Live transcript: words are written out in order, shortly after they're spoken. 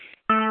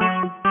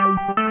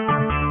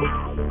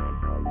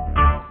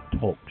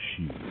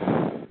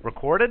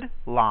recorded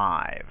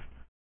live.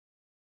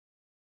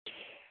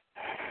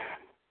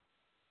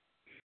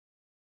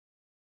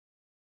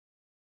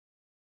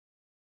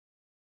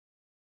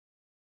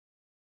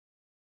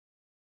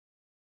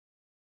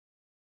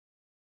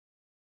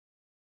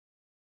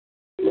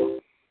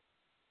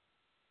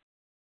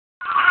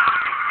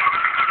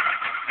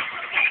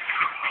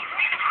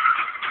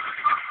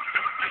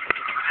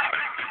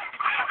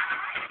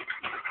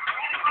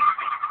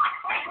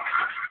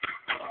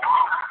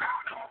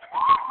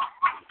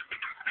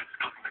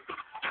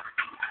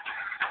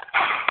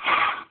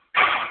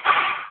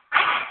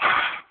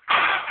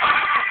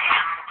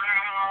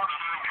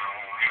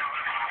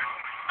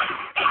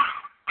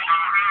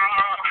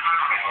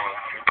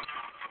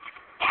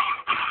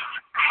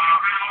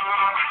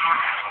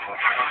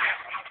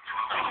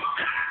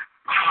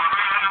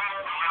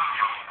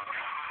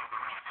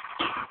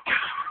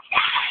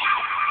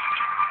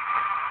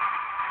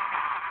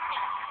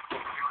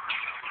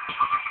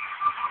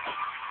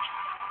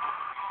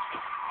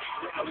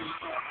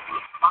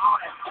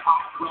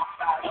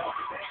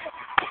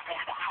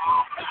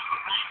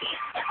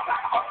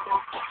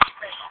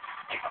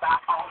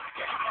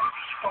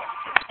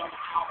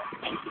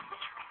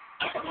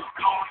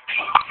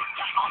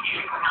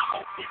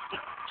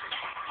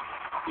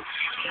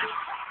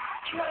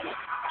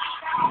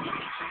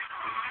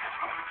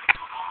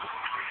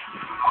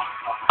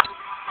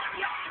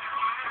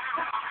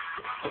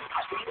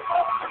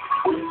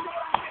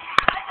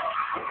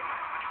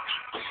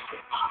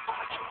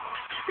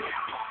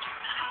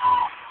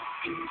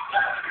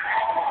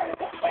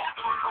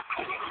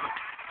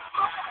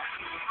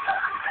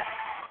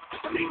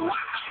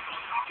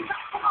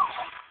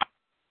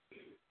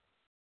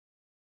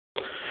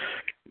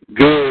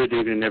 Good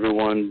evening,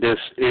 everyone. This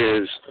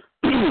is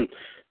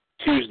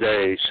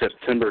Tuesday,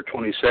 September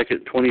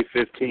 22nd,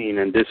 2015,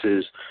 and this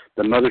is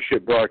the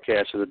mothership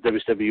broadcast of the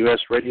WCWUS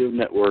Radio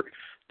Network,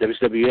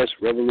 WCWUS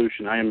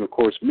Revolution. I am, of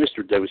course,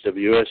 Mr.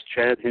 WCWUS,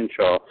 Chad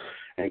Henshaw,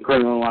 and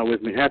currently online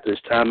with me at this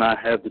time, I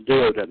have the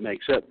duo that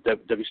makes up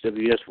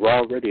WCWUS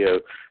Raw Radio,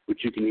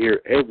 which you can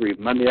hear every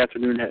Monday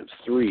afternoon at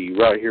 3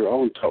 right here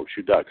on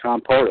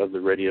TalkShoe.com, part of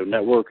the radio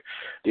network.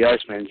 The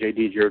Iceman,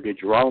 J.D. Jared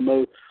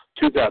DiGirolamo,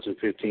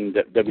 2015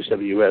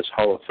 WCWUS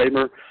Hall of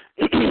Famer,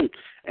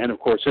 and of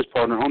course his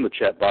partner on the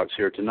chat box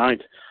here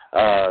tonight,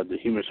 the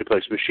Human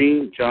Suplex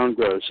Machine, John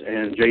Gross.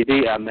 And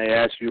JD, I may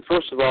ask you,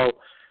 first of all,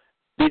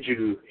 did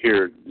you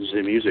hear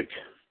the music?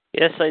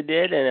 Yes, I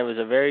did, and it was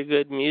a very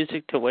good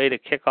music way to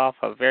kick off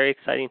a very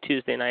exciting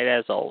Tuesday night,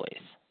 as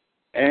always.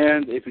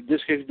 And if you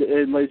just, ladies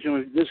and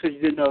gentlemen, just because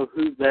you didn't know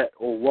who that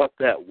or what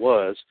that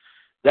was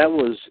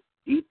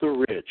Eat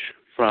the Rich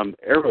from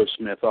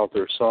Aerosmith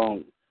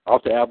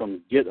off the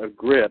album Get a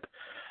Grip.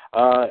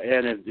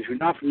 And if you're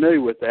not familiar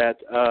with that,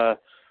 I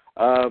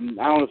don't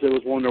know if it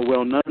was one of their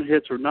well-known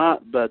hits or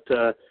not, but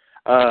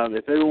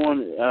if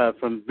everyone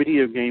from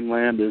video game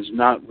land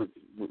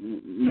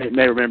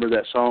may remember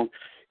that song,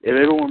 if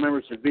everyone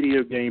remembers the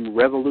video game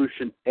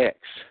Revolution X,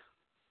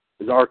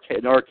 an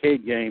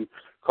arcade game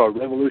called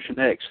Revolution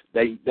X,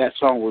 that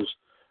song was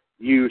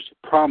used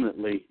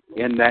prominently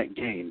in that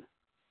game.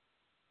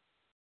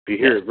 If you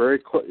hear it very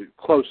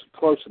close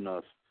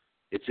enough,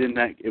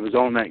 it was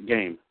on that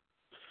game,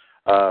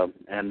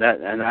 and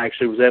I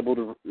actually was able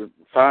to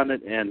find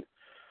it, and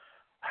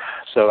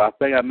so I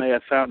think I may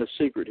have found a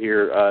secret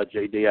here,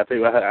 JD. I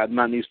think I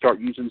might need to start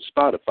using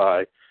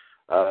Spotify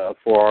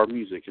for our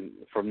music and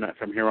from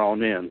here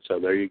on in. So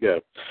there you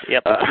go.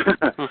 Yep.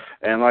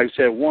 And like I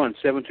said,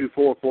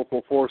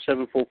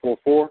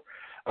 1-724-444-7444,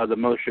 the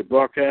mothership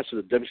broadcast of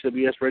the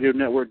WCWUS Radio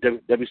Network,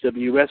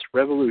 WCWUS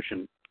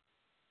Revolution.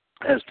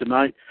 As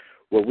tonight,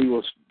 what we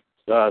will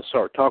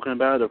start talking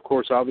about, of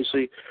course,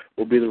 obviously,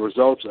 will be the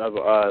results of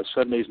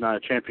Sunday's Night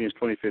of Champions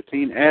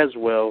 2015, as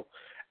well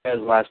as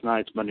last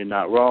night's Monday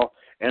Night Raw,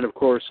 and of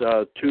course,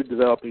 two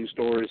developing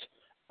stories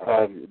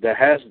that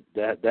has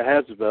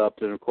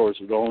developed, and of course,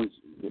 the only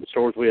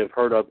stories we have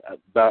heard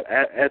about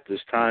at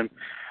this time.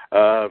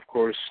 Of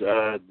course,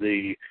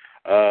 the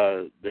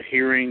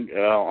hearing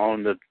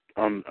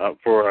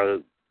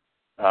for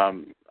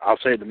I'll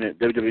say the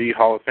WWE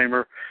Hall of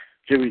Famer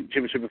Jimmy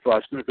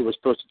Superfly Snuka was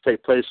supposed to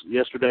take place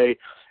yesterday,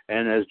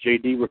 and as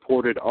JD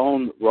reported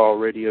on Raw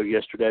Radio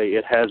yesterday,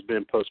 it has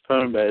been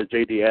postponed by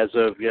JD as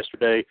of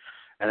yesterday,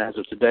 and as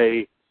of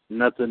today,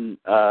 nothing,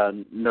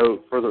 no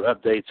further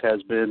updates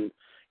has been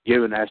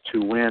given as to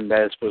when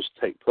that is supposed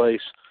to take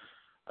place.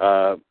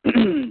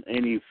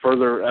 Any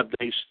further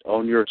updates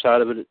on your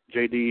side of it,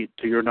 JD,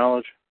 to your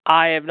knowledge?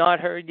 I have not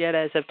heard yet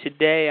as of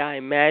today. I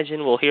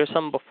imagine we'll hear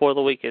some before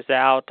the week is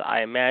out.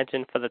 I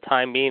imagine for the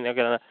time being they're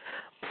going to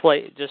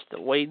it's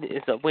a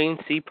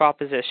wait-and-see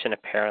proposition,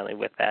 apparently,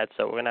 with that.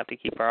 So we're going to have to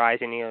keep our eyes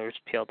and ears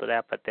peeled to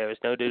that, but there is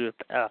no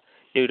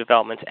new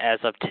developments as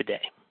of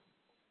today.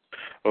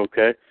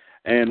 Okay.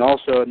 And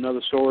also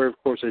another story, of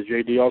course, as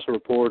JD also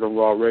reported on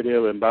Raw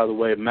Radio, and by the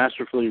way,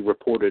 masterfully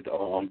reported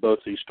on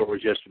both these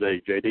stories yesterday,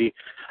 JD.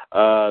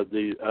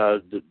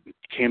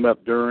 Came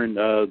up during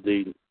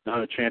the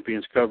Night of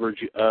Champions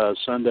coverage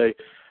Sunday.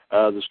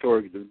 the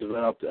story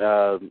developed,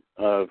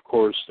 of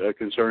course,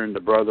 concerning the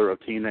brother of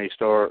TNA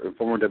star,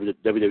 former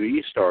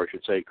WWE star, I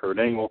should say, Kurt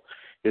Angle.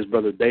 His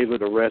brother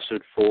David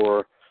arrested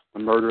for the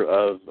murder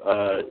of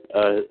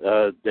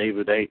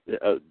David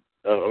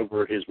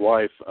over his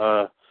wife.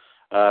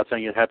 I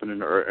think it happened in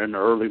the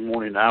early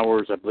morning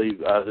hours, I believe,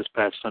 this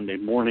past Sunday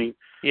morning.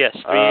 Yes,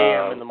 3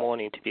 a.m. in the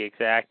morning to be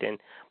exact. And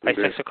by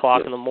 6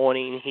 o'clock in the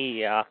morning,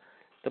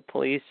 the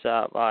police,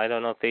 I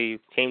don't know if they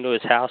came to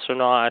his house or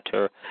not,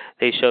 or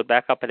they showed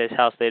back up at his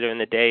house later in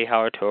the day,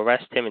 however, to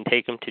arrest him and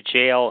take him to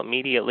jail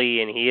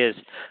immediately, and he is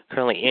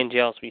currently in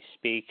jail as we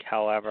speak.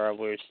 However,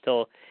 we're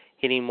still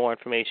getting more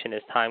information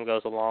as time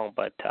goes along,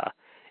 but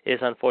it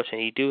is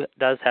unfortunate. He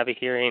does have a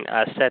hearing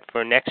set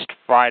for next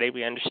Friday,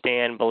 we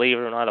understand, believe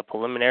it or not, a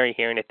preliminary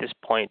hearing at this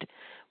point.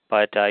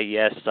 But,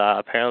 yes,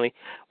 apparently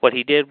what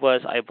he did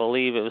was, I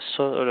believe it was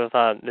sort of,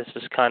 this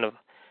is kind of,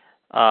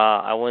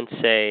 I wouldn't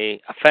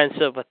say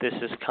offensive, but this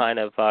is kind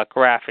of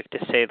graphic to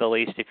say the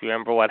least. If you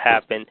remember what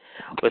happened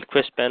with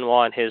Chris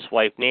Benoit and his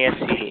wife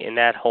Nancy in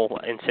that whole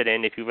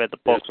incident, if you read the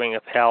book Ring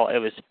of Hell, it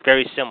was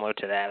very similar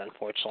to that,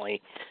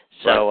 unfortunately.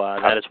 So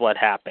that is what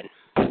happened.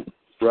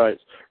 Right.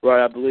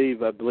 I believe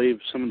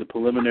some of the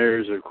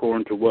preliminaries,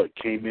 according to what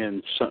came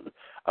in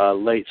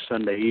late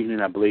Sunday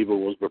evening, I believe it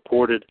was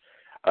reported.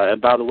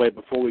 And by the way,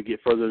 before we get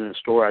further in the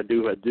story,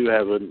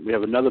 we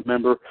have another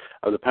member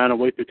of the panel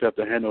we picked up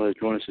the handle has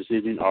joined us this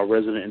evening. Our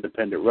resident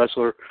independent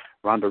wrestler,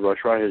 Rhonda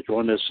Rushright, has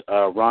joined us.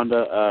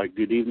 Rhonda,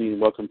 good evening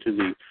and welcome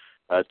to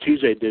the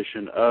Tuesday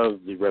edition of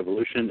the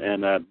Revolution,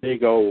 and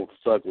big old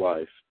thug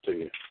life to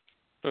you.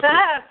 Thug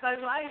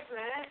life,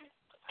 man.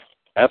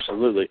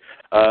 Absolutely.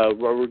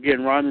 We're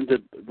getting right into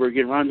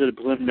the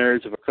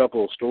preliminaries of a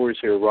couple of stories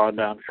here,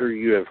 Rhonda. I'm sure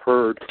you have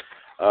heard.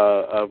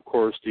 Of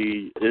course,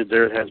 the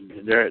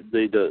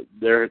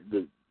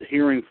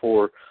hearing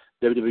for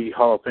WWE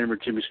Hall of Famer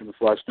Jimmy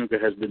Superfly Snuka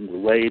has been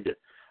delayed. It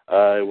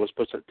was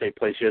supposed to take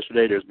place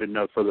yesterday. There's been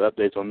no further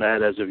updates on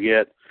that as of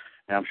yet.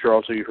 And I'm sure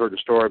also you heard the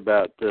story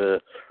about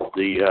the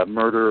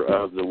murder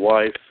of the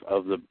wife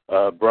of the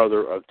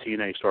brother of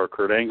TNA star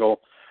Kurt Angle.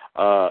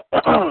 And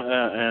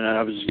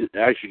I was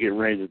actually getting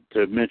ready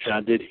to mention,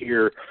 I did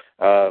hear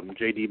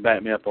JD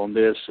back me up on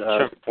this.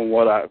 Sure. From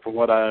what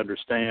I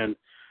understand.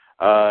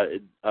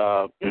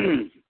 I'll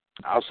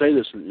say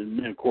this,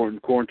 according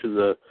to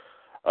the.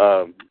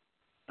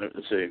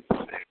 Let's see.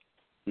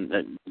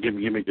 Give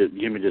me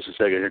just a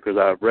second here, because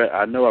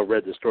I know I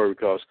read the story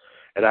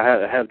and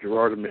I have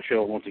Gerard and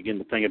Michelle once again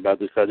to think about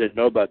this. I didn't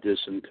know about this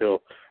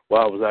until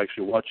while I was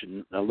actually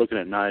looking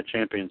at Night of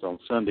Champions on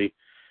Sunday.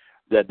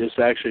 That this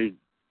actually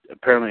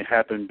apparently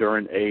happened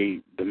during a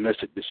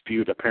domestic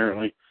dispute,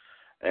 apparently,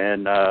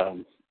 and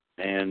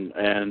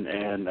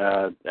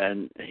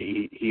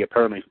he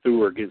apparently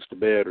threw her against the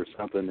bed or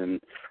something,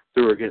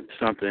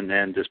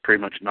 and just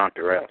pretty much knocked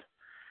her out,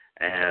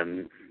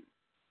 and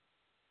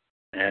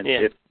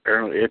it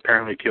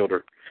apparently killed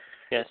her.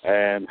 Yes.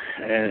 And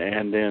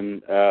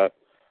then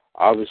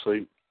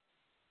obviously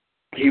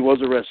he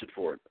was arrested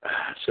for it.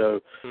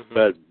 So,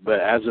 but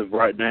as of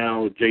right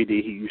now,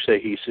 JD, you say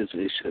he's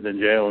sitting in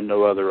jail, and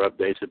no other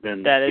updates have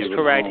been. That is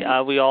correct.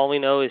 All we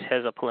know is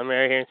has a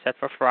preliminary hearing set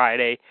for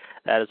Friday.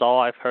 That is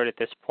all I've heard at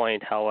this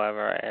point.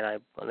 However,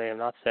 and they have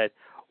not said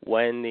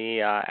when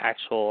the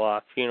actual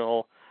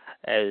funeral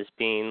is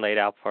being laid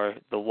out for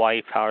the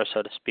wife, however,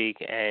 so to speak.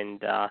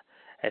 And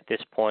at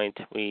this point,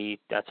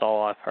 that's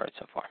all I've heard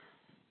so far.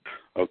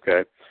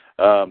 Okay.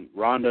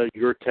 Rhonda,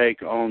 your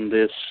take on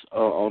this,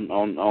 on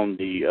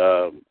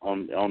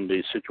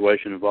the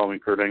situation involving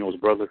Kurt Angle's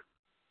brother?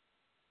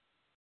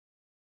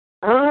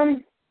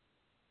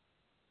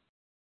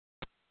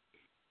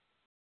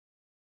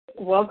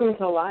 Welcome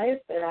to life.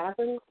 It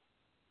happens.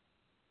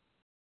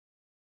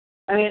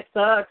 I mean, it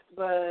sucks,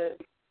 but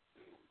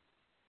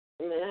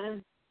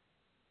man,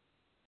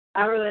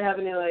 I don't really have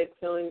any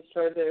feelings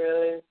towards it,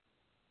 really.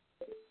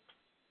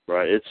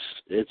 Right,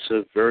 it's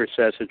a very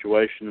sad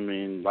situation. I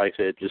mean, like I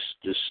said,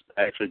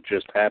 it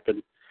just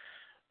happened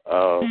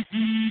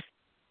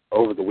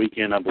over the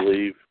weekend, I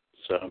believe.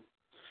 So,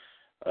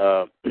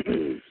 so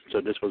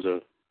this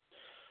was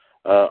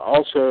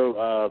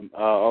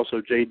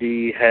also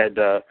JD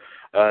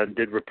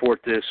did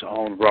report this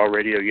on Raw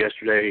Radio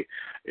yesterday.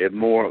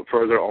 More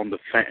further on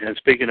and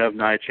speaking of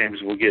Night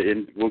Champions,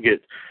 we'll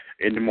get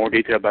into more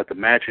detail about the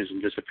matches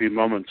in just a few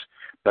moments.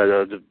 But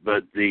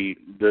the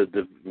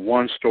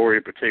one story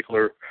in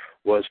particular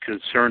was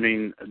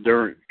concerning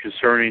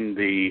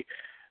the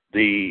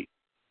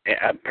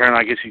apparently,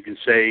 I guess you can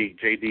say,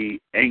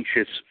 JD,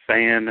 anxious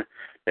fan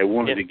that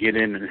wanted to get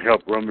in and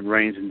help Roman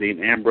Reigns and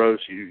Dean Ambrose.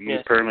 You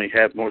apparently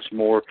have some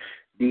more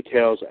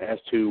details as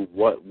to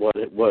what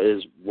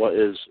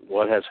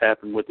has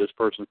happened with this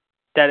person.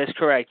 That is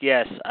correct.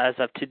 Yes, as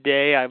of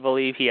today, I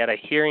believe he had a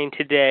hearing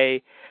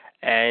today.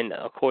 And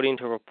according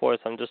to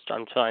reports, I'm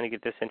trying to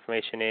get this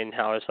information in,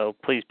 however, so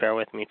please bear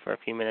with me for a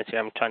few minutes here.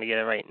 I'm trying to get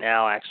it right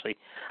now, actually.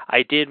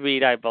 I did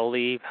read, I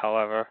believe,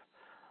 however,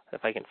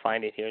 if I can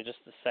find it here, just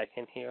a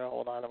second here.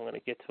 Hold on, I'm going to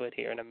get to it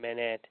here in a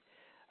minute.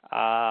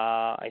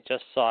 I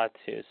just saw it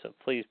too, so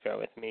please bear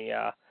with me.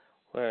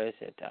 Where is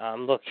it?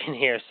 I'm looking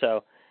here,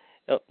 so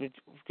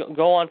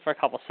go on for a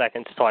couple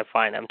seconds till I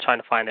find it. I'm trying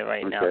to find it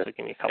right now, so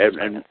give me a couple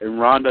seconds. And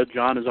Rhonda,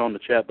 John is on the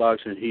chat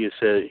box, and he is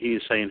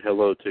saying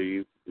hello to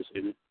you this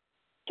evening.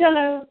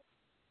 Hello.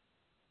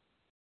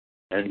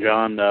 And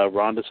John,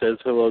 Rhonda says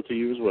hello to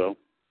you as well.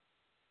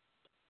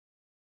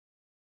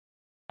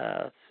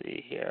 Let's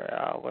see here.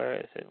 Where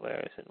is it?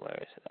 I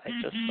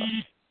just saw.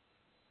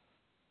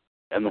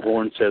 And the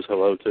horn says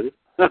hello too.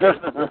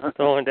 The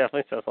horn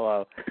definitely says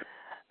hello.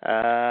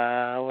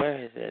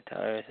 Where is it?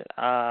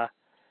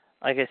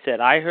 Like I said,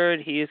 I heard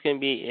he is going to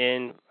be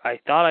in. I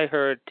thought I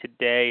heard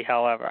today.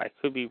 However, I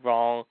could be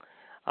wrong.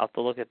 I'll have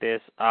to look at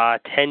this.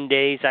 10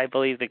 days, I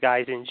believe, the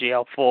guy's in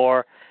jail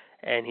for,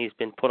 and he's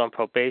been put on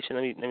probation.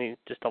 Let me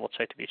just double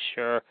check to be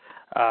sure.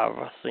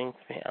 Wrestling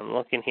fan. I'm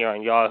looking here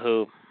on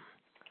Yahoo.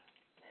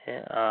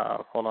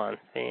 Hold on,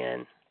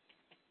 fan.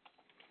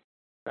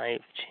 Night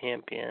of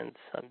Champions.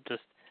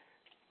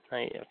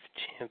 Night of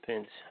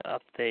Champions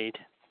update.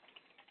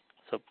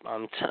 So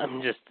I'm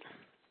just.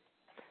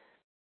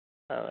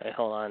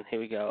 Hold on. Here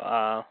we go.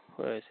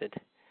 Where is it?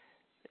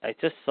 I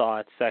just saw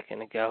it a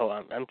second ago.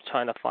 I'm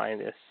trying to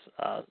find this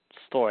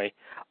story,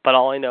 but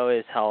all I know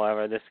is,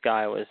 however, this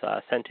guy was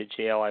sent to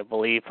jail. I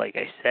believe, like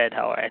I said,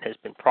 however, it has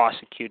been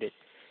prosecuted.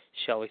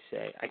 Shall we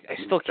say? I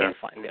still can't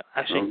find it.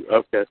 Actually,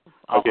 okay.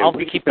 We'll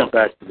keep come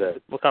back to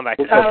that. We'll come back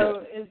to that.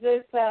 Oh, is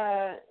this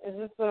the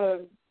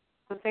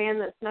fan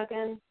that snuck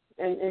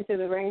into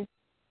the ring?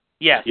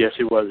 Yes. Yes,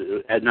 he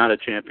was at Night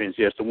of Champions.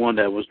 Yes, the one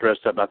that was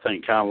dressed up, I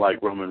think, kind of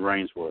like Roman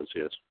Reigns was.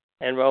 Yes.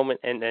 And Roman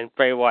and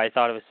Bray Wyatt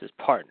thought it was his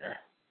partner.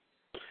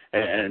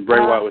 And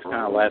Bray Wyatt was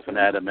kind of laughing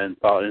at him and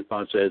thought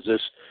said, "Is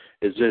this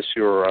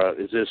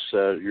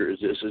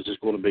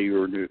going to be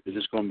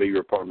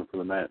your partner for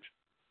the match?"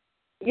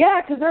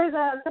 Yeah, because there's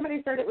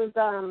somebody said it was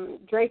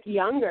Drake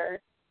Younger,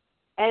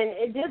 and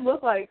it did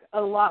look like a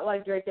lot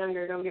like Drake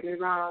Younger. Don't get me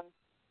wrong.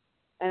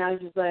 And I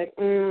was just like,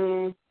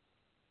 I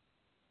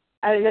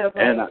don't know if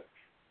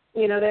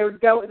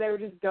they were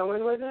just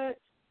going with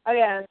it. Oh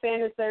yeah,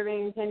 fan is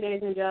serving 10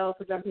 days in jail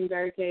for jumping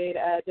barricade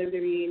at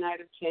WWE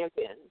Night of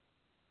Champions.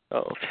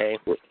 Oh, okay.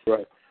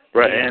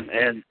 Right.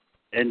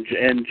 And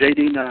JD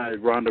and I,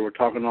 Rhonda, were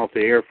talking off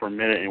the air for a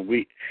minute,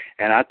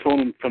 and I told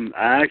him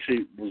I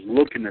actually was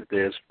looking at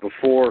this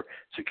before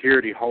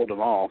security hauled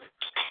him off,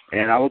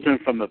 and I was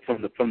looking from the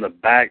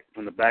back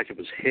of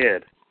his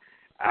head.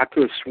 I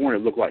could have sworn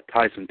it looked like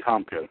Tyson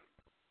Tomko.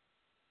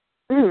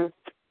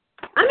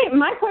 I mean,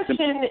 my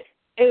question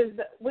is,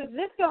 with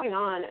this going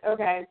on,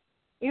 okay,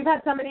 you've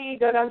had somebody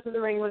go down to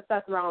the ring with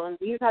Seth Rollins.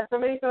 You've had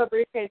somebody throw a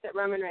briefcase at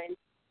Roman Reigns.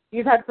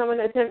 You've had someone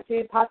attempt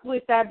to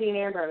possibly stab Dean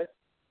Ambrose.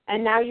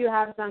 And now you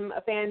have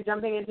a fan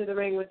jumping into the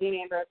ring with Dean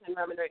Ambrose and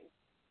Roman Reigns.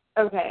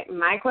 Okay,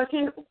 my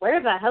question, where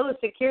the hell is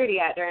security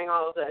at during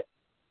all of this?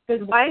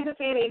 Because why is the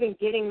fan even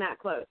getting that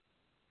close?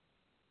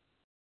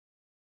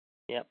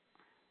 Yep.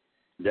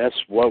 I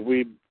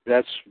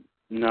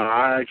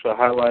actually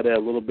highlighted a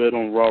little bit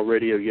on Raw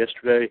Radio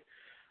yesterday.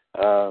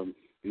 We've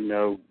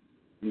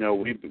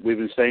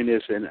been saying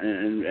this,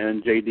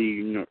 and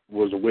JD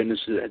was a witness.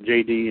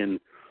 JD and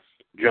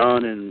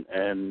John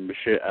and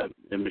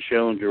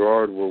Michelle and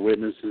Gerard were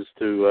witnesses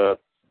to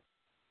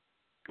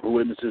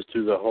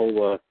the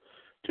whole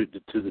to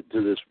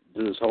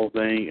this whole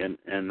thing,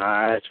 and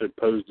I actually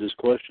posed this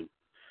question.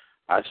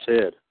 I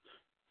said,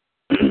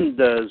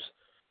 does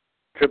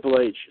Triple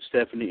H,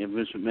 Stephanie, and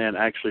Vince McMahon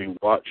actually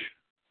watch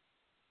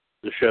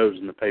the shows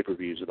and the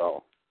pay-per-views at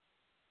all?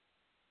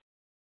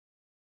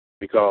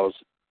 Because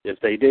if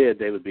they did,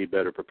 they would be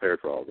better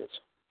prepared for all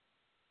this.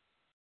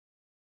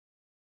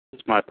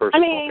 It's my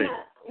personal opinion.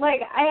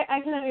 I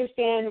can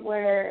understand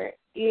where,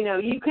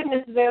 you couldn't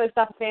necessarily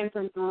stop a fan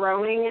from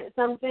throwing at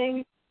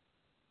something,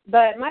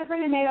 but my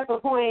friend had made up a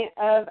point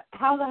of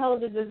how the hell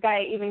did this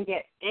guy even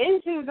get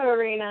into the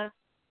arena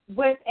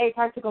with a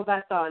tactical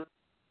vest on?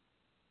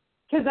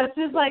 Because that's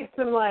just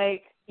some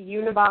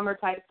Unabomber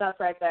type stuff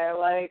right there.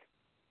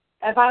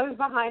 If I was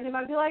behind him,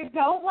 I'd be like,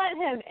 don't let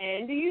him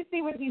in. Do you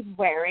see what he's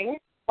wearing?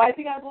 Why has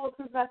he got a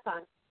bulletproof vest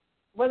on?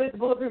 Whether it's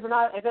bulletproof or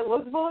not, if it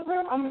looks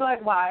bulletproof, I'm going to be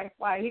like, why?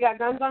 Why? He got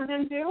guns on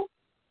him too?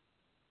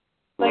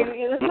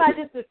 It's not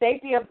just the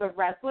safety of the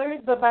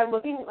wrestlers, but by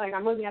looking,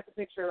 I'm looking at the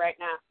picture right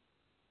now.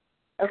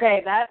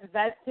 Okay, that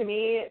to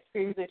me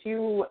screams that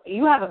you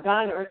have a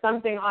gun or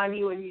something on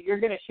you and you're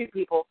going to shoot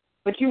people,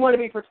 but you want to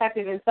be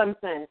protected in some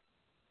sense.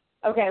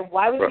 Okay,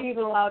 why was he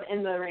even allowed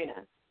in the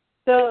arena?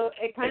 So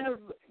it kind of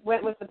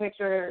went with the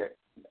picture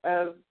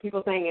of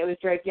people saying it was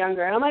Drake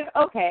Younger, and I'm like,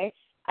 okay,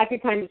 I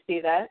could kind of see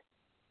that,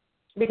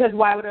 because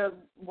why would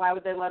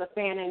they let a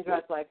fan in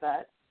dressed like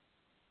that?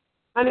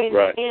 I mean,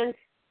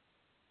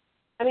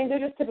 and they're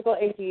just typical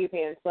ATU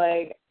pants.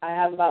 I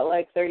have about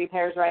 30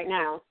 pairs right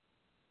now,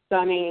 so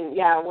I mean,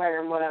 yeah, I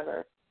wear them,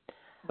 whatever.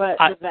 But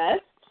the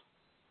vest,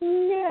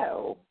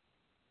 no.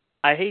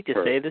 I hate to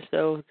say this,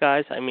 though,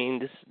 guys. I mean,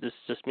 this is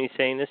just me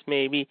saying this,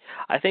 maybe.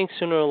 I think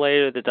sooner or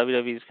later the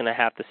WWE is going to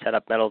have to set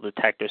up metal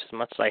detectors, as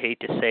much as I hate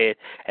to say it,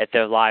 at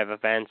their live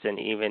events and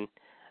even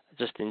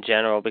just in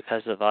general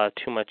because of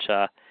too much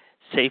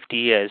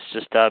safety. Is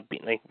just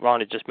like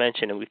Ron had just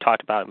mentioned, and we've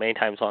talked about it many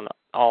times on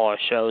all our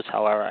shows.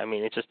 However, I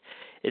mean, it's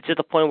at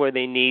the point where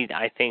they need,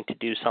 I think, to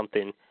do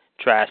something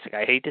drastic.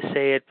 I hate to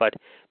say it, but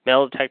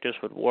metal detectors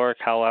would work.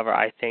 However,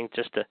 I think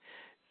just to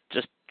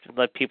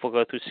let people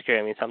go through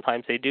security. I mean,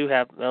 sometimes they do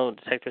have metal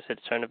detectors at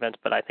certain events,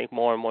 but I think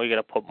more and more you're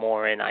going to put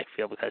more in, I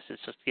feel, because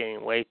it's just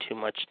getting way too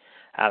much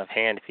out of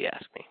hand, if you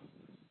ask me.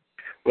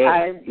 Well,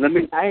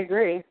 I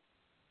agree.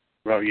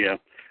 Well, yeah.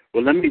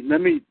 Well,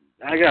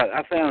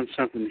 I found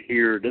something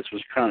here. This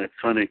was kind of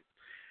funny,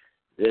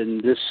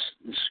 and this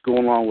is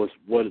going along with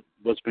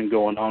what's been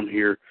going on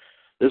here.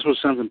 This was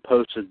something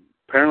posted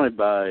apparently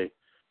by,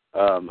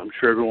 I'm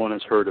sure everyone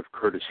has heard of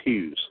Curtis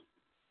Hughes.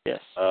 Yes.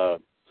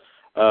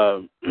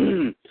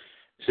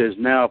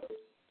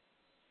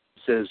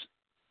 Says,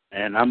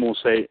 and I'm gonna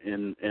say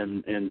in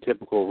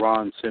typical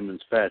Ron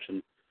Simmons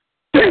fashion.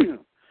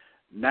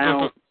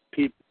 Now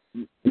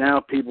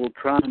people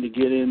trying to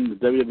get in the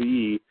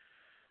WWE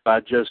by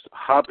just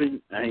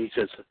hopping, and he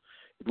says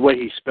the way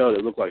he spelled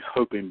it looked like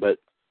hoping, but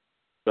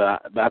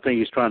I think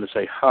he's trying to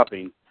say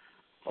hopping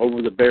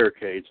over the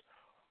barricades.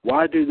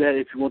 Why do that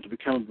if you want to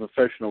become a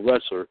professional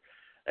wrestler?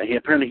 And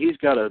apparently he's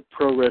got a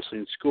pro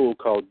wrestling school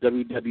called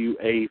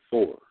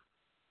WWA4.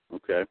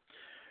 Okay.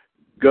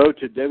 Go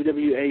to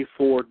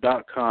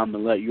WWA4.com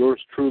and let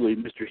yours truly,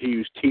 Mr.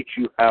 Hughes, teach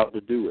you how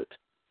to do it.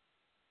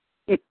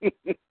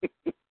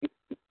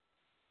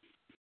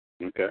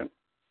 Okay.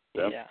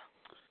 Yeah.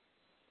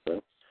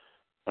 So,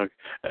 okay.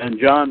 And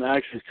John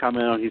actually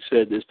commented on, he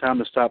said, it's time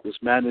to stop this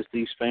madness.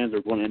 These fans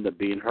are going to end up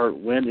being hurt.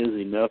 When is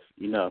enough?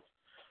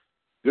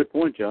 Good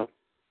point, John.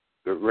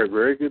 Very,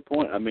 very good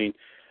point. I mean,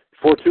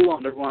 for too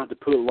long, they're going to have to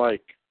put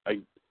like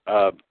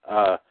a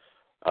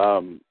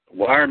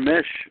wire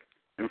mesh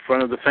in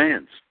front of the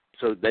fans,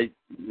 so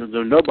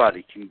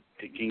nobody can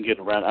get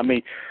around. I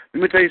mean,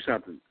 let me tell you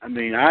something. I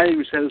mean, I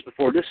even said this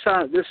before. This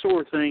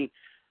sort of thing,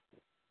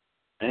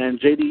 and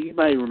JD, you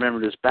may remember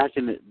this back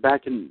in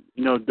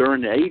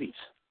during the 80s.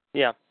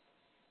 Yeah.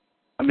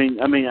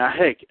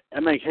 Heck,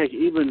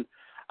 even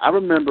I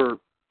remember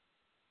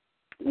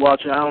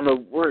watching. I don't know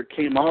where it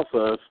came off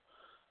of.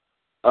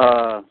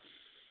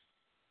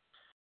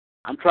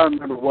 I'm trying to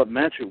remember what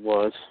match it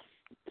was.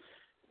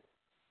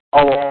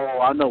 Oh,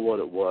 I know what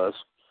it was.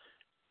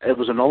 It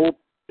was an old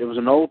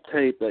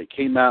tape that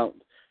came out.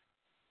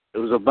 It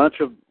was a bunch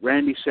of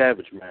Randy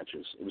Savage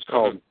matches. It was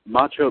called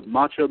Macho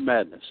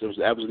Madness.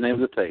 That was the name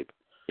of the tape.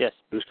 Yes.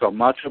 It was called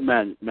Macho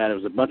Madness. It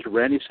was a bunch of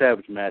Randy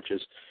Savage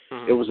matches.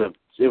 Mm-hmm. It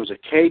was a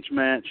cage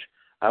match.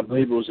 I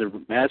believe it was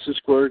in Madison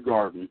Square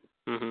Garden.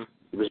 Mm-hmm.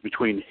 It was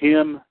between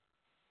him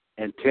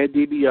and Ted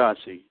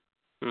DiBiase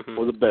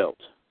for the belt.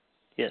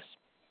 Yes.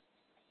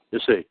 You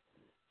see.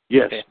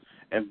 Yes. Okay.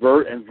 And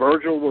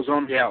Virgil was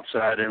on the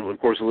outside, and of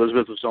course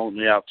Elizabeth was on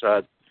the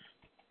outside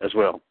as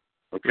well.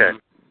 Okay. Mm-hmm.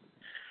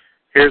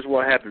 Here's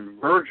what happened.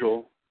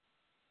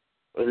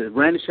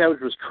 Randy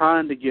Savage was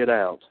trying to get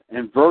out,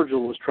 and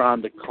Virgil was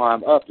trying to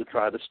climb up to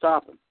try to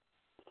stop him.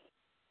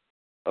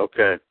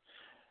 Okay.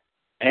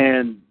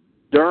 And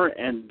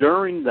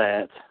during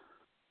that,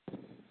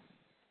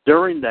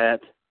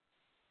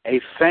 a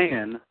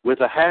fan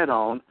with a hat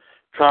on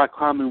tried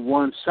climbing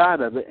one side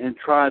of it and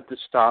tried to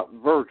stop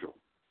Virgil.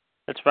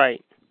 That's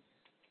right.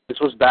 This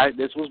was back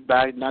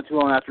not too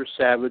long after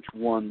Savage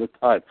won the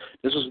title.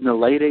 This was in the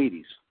late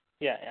 80s.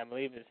 Yeah, I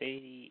believe it's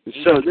 80.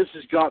 So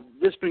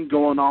this been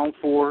going on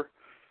for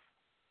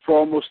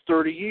almost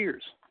 30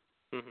 years.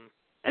 Mm-hmm.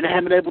 And they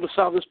haven't been able to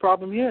solve this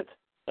problem yet.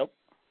 Nope.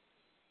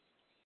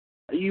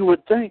 You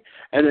would think.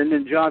 And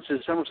then John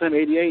says SummerSlam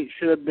 88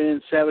 should have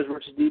been Savage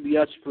versus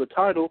DiBiase for the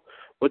title,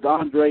 with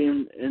Andre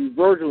and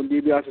Virgil in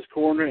DiBiase's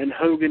corner and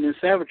Hogan in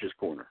Savage's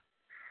corner.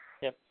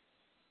 Yep.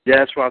 Yeah,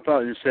 that's what I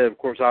thought. Instead, of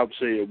course,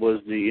 obviously it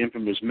was the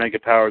infamous Mega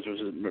Powers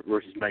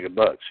versus Mega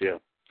Bucks, yeah.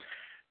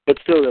 But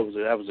still,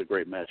 that was a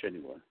great match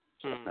anyway.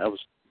 So that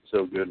was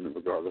so good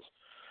regardless.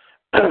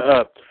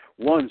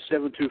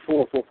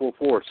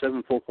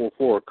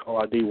 1-724-444-7444,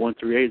 call ID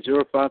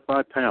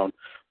 138055#,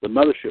 the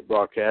mothership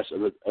broadcast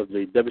of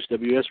the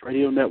WCWUS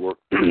radio network,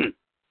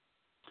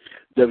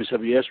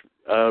 WCWUS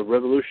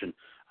Revolution.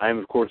 I am,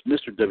 of course,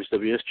 Mr.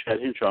 WCWUS, Chad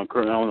Henshaw.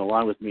 Currently on the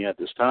line with me at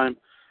this time,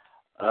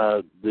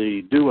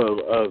 the duo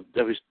of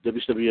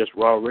WCWUS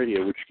Raw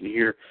Radio, which you can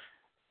hear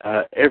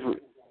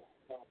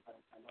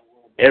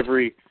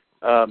every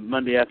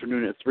Monday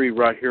afternoon at 3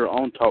 right here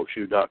on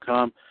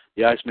TalkShoe.com.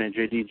 The Iceman,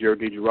 JD,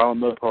 Jared D.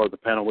 Girolamo, part of the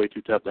panel Way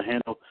Too Tough to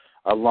Handle,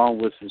 along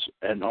with his,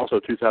 and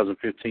also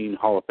 2015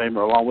 Hall of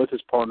Famer, along with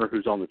his partner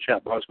who's on the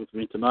chat box with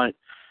me tonight,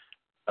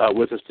 the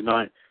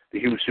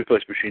Human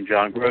Suplex Machine,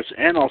 John Gross,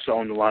 and also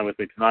on the line with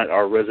me tonight,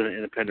 our resident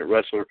independent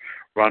wrestler,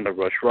 Rhonda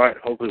Rush Wright.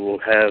 Hopefully we'll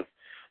have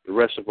the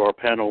rest of our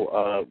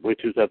panel Way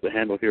Too Tough to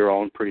Handle here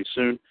on pretty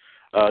soon.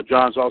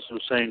 John's also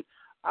saying,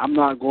 I'm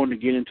not going to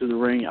get into the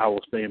ring. I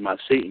will stay in my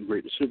seat and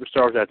greet the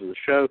superstars after the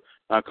show,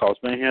 not cause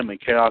mayhem and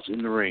chaos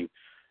in the ring.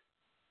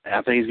 And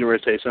I think he's getting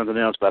ready to say something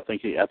else, but I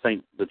think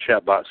the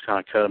chat box kind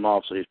of cut him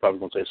off, so he's probably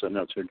going to say something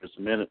else here in just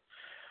a minute.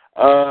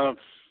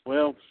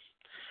 Well,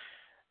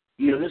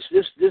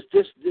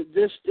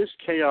 this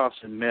chaos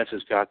and mess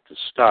has got to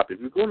stop. If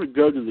you're going to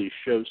go to these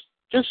shows,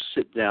 just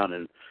sit down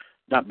and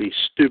not be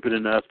stupid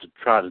enough to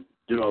try to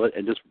do all that,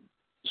 and just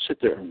sit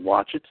there and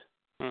watch it.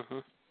 Mm-hmm.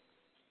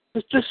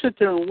 Just sit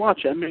there and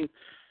watch it. I mean,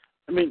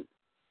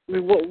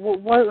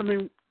 what? I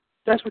mean,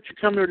 that's what you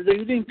come there to do.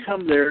 You didn't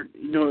come there,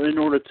 in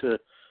order to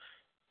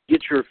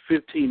get your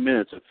 15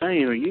 minutes of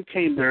fame. I mean, you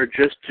came there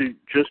just to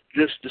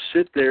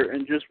sit there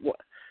and just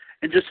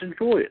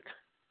enjoy it.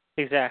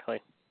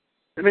 Exactly.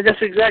 I mean,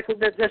 that's exactly. I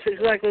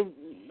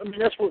mean,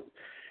 that's what.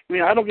 I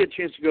mean, I don't get a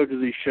chance to go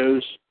to these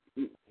shows,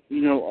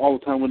 all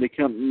the time when they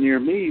come near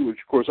me. Which,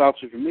 of course,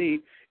 obviously for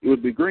me, it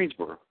would be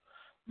Greensboro.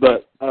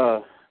 But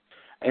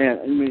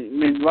and I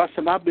mean, last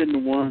time I've been to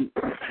one,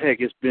 heck,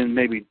 it's been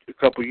maybe a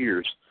couple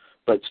years.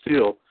 But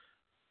still,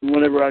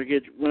 whenever I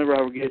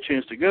would get a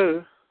chance to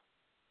go,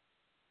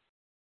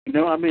 I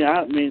haven't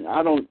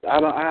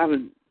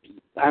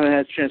had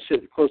a chance to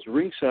sit close to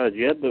ringside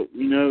yet. But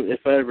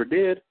if I ever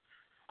did,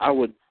 I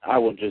would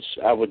just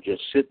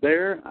sit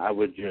there. I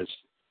would just,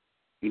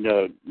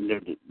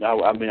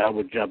 I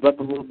would jump up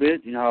a little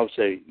bit. I would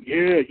say,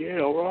 yeah,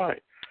 all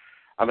right.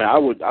 I mean,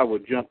 I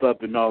would jump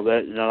up and all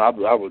that. I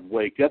would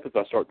wake up if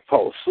I start to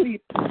fall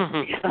asleep.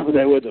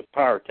 They would the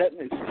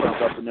pyrotechnics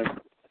jump up and then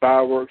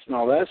fireworks and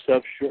all that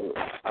stuff. Sure.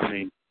 I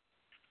mean,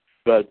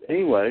 but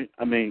anyway,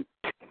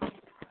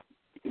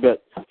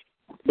 but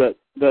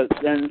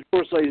and of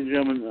course, ladies and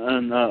gentlemen,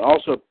 and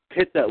also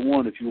hit that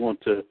one if you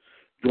want to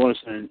join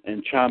us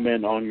and chime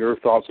in on your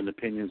thoughts and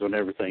opinions on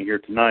everything here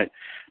tonight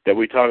that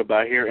we talk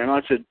about here. And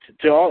like I said,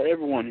 to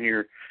everyone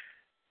here,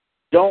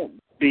 don't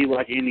be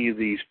like any of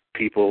these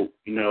people,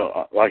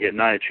 like at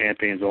Night of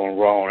Champions on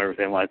Raw and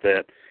everything like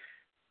that.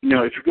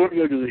 If you're going to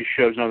go to these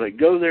shows and all that,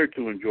 go there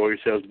to enjoy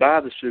yourselves,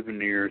 buy the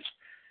souvenirs,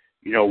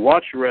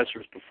 watch the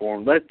wrestlers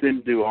perform, let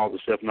them do all the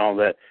stuff and all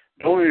that.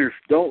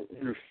 Don't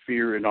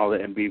interfere in all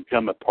that and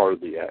become a part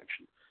of the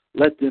action.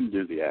 Let them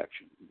do the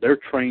action. They're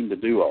trained to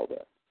do all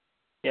that.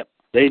 Yep.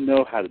 They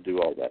know how to do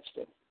all that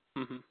stuff.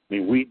 Mm-hmm. I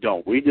mean, we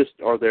don't. We just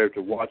are there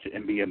to watch it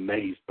and be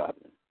amazed by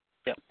them.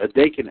 Yep. That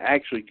they can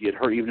actually get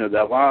hurt, even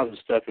though a lot of the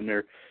stuff in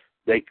there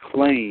they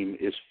claim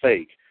is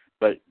fake,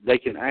 but they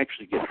can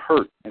actually get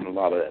hurt in a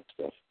lot of that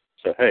stuff.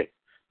 So, hey,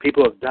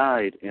 people have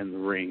died in the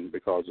ring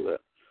because of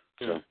that.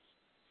 Mm-hmm.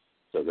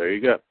 So there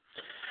you go.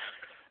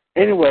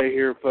 Anyway,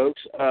 here,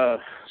 folks.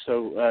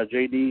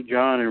 JD,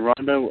 John, and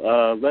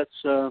Rondo,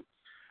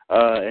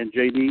 and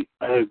JD,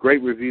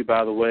 great review,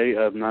 by the way,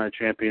 of Night of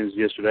Champions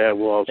yesterday. I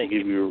will also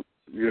give you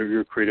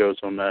your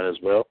credos on that as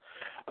well.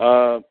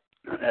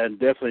 And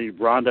definitely,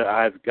 Rhonda,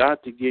 I've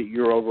got to get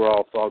your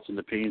overall thoughts and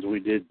opinions. We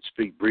did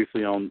speak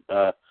briefly on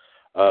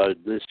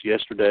this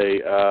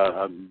yesterday.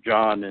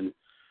 John and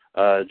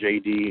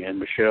JD and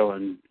Michelle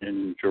and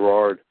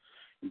Gerard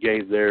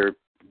gave their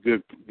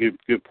good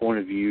point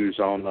of views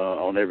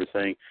on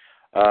everything.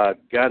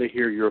 Got to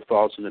hear your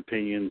thoughts and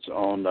opinions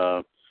on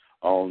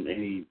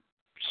any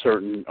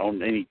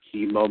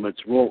key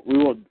moments. We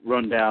won't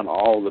run down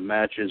all the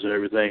matches and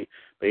everything,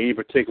 but any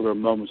particular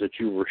moments that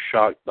you were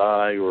shocked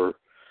by or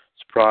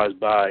surprised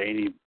by,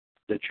 any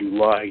that you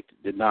liked,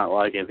 did not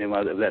like, anything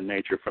like that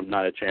nature from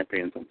Night of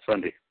Champions on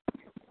Sunday?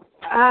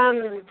 I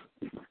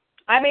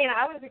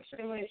was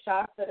extremely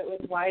shocked that it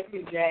was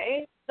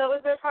Y2J that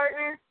was their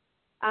partner.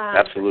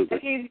 Absolutely.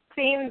 If you've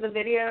seen the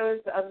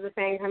videos of the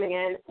fan coming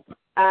in,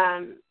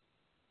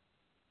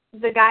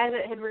 the guy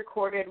that had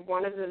recorded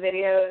one of the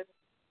videos,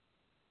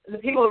 the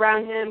people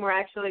around him were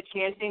actually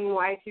chanting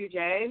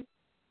Y2J.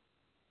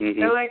 Mm-hmm.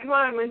 They're like, come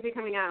on, when's he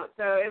coming out?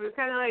 So it was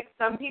kind of like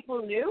some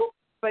people knew,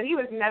 but he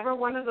was never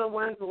one of the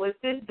ones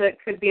listed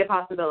that could be a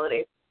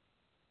possibility.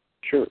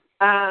 Sure.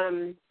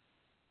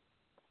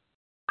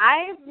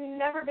 I've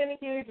never been a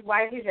huge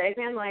Y2J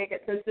fan,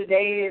 since the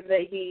day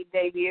that he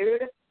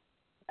debuted,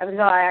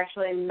 until I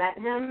actually met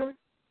him.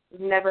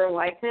 Never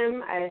liked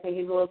him. I think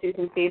he's a little too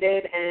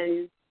conceited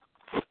and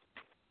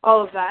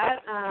all of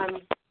that.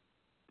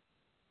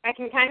 I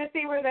can kind of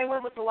see where they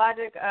went with the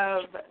logic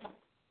of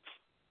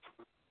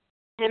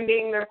him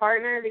being their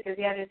partner because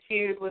he had his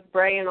feud with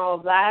Bray and all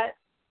of that.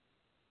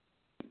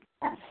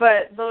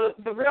 But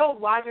the real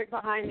logic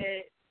behind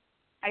it,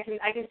 I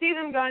can see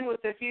them going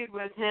with the feud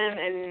with him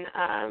and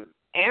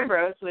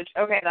Ambrose, which,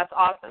 okay, that's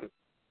awesome.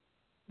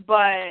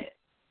 But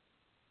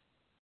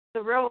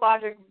the real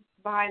logic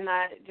behind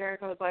that,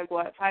 Jericho's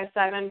 5'7",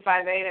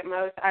 5'8" at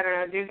most. I don't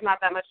know. Dude's not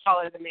that much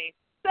taller than me.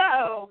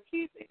 So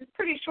he's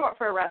pretty short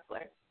for a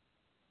wrestler.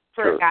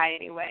 For sure. A guy,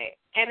 anyway.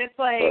 And it's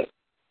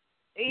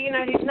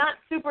he's not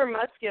super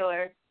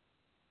muscular.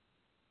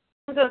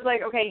 So it's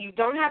okay, you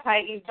don't have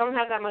height, you don't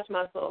have that much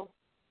muscle.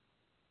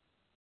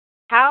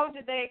 How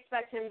did they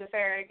expect him to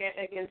fare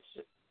against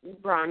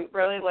Braun?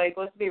 Really,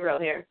 let's be real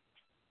here.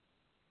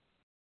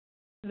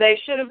 They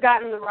should have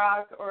gotten The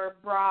Rock or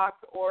Brock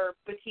or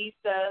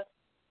Batista,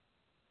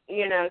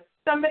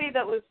 somebody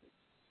that was,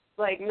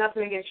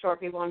 nothing against short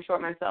people, I'm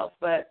short myself,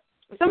 but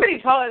somebody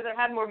taller that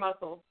had more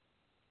muscle.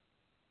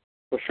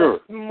 For sure.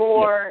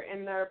 More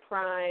in their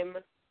prime.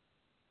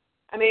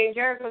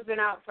 Jericho's been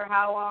out for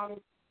how long?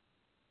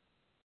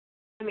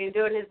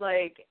 doing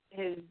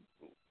his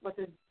what's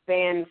his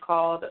band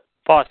called?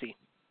 Fozzy,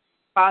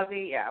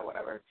 yeah,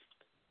 whatever.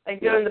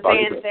 Like doing the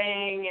band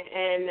thing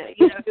and,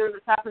 doing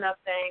the toughen up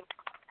thing.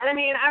 And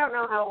I don't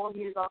know how old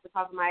he is off the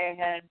top of my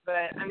head,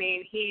 but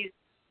he's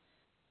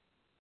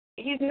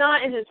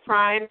not in his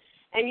prime,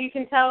 and you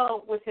can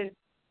tell with his,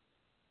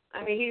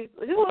 he's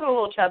a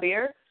little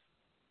chubbier,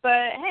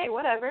 but hey,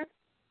 whatever.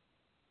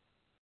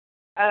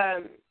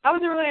 I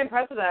wasn't really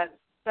impressed with that,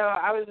 so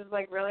I was just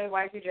like, really,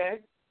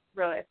 Y2J?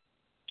 Really?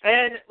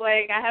 And,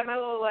 I had my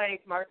little,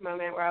 Mark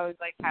moment where I was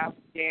like, how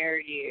dare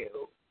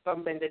you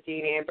bump into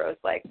Dean Ambrose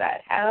like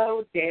that?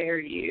 How dare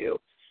you?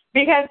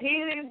 Because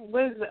he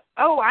was,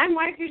 I'm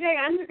Y2J,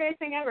 I'm the greatest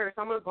thing ever,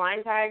 so I'm going to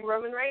blind tag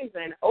Roman Reigns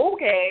in.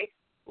 Okay,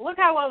 look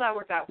how well that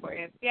worked out for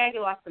you. Yeah, he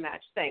lost the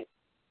match. Thanks.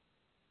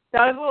 So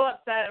I was a little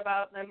upset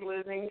about them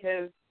losing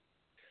because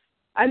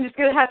I'm just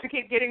going to have to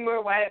keep getting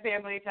more Wyatt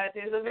family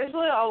tattoos.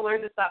 Eventually I'll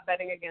learn to stop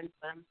betting against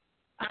them.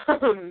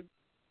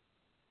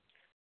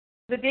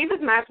 The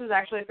Divas match was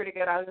actually pretty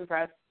good. I was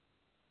impressed.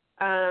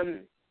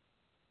 And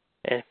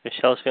if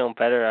Michelle's feeling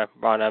better,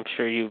 Ron, I'm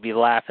sure you'd be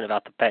laughing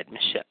about the bet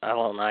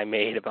Michelle and I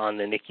made on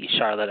the Nikki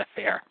Charlotte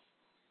affair.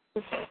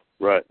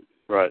 Right.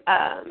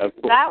 That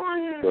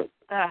one,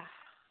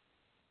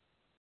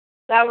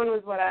 that one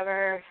was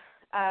whatever.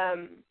 I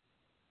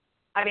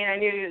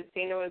knew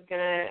Cena was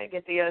going to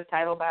get the U.S.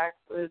 title back.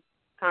 It was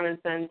common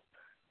sense.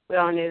 We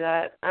all knew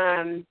that.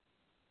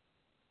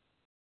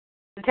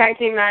 The tag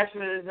team match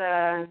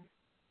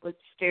was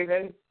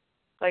stupid.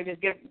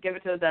 Just give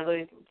it to the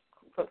Dudleys,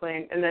 quit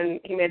playing. And then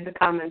he made the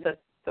comment that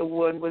the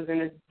wood was in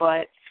his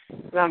butt.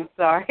 And I'm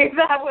sorry.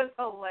 That was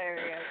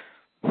hilarious.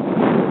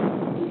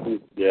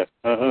 Yeah.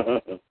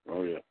 Oh,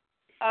 yeah.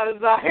 I'm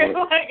sorry.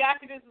 I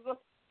just...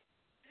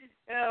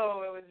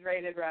 Oh, it was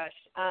rated Rush.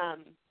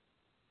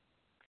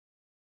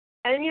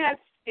 And then you have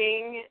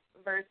Sting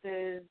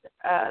versus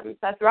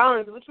Seth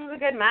Rollins, which was a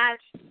good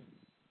match.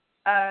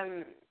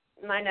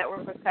 My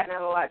network was cutting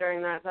out a lot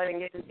during that, so I didn't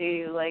get to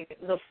see,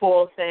 the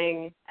full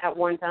thing at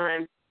one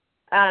time.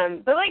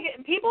 But,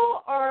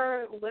 people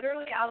are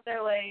literally out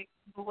there,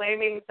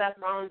 blaming Seth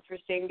Rollins for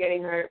Sting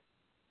getting hurt.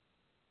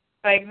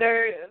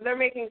 They're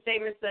making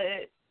statements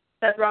that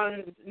Seth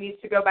Rollins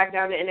needs to go back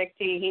down to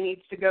NXT. He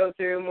needs to go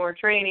through more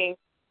training.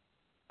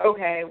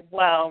 Okay,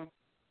 well...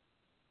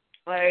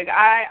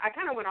 I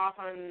kind of went off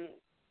on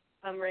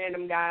some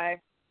random guy.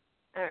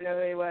 I don't know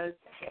who he was.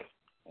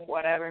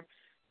 Whatever.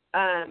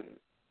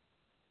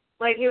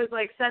 He was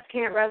like, Seth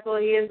can't wrestle.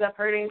 He ends up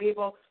hurting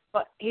people.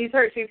 But he's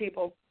hurt 2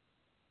 people.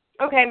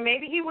 Okay,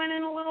 maybe he went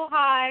in a little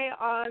high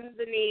on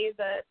the knee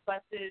that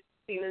busted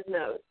Cena's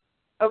nose.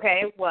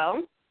 Okay,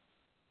 well,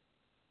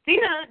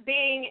 Cena,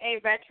 being a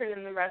veteran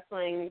in the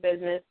wrestling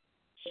business,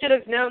 should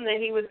have known that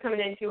he was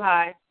coming in too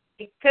high.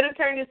 He could have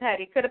turned his head.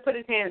 He could have put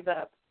his hands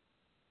up.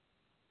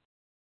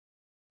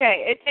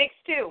 Okay, it takes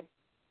 2.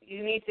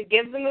 You need to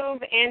give the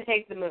move and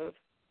take the move.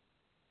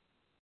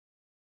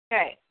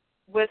 Okay,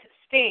 with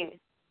Sting,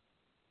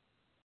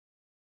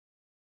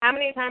 how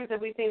many times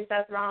have we seen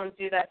Seth Rollins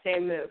do that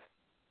same move?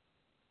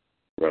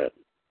 Right.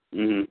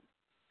 Mm-hmm.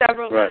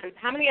 Several times.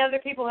 How many other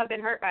people have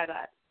been hurt by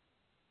that?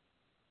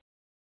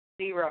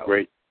 0.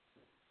 Great.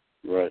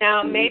 Right.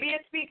 Now, maybe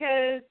it's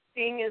because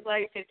Sting is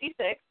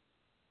 56.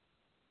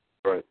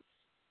 Right.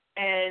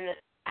 And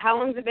how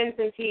long has it been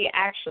since he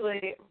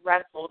actually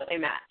wrestled a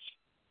match?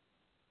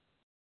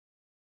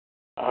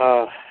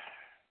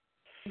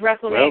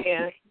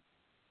 WrestleMania.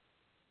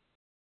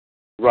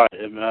 Well,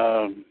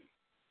 right.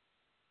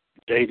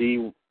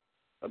 JD,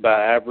 about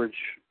average.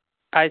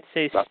 I'd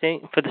say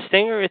for the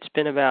Stinger, it's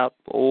been about,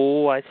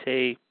 I'd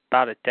say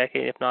about a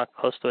decade, if not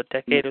close to a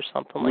decade or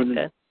something like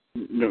that.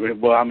 No,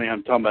 well, I'm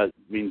talking about,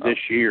 this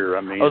year.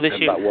 This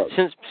year. About what?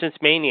 Since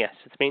Mania.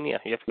 You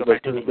have to go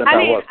back to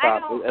Mania.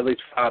 About at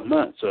least 5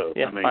 months. So,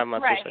 5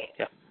 months right. or so,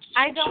 yeah.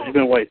 I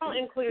don't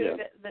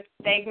include the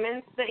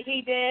segments that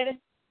he did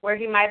where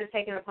he might have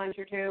taken a punch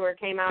or 2 or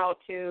came out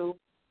to,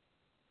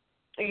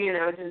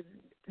 just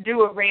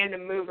do a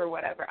random move or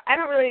whatever. I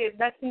don't really,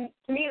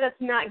 to me, that's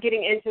not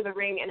getting into the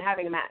ring and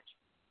having a match.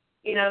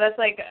 That's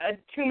like a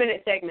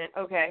 2-minute segment,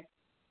 okay.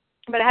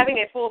 But having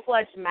a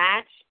full-fledged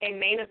match, a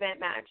main event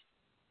match,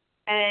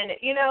 and,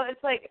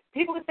 it's like,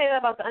 people can say that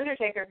about The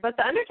Undertaker, but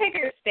The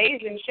Undertaker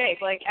stays in shape.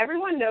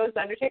 Everyone knows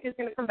The Undertaker's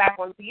going to come back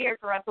once a year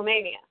for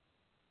WrestleMania.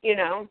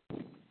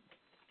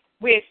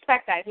 We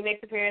expect that. He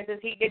makes appearances.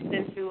 He gets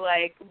into,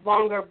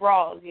 longer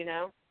brawls,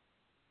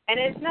 And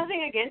it's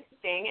nothing against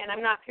Sting, and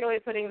I'm not purely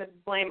putting the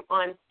blame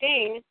on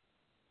Sting,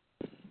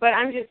 but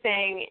I'm just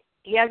saying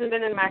he hasn't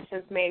been in a match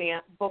since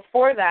Mania.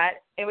 Before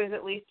that, it was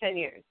at least 10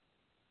 years.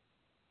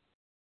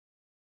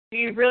 Do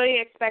you really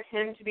expect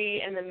him to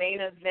be in the main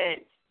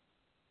event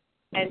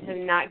and to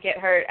not get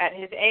hurt at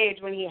his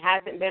age when he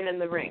hasn't been in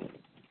the ring?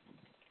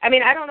 I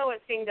don't know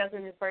what Sting does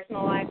in his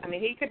personal life.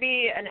 He could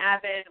be an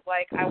avid,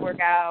 I work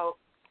out,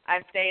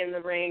 I stay in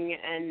the ring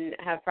and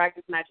have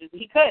practice matches.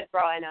 He could, for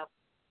all I know.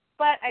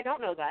 But I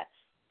don't know that.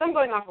 So I'm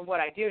going off of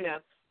what I do know.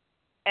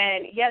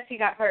 And yes, he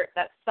got hurt.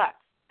 That sucks.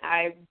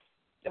 I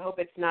hope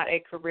it's not a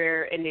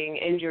career-ending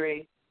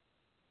injury.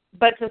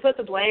 But to put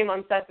the blame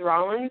on Seth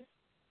Rollins,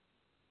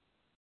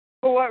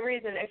 for what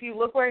reason? If you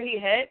look where he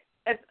hit,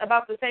 it's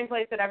about the same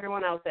place that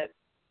everyone else hit.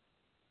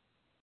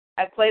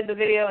 I've played the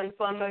video in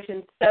slow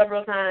motion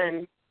several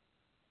times.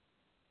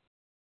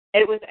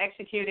 It was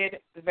executed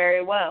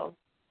very well.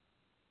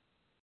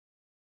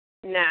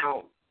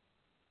 Now,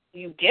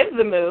 you give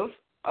the move,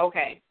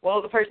 okay.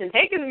 Well, the person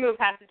taking the move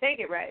has to take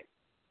it right.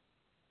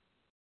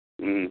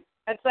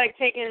 It's like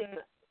taking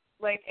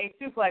like a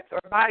suplex or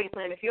a body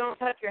slam. If you don't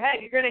touch your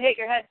head, you're going to hit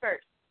your head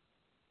first.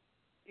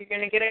 You're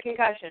going to get a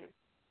concussion.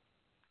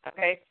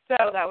 Okay, so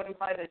that would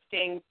imply that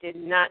Sting did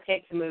not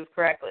take the move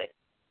correctly.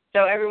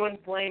 So everyone's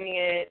blaming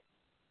it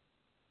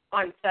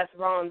on Seth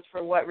Rollins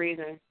for what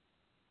reason?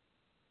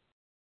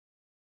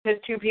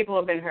 Because 2 people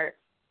have been hurt.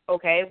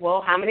 Okay,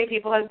 well, how many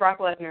people has Brock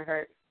Lesnar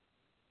hurt?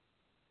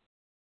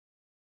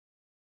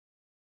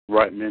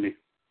 Right, many.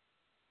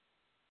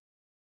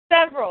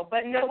 Several,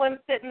 but no one's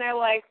sitting there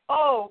like,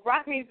 oh,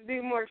 Brock needs to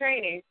do more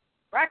training.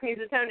 Brock needs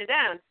to tone it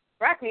down.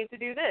 Brock needs to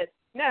do this.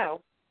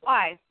 No.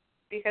 Why?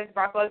 Because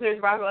Brock Lesnar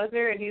is Brock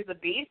Lesnar and he's a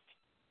beast?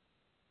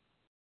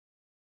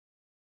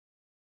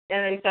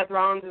 And then Seth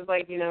Rollins is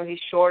like, he's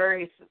shorter,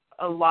 he's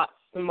a lot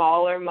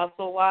smaller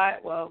muscle-wise.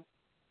 Well,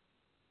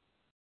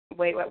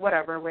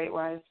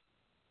 weight-wise.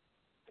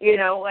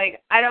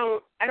 I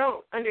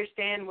don't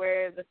understand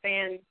where the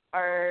fans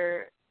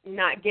are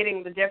not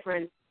getting the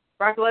difference.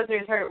 Brock Lesnar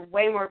has hurt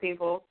way more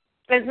people.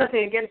 There's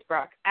nothing against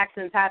Brock.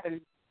 Accidents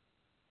happen.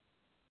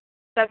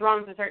 Seth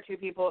Rollins has hurt 2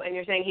 people, and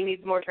you're saying he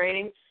needs more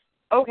training?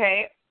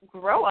 Okay,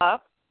 grow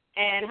up.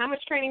 And how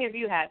much training have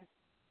you had?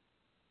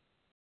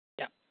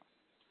 Yeah.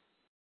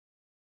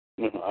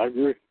 I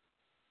agree.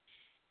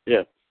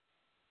 Yeah.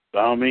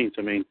 By all means.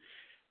 I mean,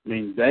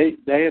 they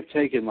have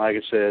taken, like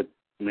I said,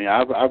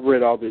 I've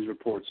read all these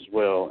reports as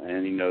well,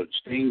 and,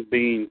 Sting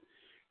being,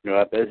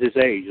 at his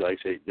age,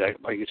 like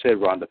you said,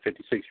 Rhonda,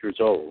 56 years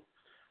old,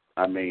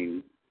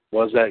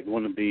 was that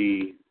going to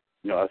be,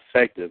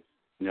 effective,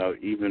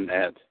 even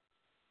at,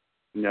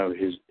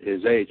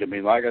 his age?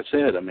 Like I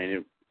said,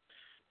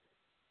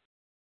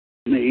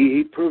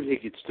 he proved he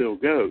could still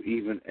go,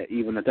 even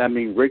at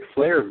that. Ric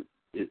Flair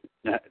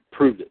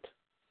proved it,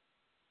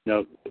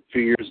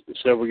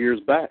 several years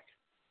back.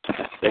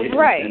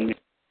 Right.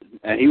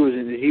 And he was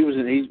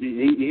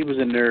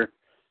in there.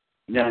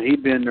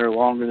 He'd been there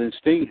longer than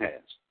Sting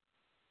has,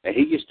 and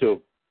he could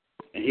still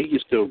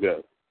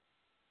go.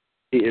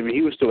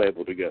 He was still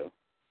able to go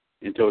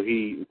until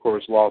he, of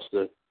course, lost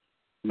the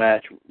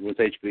match with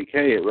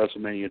HBK at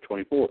WrestleMania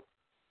 24.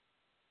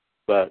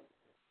 But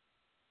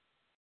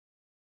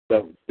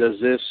does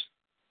this?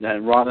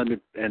 And Ron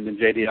and then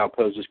JD, I'll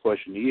pose this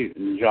question to you,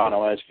 and John,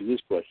 I'll ask you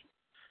this question.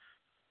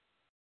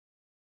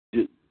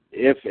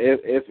 If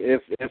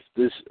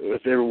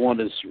everyone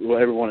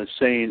is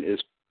saying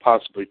is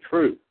possibly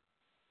true,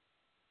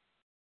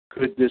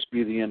 could this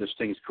be the end of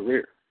Sting's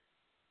career?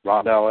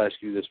 Rhonda, I'll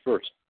ask you this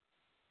first.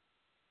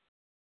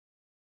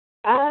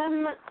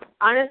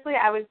 Honestly,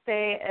 I would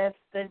say if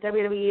the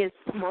WWE is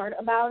smart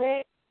about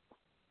it,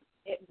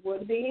 it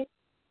would be.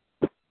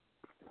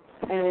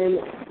 And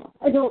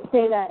I don't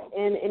say that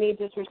in any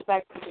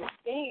disrespect to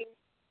Sting.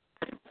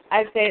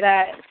 I say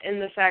that in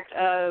the fact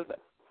of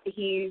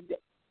he's,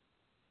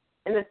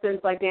 in a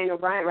sense, like Daniel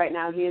Bryan right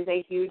now, he is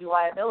a huge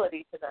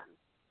liability to them.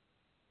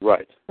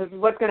 Right. Because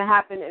what's going to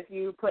happen if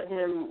you put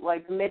him,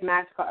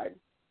 mid-match card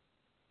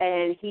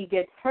and he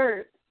gets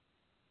hurt,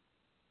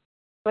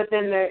 but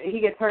then he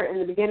gets hurt in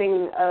the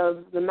beginning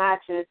of the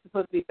match and it's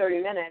supposed to be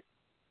 30 minutes.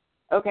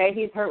 Okay,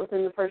 he's hurt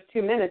within the first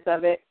 2 minutes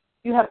of it.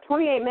 You have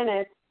 28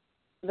 minutes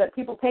that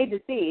people paid to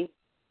see,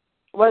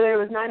 whether it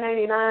was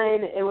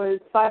 $9.99, it was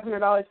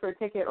 $500 for a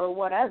ticket, or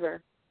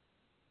whatever.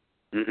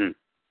 Mm-hmm.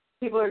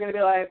 People are going to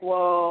be like,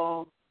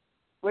 well,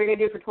 what are you going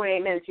to do for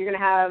 28 minutes? You're going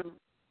to have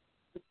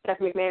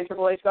Stephanie McMahon and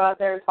Triple H go out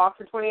there and talk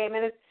for 28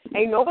 minutes?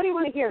 Ain't nobody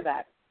want to hear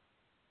that.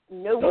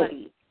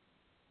 Nobody.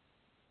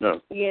 No.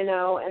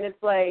 And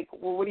it's like,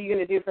 well, what are you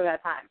going to do for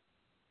that time?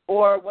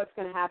 Or what's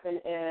going to happen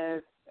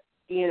if,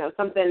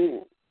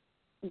 something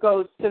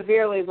goes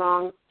severely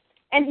wrong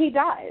and he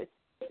dies?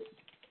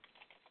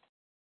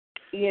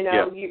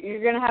 Yeah.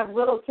 You're going to have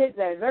little kids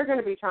there. They're going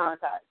to be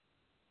traumatized.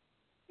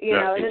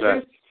 Yeah, and exactly.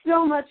 There's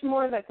so much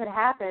more that could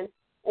happen.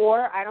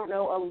 Or, I don't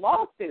know, a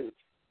lawsuit.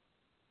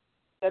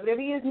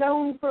 WWE is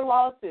known for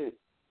lawsuits.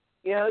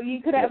 You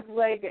could have,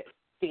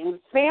 Sting's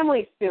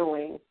family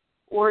suing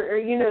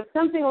or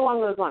something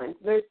along those lines.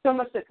 There's so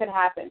much that could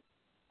happen.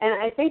 And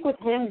I think with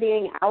him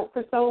being out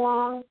for so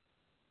long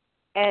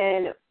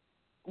and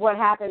what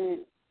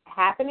happening,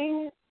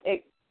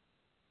 I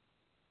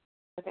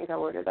think I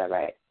worded that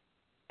right.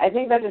 I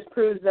think that just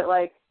proves that,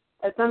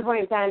 at some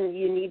point in time,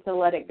 you need to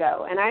let it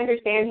go. And I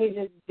understand he's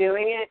just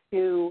doing it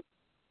to,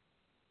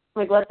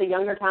 let the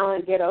younger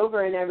talent get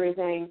over and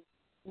everything.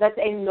 That's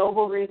a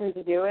noble reason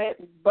to do it.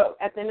 But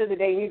at the end of the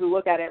day, you need to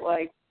look at it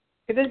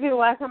could this be the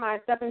last time I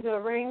step into a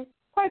ring?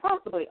 Quite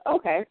possibly.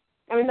 Okay.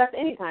 That's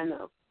any time,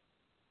 though.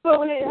 But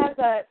when it has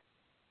that,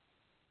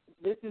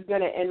 this is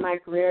going to end my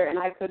career and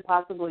I could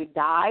possibly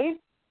die,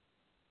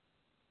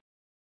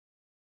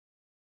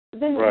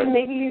 then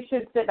maybe you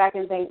should sit back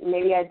and think,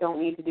 maybe I don't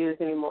need to do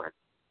this anymore.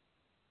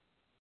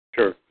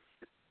 Sure.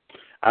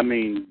 I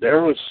mean,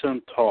 there was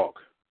some talk,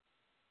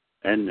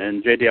 and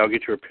JD, I'll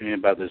get your opinion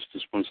about this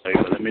just one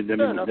second. I'm going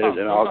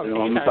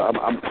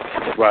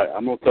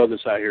to throw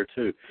this out here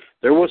too.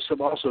 There was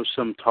also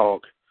some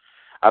talk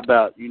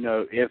about,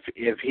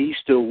 if he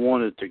still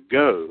wanted to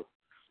go,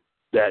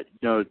 that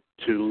to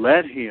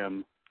let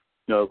him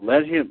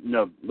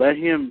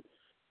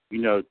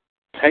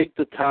take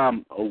the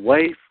time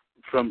away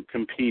from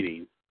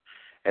competing,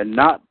 and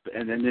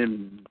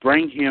then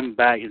bring him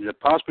back and to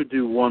possibly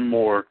do one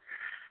more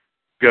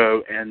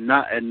go and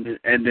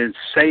then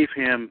save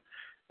him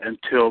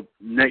until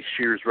next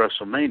year's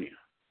WrestleMania.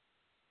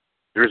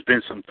 There's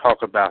been some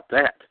talk about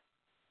that.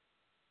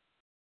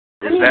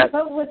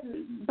 But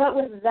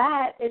with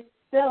that, it's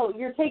still,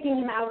 you're taking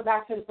him out of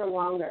action for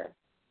longer.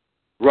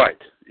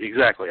 Right,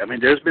 exactly. I mean,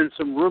 there's been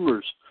some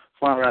rumors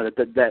flying around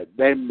that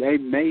they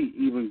may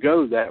even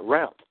go that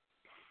route.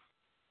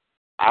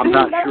 I'm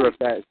not sure if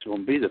that's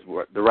going to be the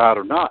route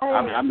or not.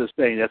 I'm just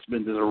saying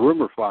there's a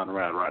rumor flying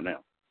around right now.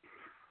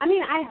 I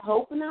mean, I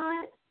hope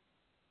not.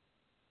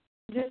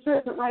 Just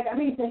for,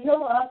 to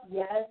heal up,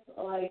 yes.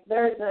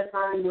 There's a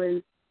time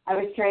when I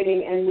was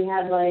training and we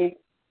had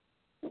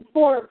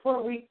 4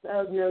 weeks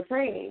of no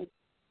training.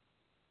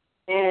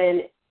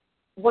 And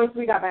once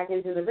we got back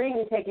into the ring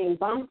and taking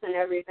bumps and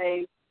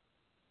everything,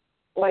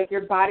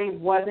 your body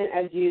wasn't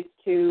as used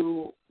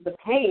to the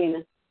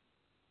pain.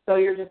 So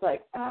you're just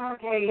okay,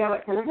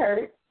 it kind of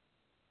hurts.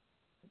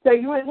 So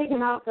you want to take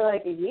him out for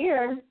a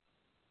year,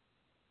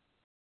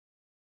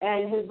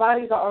 and his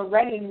body's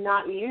already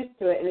not used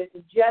to it, and it's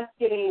just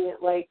getting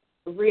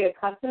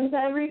reaccustomed to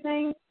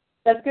everything.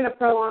 That's going to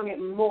prolong it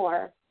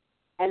more,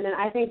 and then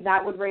I think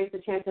that would raise the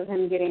chance of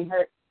him getting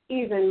hurt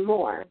even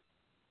more.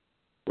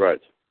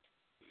 Right.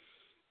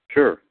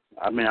 Sure.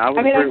 I would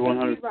agree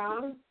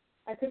 100%.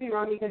 I could be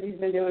wrong because he's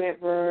been doing it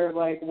for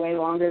way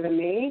longer than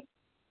me,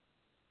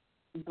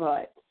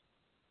 but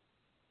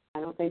I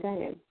don't think I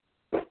am.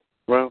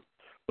 Well,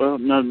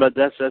 no, but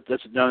that's a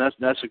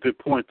good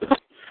point, though.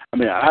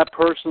 I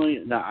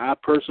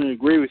personally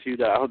agree with you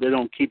that I hope they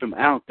don't keep him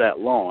out that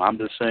long. I'm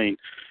just saying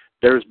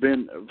there's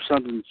been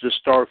something just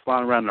started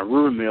flying around the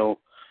rumor mill.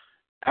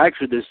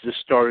 Actually, this just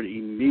started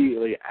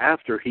immediately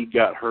after he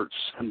got hurt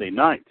Sunday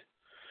night.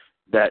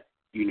 That,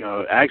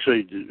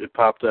 actually it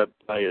popped up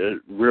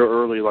real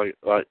early,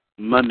 like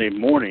Monday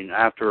morning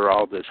after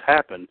all this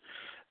happened,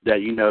 that,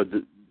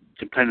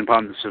 depending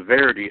upon the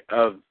severity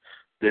of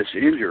this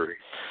injury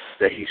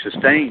that he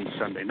sustained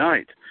Sunday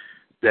night,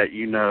 that,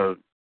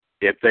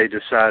 if they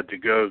decide to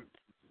go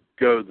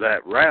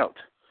that route,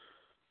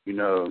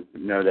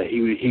 that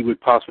he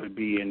would possibly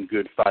be in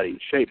good fighting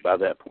shape by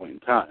that point in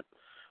time.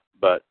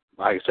 But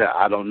like I said,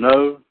 I don't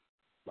know.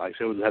 Like I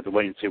said, we'll have to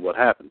wait and see what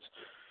happens.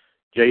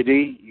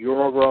 JD,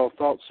 your overall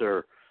thoughts,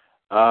 sir.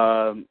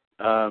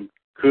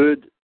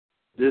 Could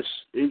this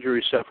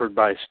injury suffered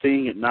by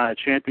Sting at Night of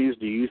Champions,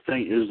 do you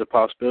think is a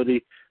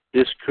possibility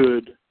this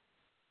could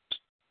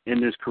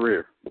end his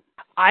career?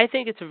 I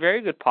think it's a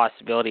very good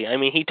possibility.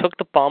 He took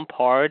the bump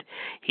hard.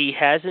 He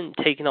hasn't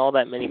taken all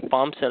that many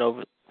bumps in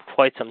over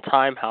quite some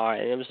time,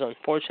 however, and it was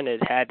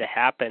unfortunate it had to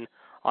happen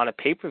on a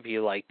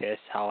pay-per-view like this,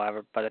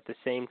 however, but at the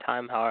same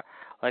time, however,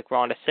 like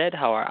Rhonda said,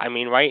 however,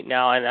 right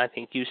now, and I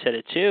think you said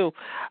it too,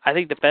 I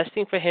think the best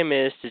thing for him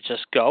is to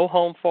just go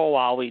home for a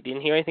while. We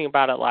didn't hear anything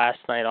about it last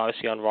night,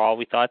 obviously, on Raw.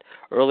 We thought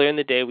earlier in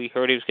the day we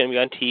heard he was going to be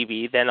on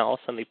TV, then all of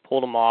a sudden they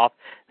pulled him off,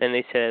 then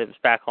they said it was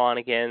back on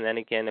again, and then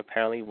again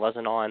apparently it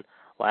wasn't on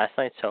last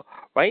night. So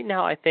right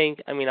now I think,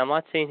 I'm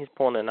not saying he's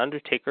pulling an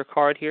Undertaker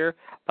card here,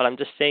 but I'm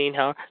just saying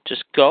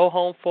just go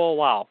home for a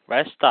while,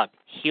 rest up,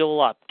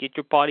 heal up, get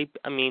your body,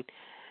 you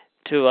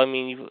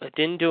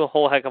didn't do a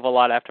whole heck of a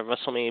lot after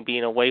WrestleMania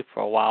being away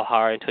for a while,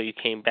 however, until you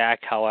came back,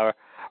 however,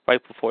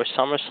 right before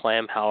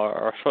SummerSlam, however,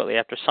 or shortly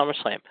after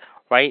SummerSlam.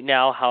 Right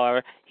now,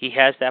 however, he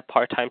has that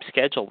part-time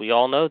schedule. We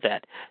all know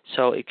that.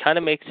 So it kind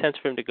of makes sense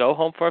for him to go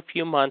home for a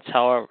few months,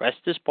 however, rest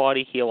his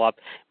body, heal up.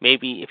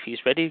 Maybe if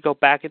he's ready to go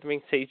back in the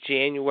ring, say,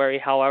 January,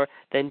 however,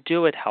 then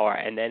do it, however,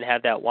 and then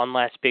have that one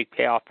last big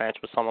payoff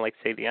match with someone like,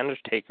 say, The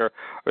Undertaker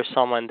or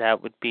someone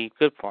that would be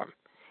good for him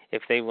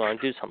if they want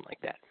to do something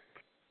like that.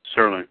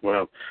 Certainly.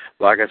 Well,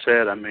 like I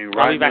said, right now...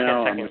 I'll be back in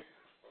a second.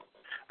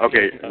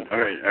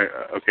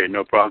 Okay,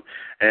 no problem.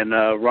 And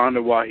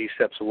Rhonda, while he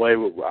steps away,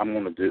 I'm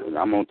going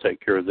to take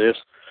care of this.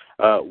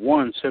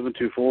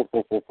 1-724-444-7444,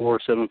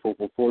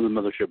 the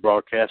mothership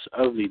broadcast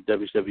of the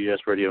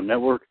WCWUS Radio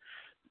Network,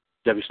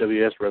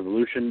 WCWUS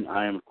Revolution.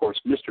 I am, of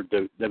course, Mr.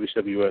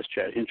 WCWUS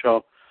Chad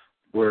Henshaw.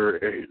 We're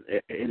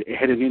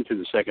heading into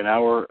the second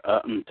hour,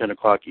 10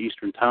 o'clock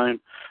Eastern Time,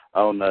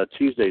 on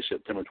Tuesday,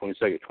 September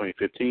 22nd,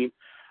 2015.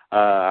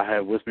 I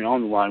have with me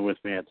on the line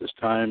with me at this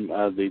time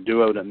the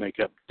duo that make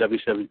up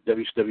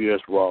WCWUS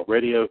Raw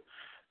Radio,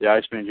 the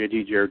Iceman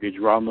JD, Jared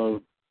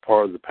DiGirolamo,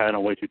 part of the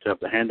panel Way Too Tough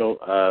to Handle,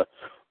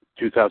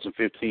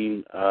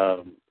 2015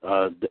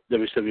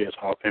 WCWUS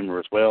Hall of Famer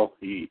as well.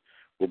 He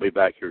will be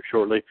back here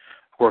shortly.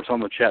 course,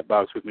 on the chat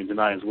box with me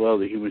tonight as well,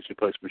 the Human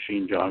Suplex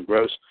Machine, John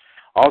Gross.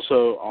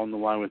 Also on the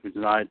line with me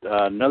tonight,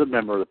 another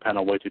member of the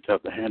panel, Way Too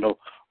Tough to Handle,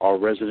 our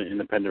resident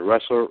independent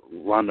wrestler,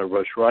 Rhonda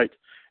Rushwright,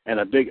 and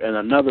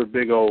another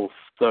big old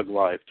thug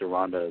life to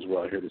Rhonda as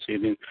well here this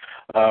evening.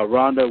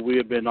 Rhonda, we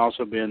have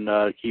also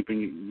been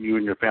keeping you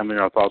and your family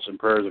in our thoughts and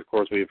prayers. Of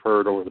course, we have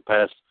heard over the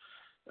past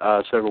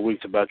several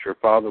weeks about your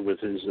father with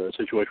his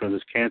situation with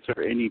his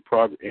cancer. Any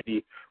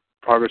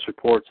progress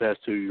reports as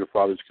to your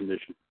father's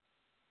condition?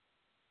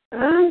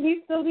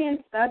 He's still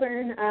being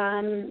stubborn.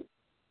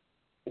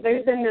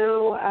 There's been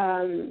no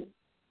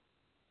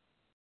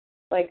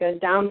like a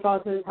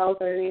downfall to his health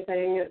or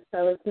anything,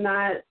 so it's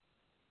not.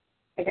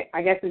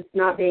 I guess it's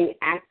not being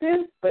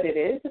active, but it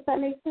is, if that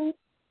makes sense.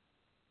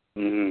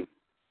 Mm-hmm.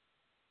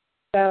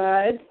 So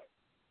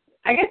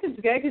I guess it's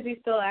good because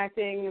he's still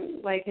acting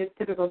like his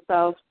typical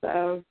self.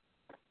 So.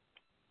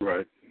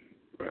 Right.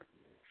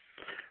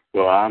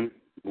 Well,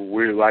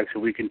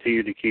 we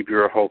continue to keep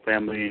your whole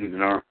family in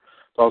our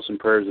thoughts and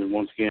prayers. And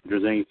once again, if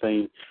there's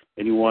anything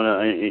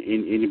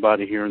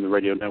anybody here in the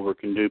radio network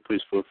can do,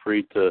 please feel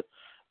free to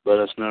let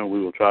us know. We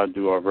will try to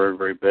do our very,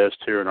 very best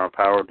here in our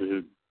power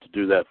to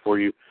do that for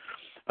you.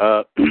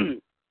 A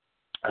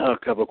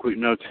couple of quick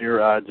notes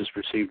here. I just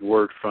received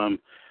word from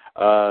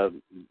part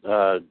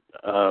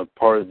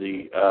of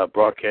the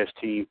broadcast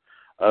team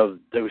of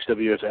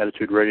WCWUS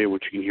Attitude Radio,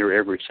 which you can hear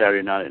every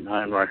Saturday night at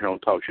 9 right here on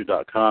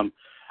TalkShoe.com.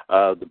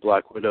 The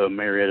Black Widow,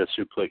 Marietta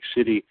Suplex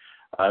City,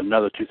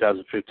 another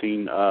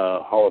 2015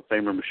 Hall of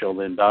Famer, Michelle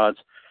Lynn Dodds.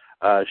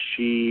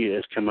 She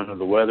has come under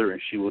the weather,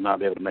 and she will not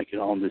be able to make it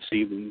home this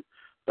evening.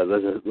 But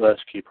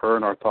let's keep her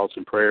in our thoughts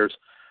and prayers.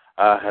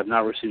 I have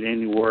not received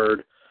any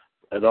word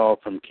at all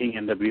from King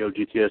NWO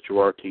GTS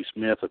Gerard T.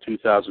 Smith, a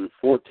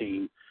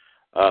 2014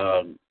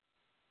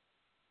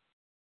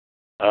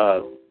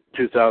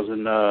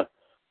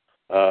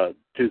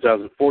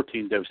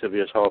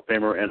 WCWUS Hall of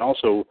Famer, and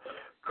also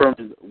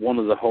currently one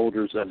of the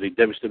holders of the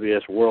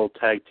WCWUS World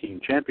Tag Team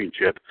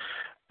Championship.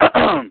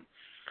 But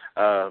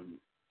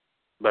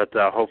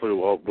hopefully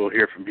we'll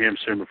hear from him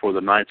soon before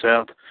the night's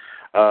out.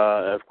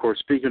 Of course,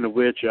 speaking of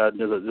which,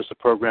 just a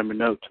programming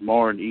note,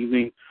 tomorrow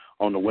evening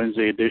on the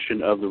Wednesday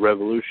edition of The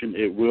Revolution,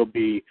 it will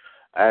be,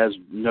 as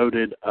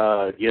noted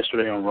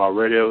yesterday on Raw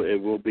Radio,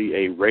 it will be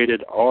a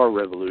rated R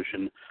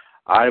Revolution.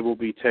 I will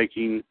be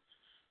taking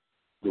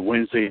the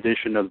Wednesday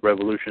edition of The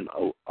Revolution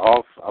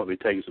off. I'll be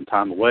taking some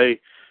time away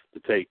to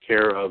take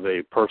care of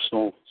a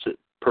personal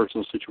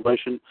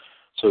situation.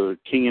 So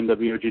King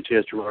NWO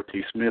GTS Gerard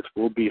T. Smith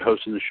will be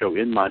hosting the show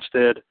in my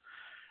stead,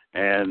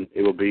 and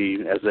it will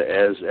be, as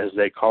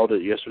they called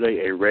it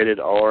yesterday, a rated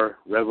R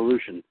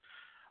Revolution.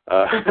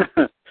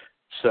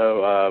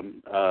 So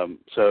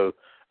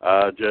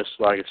just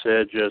like I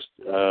said, just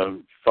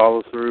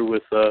follow through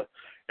with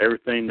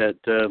everything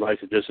that,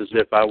 just as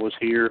if I was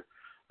here.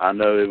 I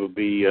know it would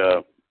be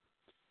a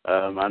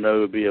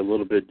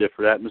little bit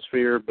different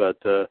atmosphere, but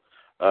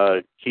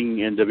King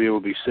NWO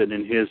will be sitting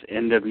in his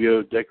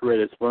NWO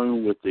decorated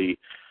throne with the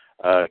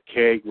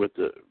keg with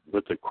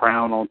the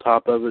crown on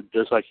top of it,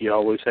 just like he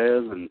always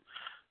has,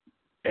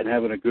 and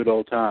having a good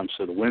old time.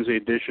 So the Wednesday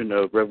edition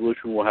of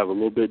Revolution will have a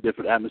little bit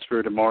different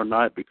atmosphere tomorrow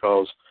night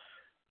because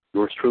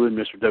yours truly,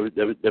 Mr.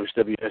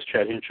 WWS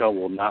Chad Henshaw,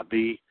 will not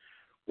be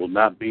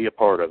a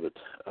part of it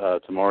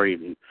tomorrow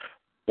evening.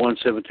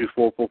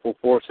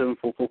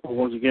 1-724-444-7444.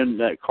 Once again,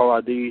 that call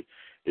ID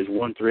is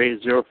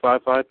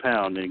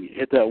 138-055-pound. And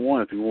hit that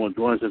one if you want to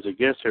join us as a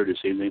guest here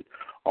this evening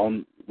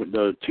on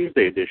the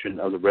Tuesday edition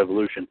of the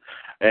Revolution.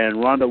 And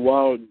Rhonda,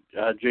 while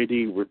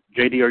JD,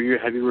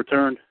 have you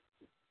returned?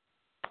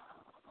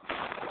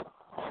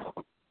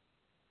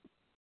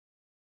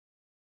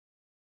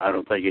 I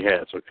don't think he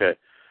has. Okay.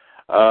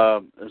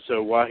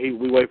 So while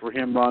we wait for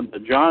him, Rhonda,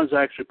 John's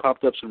actually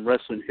popped up some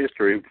wrestling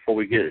history before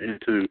we get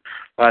into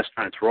last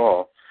night's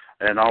Raw,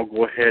 and I'll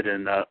go ahead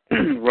and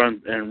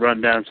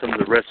run down some of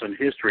the wrestling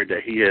history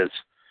that he has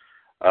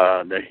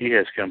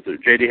come through.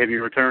 JD, have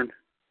you returned?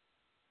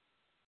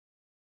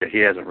 He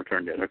hasn't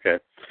returned yet. Okay.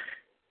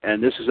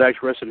 And this is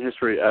actually wrestling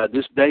history,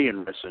 this day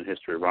in wrestling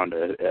history,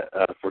 Rhonda,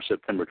 for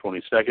September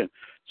 22nd.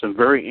 Some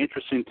very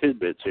interesting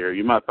tidbits here.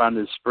 You might find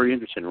this very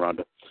interesting,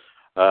 Rhonda.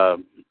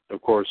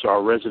 Of course,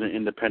 our resident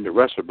independent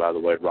wrestler, by the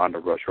way,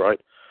 Rhonda Rushwright,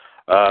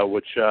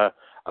 which I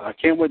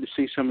can't wait to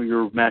see some of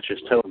your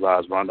matches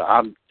televised, Rhonda.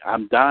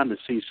 I'm dying to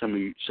see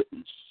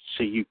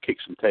you kick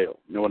some tail.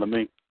 You know what I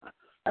mean?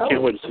 I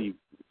can't wait to see you.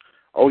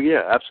 Oh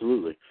yeah,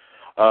 absolutely,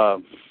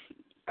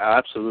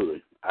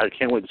 absolutely. I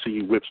can't wait to see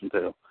you whip some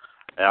tail.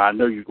 And I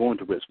know you're going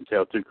to whip some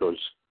tail too, because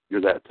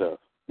you're that tough.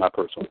 My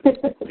personal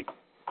opinion.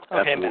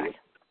 Okay, back.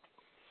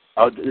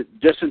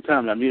 Just in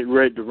time. I'm getting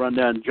ready to run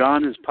down.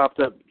 John has popped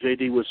up,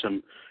 JD, with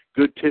some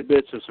good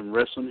tidbits of some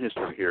wrestling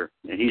history here.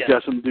 And he's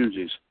got some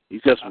doozies.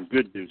 He's got some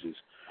good doozies.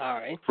 All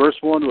right.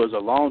 First one was a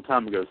long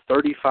time ago,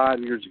 35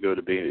 years ago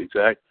to be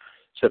exact.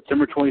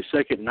 September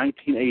 22nd,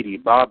 1980,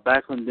 Bob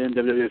Backlund, then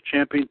WWF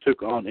champion,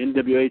 took on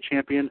NWA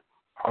champion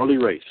Harley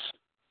Race.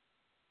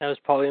 That was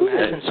probably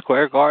Madison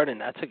Square Garden.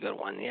 That's a good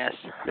one, yes.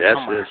 Yes,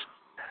 it is.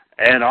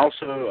 And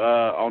also,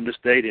 on this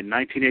date in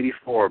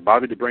 1984,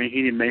 Bobby the Brain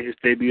Heenan made his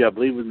debut, I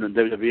believe, in the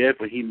WWF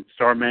when he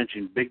started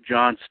managing Big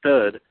John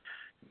Studd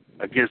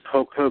against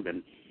Hulk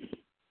Hogan.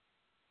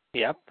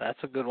 Yep,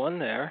 that's a good one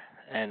there.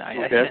 And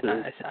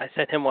I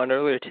sent him one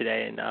earlier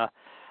today, and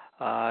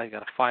I got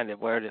to find it.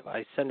 Where did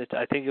I send it to?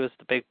 I think it was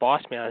the Big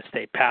Boss Man on the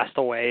state, passed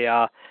away,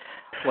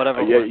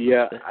 whatever.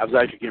 Yeah, I was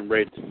actually getting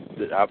ready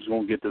I was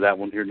going to get to that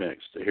one here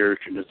next, here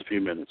in just a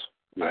few minutes.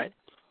 Yeah. All right.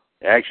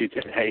 Actually,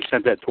 he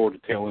sent that toward the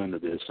tail end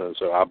of this, so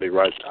I'll be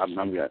right. I'll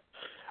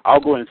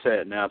go ahead and say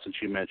it now since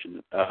you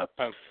mentioned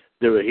it.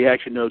 He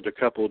actually knows a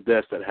couple of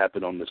deaths that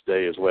happened on this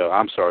day as well.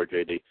 I'm sorry,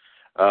 JD.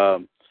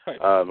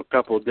 A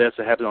couple of deaths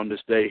that happened on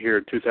this day here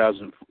in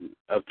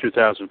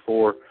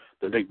 2004.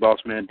 The Big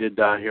Boss Man did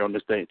die here on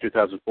this day in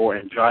 2004,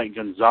 and Giant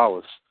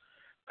Gonzalez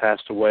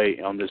passed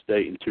away on this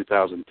date in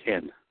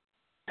 2010.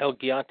 El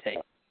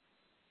Gigante.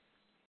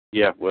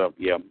 Yeah, well,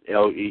 yeah.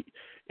 El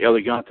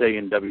Gigante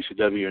in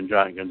WCW and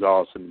Giant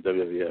Gonzalez in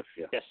WWF.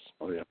 Yeah. Yes.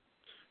 Oh, yeah.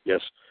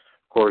 Yes.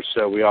 Of course,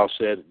 we all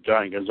said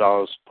Giant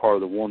Gonzalez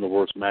part of one of the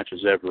worst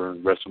matches ever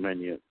in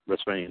WrestleMania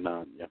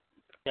 9. Yeah.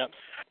 Yep.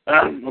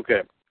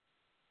 Okay.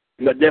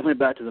 But definitely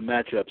back to the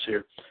matchups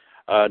here.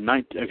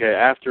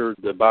 After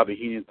the Bobby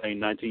Heenan thing,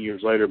 19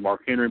 years later,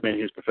 Mark Henry made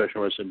his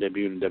professional wrestling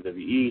debut in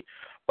WWE,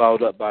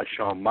 followed up by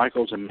Shawn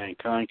Michaels and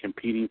Mankind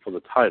competing for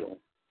the title.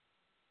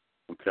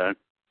 Okay.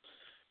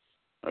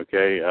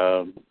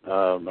 JD,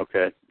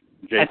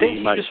 I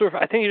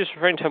think he was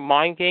referring to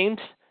Mind Games,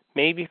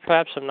 maybe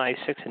perhaps from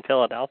 '96 in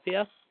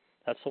Philadelphia.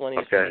 That's the one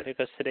he's referring to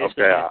because today's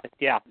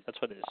yeah,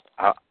 that's what it is.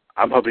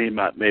 I'm hoping he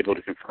might be able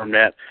to confirm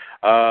that.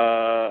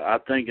 I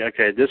think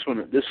this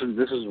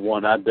is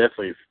one I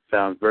definitely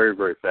found very,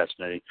 very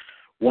fascinating.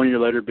 1 year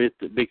later,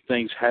 big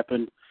things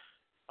happened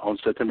on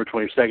September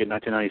 22nd,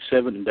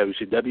 1997 in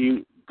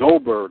WCW.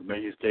 Goldberg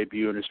made his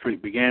debut, and his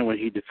streak began when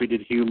he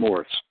defeated Hugh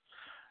Morris.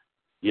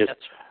 Yes.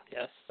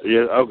 Yes.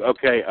 Yeah.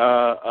 Okay.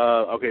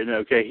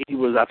 He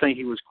was. I think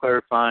he was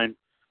clarifying.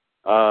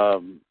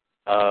 No,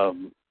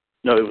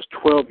 it was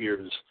 12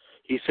 years.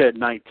 He said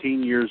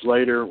 19 years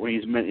later. When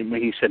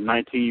he said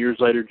 19 years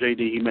later,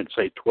 JD, he meant to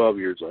say 12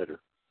 years later.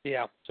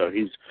 Yeah. So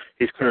he's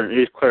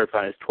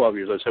clarifying it's 12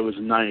 years later. So it was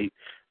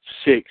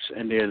 96,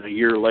 and then a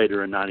year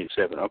later in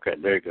 97. Okay,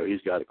 there you go.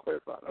 He's got it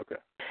clarified. Okay.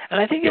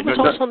 And I think it was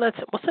also on that.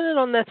 Wasn't it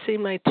on that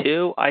same night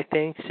too? I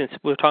think since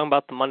we were talking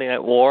about the Monday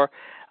Night War,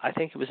 I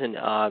think it was in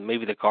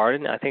maybe the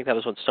Garden. I think that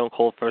was when Stone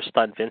Cold first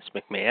stunned Vince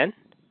McMahon.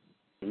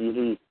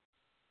 Mhm.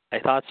 I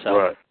thought so.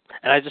 Right.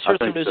 And I just heard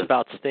some news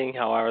about Sting,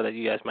 however, that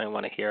you guys might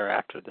want to hear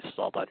after this is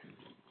all done.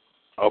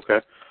 Okay.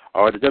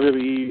 All right. The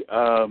WWE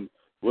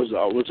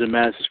was in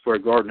Madison Square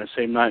Garden the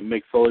same night.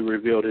 Mick Foley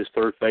revealed his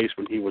third face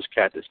when he was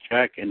Cactus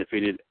Jack and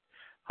defeated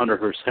Hunter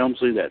Hearst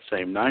Helmsley that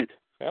same night.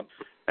 Yep.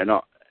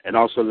 And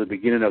also the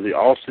beginning of the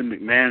Austin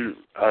McMahon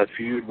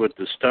feud with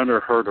the Stunner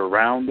heard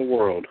around the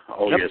world.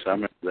 Oh, yep. Yes, I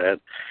remember that.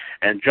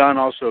 And John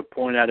also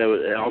pointed out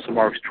it also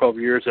marks 12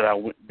 years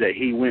that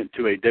he went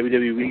to a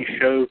WWE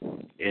show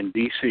in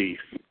D.C.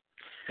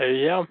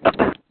 Yeah.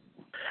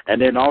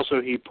 And then also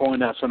he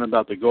pointed out something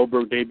about the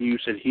Goldberg debut.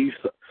 Said Hugh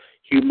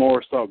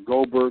Morris thought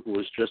Goldberg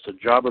was just a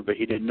jobber, but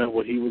he didn't know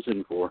what he was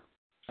in for.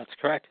 That's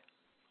correct.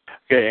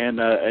 Okay, and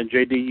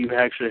JD, you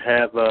actually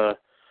have a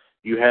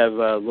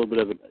little bit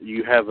of an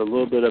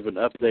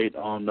update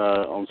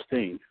on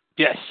Sting.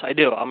 Yes, I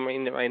do. I'm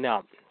reading it right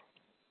now.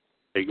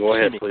 Hey, go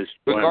ahead, please.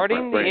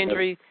 Regarding the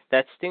injury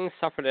that Sting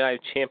suffered at Night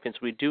of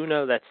Champions, we do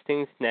know that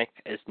Sting's neck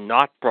is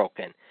not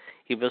broken.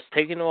 He was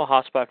taken to a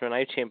hospital after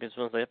Night of Champions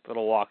and was able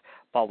to walk,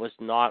 but was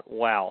not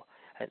well.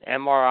 An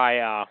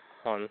MRI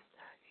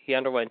he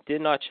underwent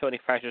did not show any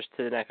fractures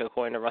to the neck,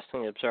 according to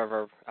Wrestling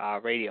Observer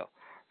Radio.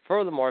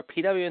 Furthermore,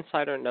 PW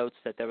Insider notes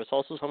that there was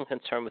also some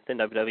concern within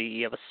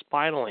WWE of a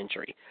spinal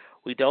injury.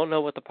 We don't know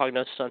what the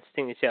prognosis on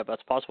Sting is yet, but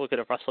it's possible he could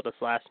have wrestled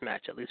his last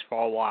match, at least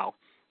for a while,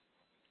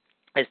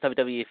 as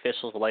WWE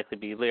officials will likely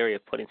be leery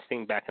of putting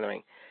Sting back in the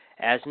ring.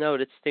 As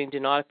noted, Sting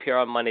did not appear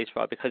on Monday's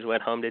Raw because he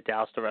went home to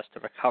Dallas to rest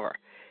and recover.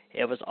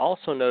 It was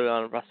also noted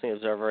on Wrestling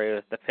Observer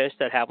that the finish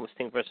that happened with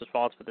Sting versus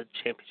Rollins for the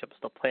championship was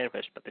still planned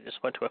finish, but they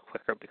just went to it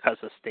quicker because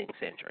of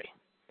Sting's injury.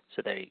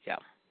 So there you go.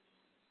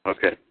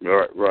 Okay,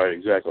 right,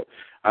 exactly.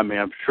 I mean,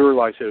 I'm sure,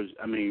 like I said,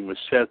 with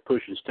Seth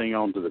pushing Sting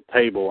onto the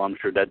table, I'm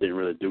sure that didn't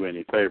really do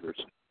any favors.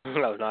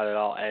 No, not at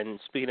all. And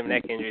speaking of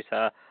neck injuries,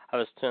 I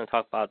was going to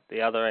talk about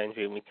the other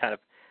injury, and we kind of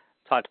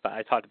I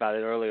talked about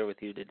it earlier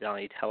with you,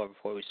 Donnie, however,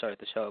 before we started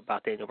the show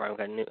about Daniel Bryan. We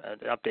got an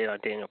update on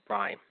Daniel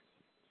Bryan.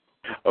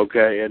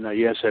 Okay, and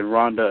yes, and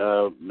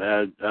Rhonda,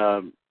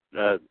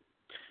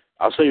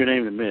 I'll say your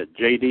name in a minute.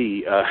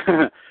 JD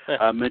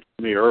mentioned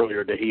to me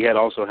earlier that he had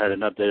also had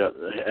an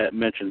update,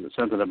 mentioned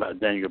something about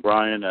Daniel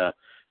Bryan.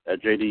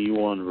 JD, you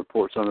want to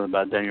report something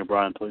about Daniel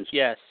Bryan, please?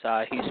 Yes,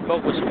 he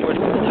spoke with Sports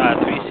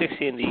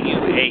 360 in the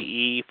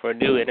UAE for a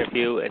new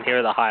interview, and here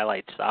are the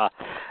highlights.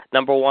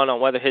 Number one, on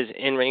whether his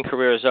in-ring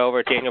career is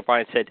over, Daniel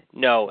Bryan said,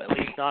 no, at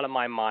least not in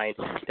my mind.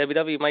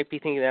 WWE might be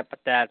thinking that, but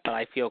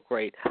I feel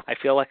great. I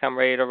feel like I'm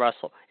ready to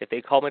wrestle. If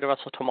they called me to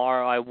wrestle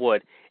tomorrow, I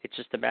would. It's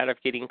just a matter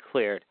of getting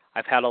cleared.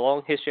 I've had a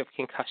long history of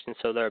concussions,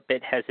 so they're a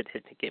bit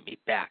hesitant to get me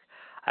back.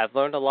 I've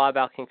learned a lot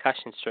about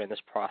concussions during this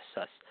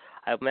process.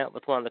 I've met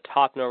with one of the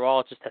top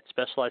neurologists that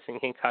specializes in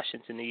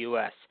concussions in the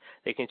U.S.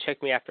 They can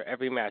check me after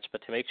every match,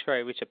 but to make sure I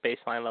reach a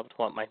baseline level to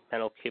what my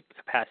mental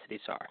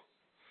capacities are.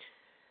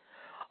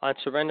 On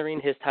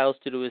surrendering his titles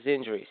due to his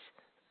injuries,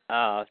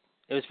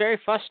 it was very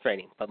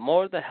frustrating, but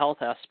more the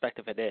health aspect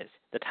of it is.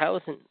 The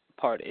titles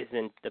part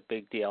isn't the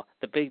big deal.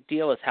 The big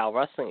deal is how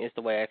wrestling is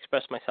the way I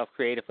express myself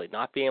creatively.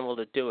 Not being able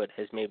to do it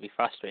has made me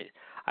frustrated.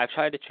 I've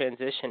tried to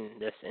transition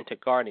this into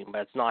gardening,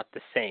 but it's not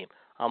the same.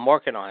 I'm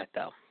working on it,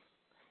 though.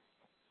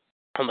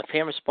 I'm a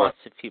fan response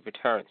if he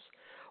returns.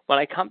 When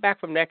I come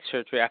back from neck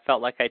surgery, I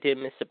felt like I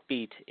didn't miss a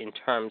beat in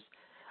terms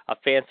of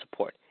fan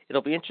support.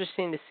 It'll be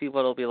interesting to see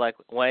what it'll be like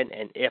when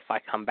and if I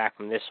come back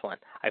from this one.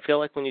 I feel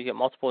like when you get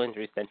multiple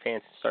injuries, then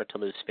fans start to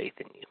lose faith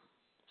in you.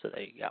 So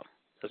there you go.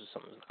 Those are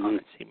some of the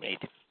comments he made.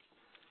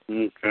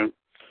 Okay.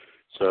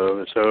 So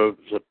it's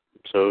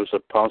a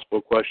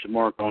possible question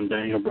mark on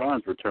Daniel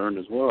Bryan's return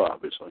as well,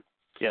 obviously.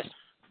 Yes.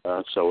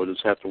 So we'll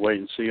just have to wait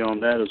and see on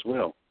that as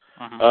well.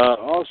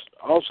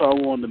 Also, I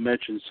wanted to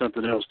mention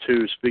something else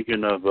too.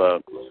 Speaking of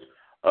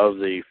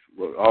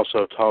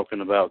also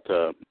talking about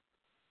the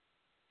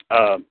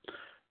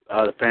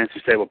Fantasy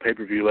Stable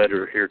pay-per-view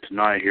later here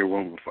tonight.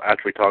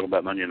 After we talk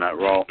about Monday Night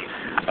Raw,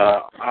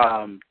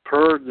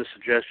 per the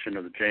suggestion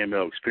of the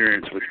JML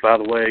Experience, which, by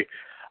the way,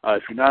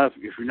 if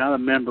you're not a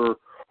member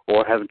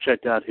or haven't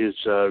checked out his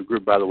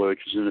group, by the way,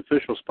 which is an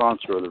official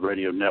sponsor of the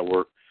radio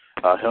network,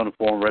 Hell in a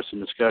Forum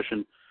Wrestling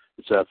Discussion.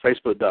 It's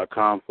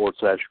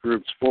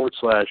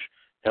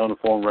facebook.com/groups/Hell in a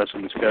Forum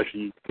Wrestling Discussion.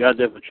 You got to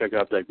definitely check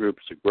out that group.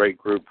 It's a great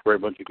group,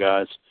 great bunch of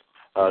guys.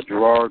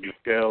 Gerard,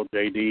 Michelle,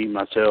 JD,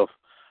 myself,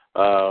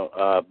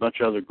 a bunch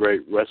of other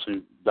great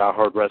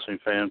diehard wrestling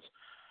fans.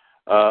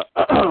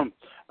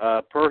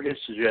 Per his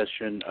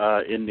suggestion,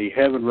 in the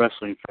Heaven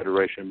Wrestling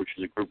Federation, which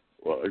is a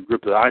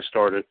group that I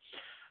started,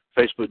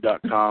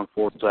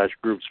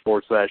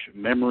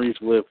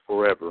 facebook.com/groups/Memories Live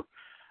Forever.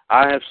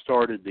 I have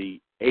started the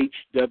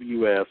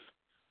HWF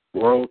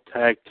World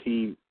Tag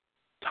Team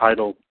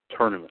Title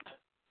Tournament,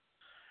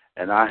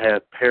 and I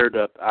have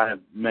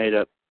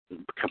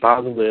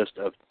compiled a list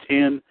of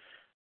 10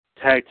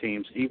 tag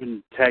teams,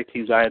 even tag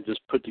teams I have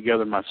just put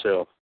together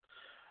myself,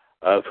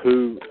 of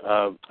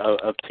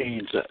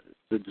teams to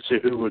see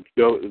who would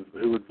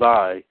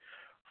vie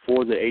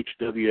for the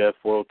HWF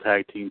World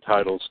Tag Team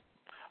titles,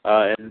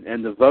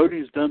 and the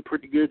voting's done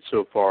pretty good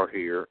so far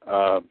here.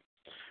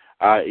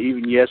 I've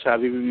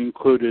even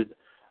included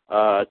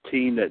a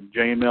team that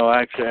JML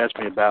actually asked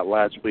me about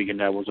last week,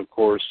 and that was, of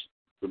course,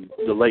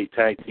 the late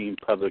tag team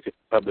Public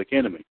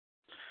Enemy.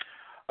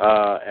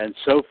 And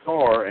so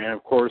far, and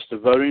of course, the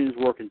voting is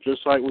working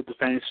just like with the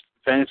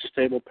Fantasy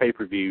Stable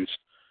pay-per-views.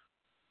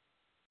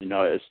 You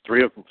know, it's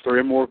three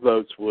or more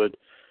votes would,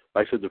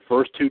 like I said, the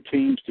first two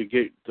teams to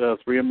get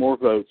 3 or more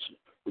votes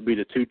would be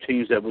the two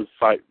teams that would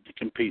fight to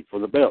compete for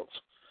the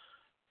belts.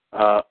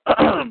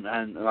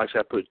 And like I said,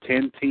 I put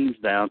 10 teams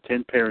down,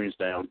 10 pairings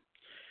down.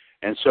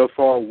 And so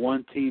far,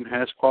 one team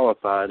has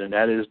qualified, and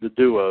that is the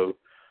duo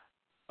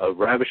of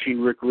Ravishing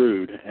Rick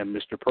Rude and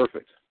Mr.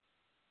 Perfect.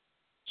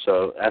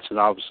 So that's an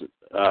obviously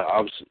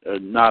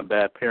not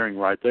bad pairing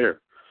right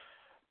there.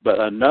 But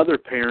another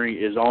pairing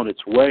is on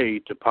its way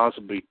to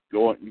possibly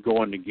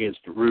going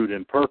against Rude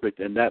and Perfect,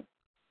 and that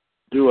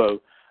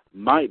duo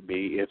might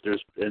be,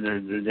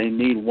 they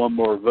need one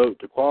more vote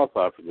to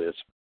qualify for this.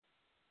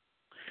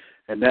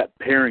 And that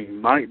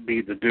pairing might be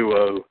the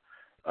duo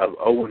of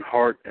Owen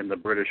Hart and the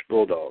British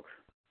Bulldog.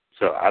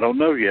 So I don't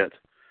know yet,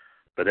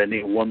 but they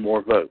need one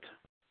more vote.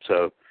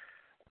 So,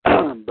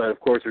 but of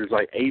course, there's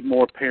like 8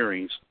 more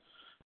pairings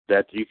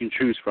that you can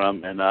choose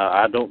from, and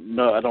I don't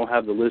know. I don't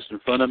have the list in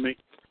front of me.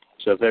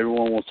 So if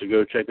everyone wants to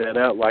go check that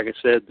out, like I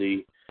said,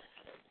 the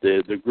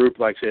group,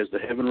 like I said, is the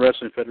Heaven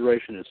Wrestling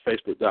Federation. It's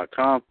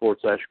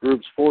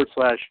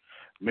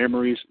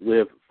facebook.com/groups/Memories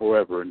Live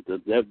Forever, and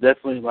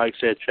definitely, like I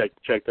said,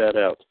 check that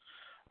out.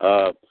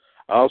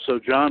 Also,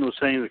 John was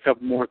saying a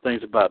couple more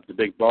things about the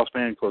Big Boss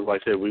Man. Of course,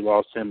 like I said, we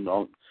lost him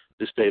on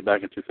this day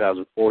back in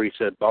 2004. He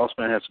said Boss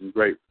Man had some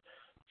great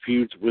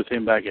feuds with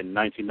him back in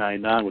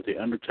 1999 with The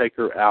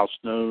Undertaker, Al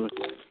Snow,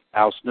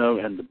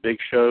 and The Big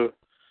Show.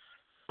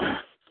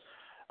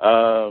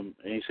 And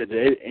he said,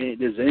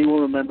 does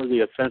anyone remember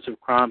the offensive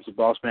crimes the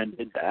Boss Man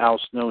did to Al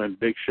Snow and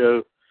Big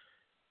Show?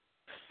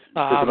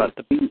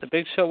 The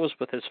Big Show was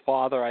with his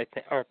father, I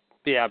think.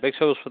 Big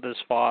Show was with his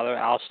father,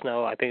 Al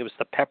Snow. I think it was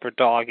the Pepper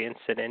Dog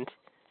incident,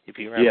 if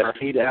you remember.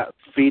 Yeah,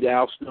 feed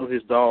Al Snow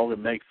his dog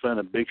and make fun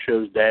of Big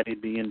Show's daddy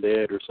being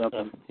dead or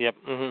something. Yep.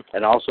 Mm-hmm.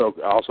 And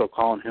also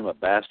calling him a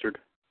bastard.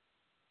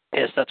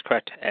 Yes, that's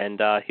correct. And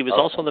he was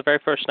also on the very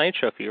first Night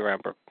Show, if you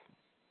remember.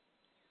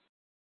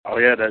 Oh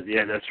yeah,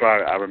 that's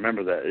right. I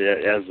remember that.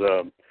 Yeah,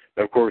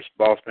 of course,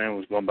 Boss Man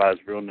was going by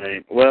his real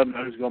name. Well, no,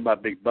 he was going by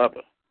Big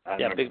Bubba.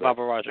 Yeah, Big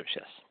Baba Rogers,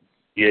 yes.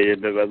 Yeah,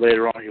 but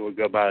later on he would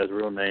go by his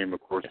real name,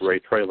 of course, Ray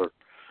Traylor.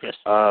 Yes.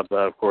 But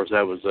of course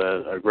that was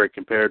a great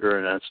competitor,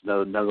 and that's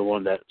another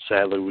one that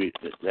sadly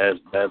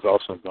has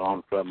also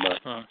gone from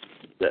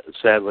that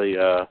sadly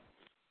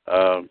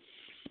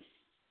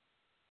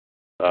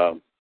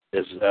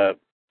is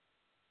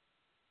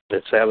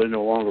that's sadly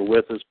no longer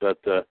with us, but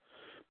a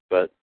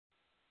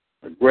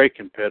great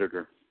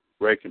competitor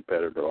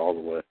all the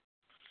way.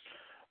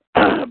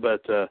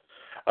 But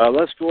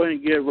let's go ahead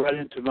and get right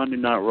into Monday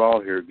Night Raw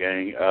here,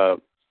 gang.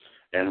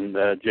 And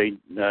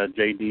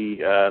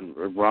JD,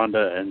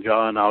 Rhonda, and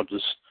John,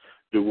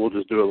 we'll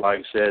just do it like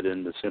I said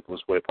in the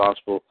simplest way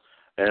possible.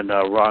 And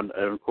and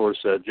of course,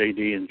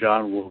 JD and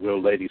John will go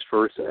ladies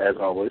first, as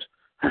always.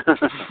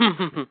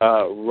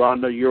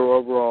 Rhonda, your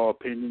overall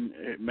opinion,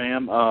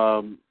 ma'am.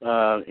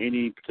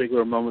 Any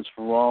particular moments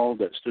from Raw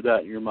that stood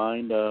out in your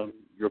mind?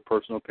 Your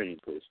personal opinion,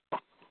 please.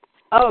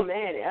 Oh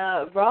man,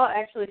 Raw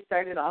actually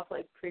started off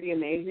like pretty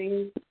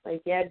amazing.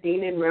 Like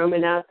Dean and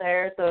Roman out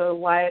there, the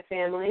Wyatt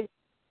family.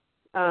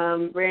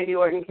 Randy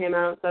Orton came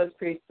out, so that was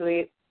pretty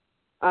sweet.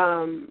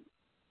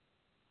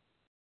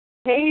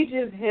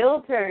 Paige's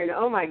heel turn,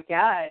 oh my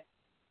god.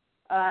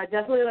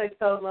 Definitely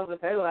fell in love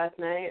with her last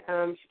night.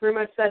 She pretty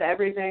much said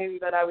everything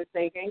that I was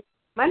thinking,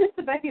 minus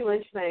the Becky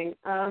Lynch thing.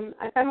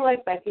 I kind of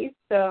like Becky,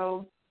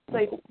 so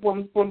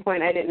one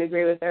point I didn't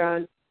agree with her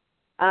on.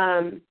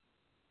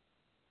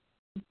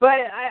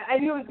 But I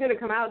knew it was going to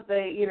come out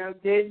that,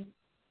 did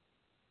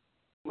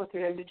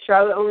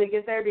Charlotte only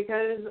get there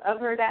because of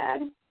her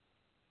dad?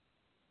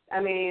 I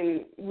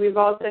mean, we've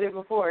all said it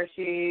before.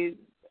 She's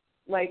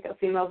like a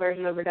female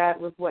version of her dad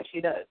with what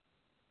she does.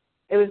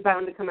 It was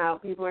bound to come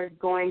out. People are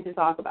going to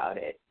talk about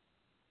it.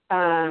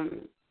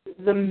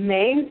 The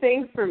main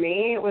thing for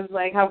me was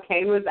how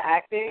Kane was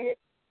acting.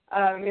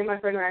 Me and my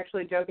friend were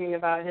actually joking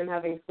about him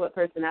having split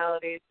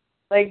personalities.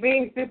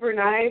 Being super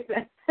nice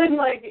and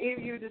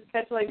you just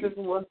catch this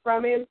look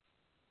from him.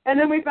 And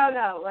then we found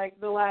out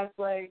the last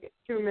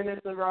 2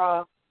 minutes of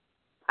Raw,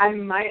 I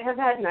might have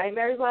had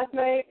nightmares last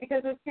night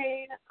because of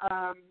Kane.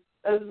 I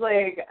was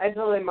I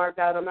totally marked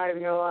out, I'm not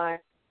even going to lie,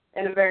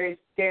 in a very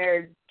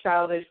scared,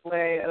 childish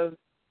way of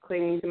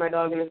clinging to my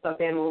dog and a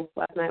stuffed animal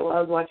last night while I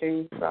was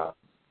watching Raw.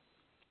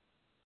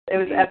 It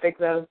was epic,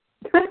 though.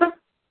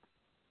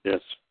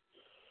 Yes.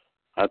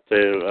 I tell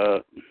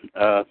you,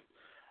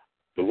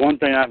 the one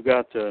thing I've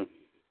got to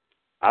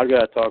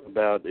talk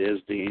about is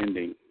the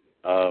ending.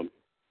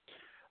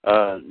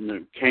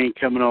 Kane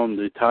coming on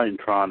the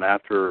Titantron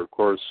after, of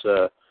course,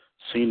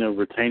 Cena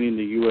retaining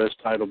the U.S.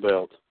 title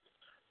belt.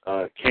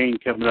 Kane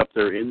coming up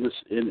there in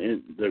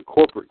the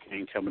corporate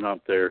Kane coming up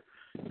there,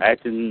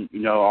 acting,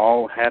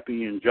 all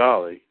happy and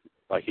jolly,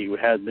 like he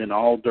had been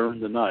all during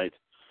the night.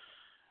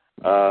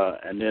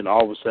 And then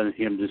all of a sudden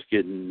him just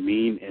getting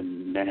mean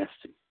and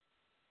nasty.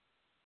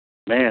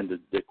 Man,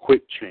 the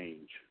quick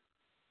change.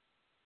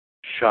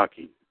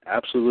 Shocking.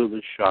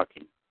 Absolutely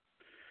shocking.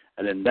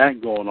 And then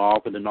that going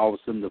off, and then all of a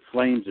sudden the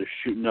flames are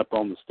shooting up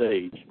on the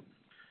stage.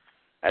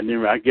 And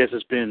then I guess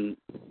it's been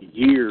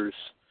years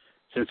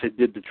since they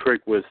did the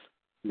trick with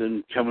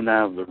them coming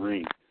out of the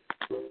ring.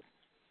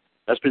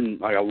 That's been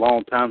a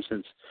long time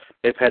since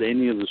they've had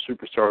any of the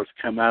superstars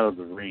come out of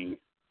the ring.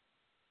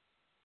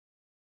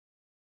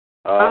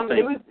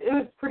 It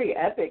was pretty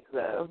epic,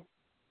 though.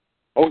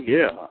 Oh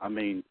yeah,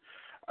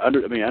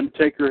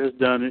 Undertaker has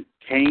done it.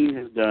 Kane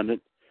has done it.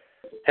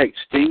 Heck,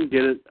 Sting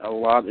did it a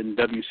lot in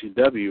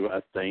WCW,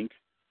 I think.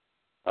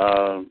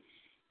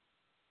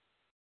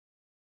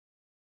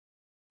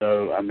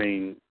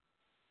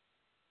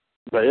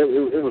 But it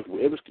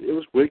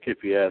was wicked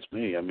if you ask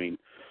me.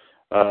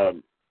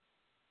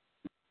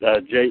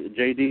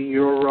 JD,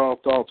 your overall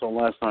thoughts on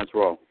last night's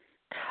Raw?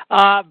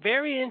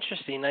 Very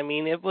interesting.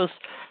 It was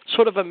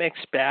sort of a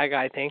mixed bag,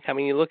 I think.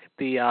 You look at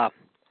the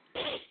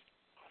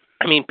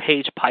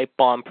Paige pipe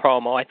bomb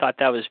promo. I thought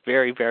that was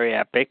very, very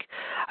epic.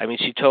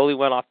 She totally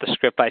went off the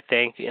script, I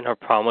think, in her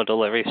promo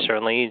delivery,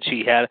 certainly. And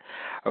she had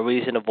a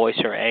reason to voice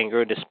her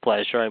anger and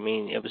displeasure.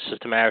 It was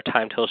just a matter of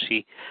time till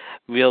she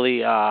really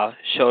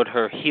showed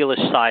her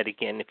heelish side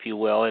again, if you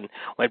will. And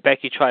when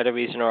Becky tried to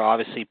reason her,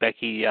 obviously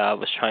Becky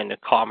was trying to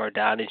calm her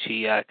down, and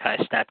she kind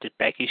of snapped at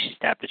Becky. She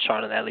snapped at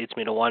Charlotte. That leads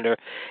me to wonder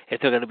if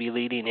they're going to be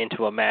leading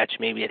into a match,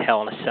 maybe at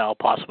Hell in a Cell,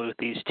 possibly with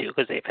these two,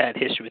 because they've had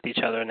history with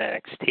each other in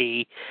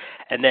NXT.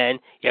 And then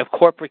you have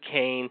Corporate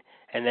Kane,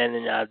 and then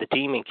the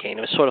Demon Kane.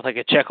 It was sort of like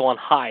a Jekyll and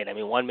Hyde.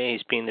 One minute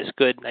he's being this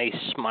good, nice,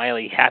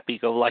 smiley,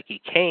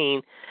 happy-go-lucky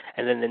Kane,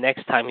 and then the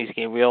next time he's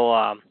getting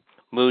real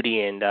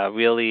moody and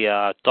really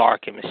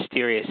dark and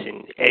mysterious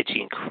and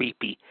edgy and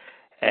creepy.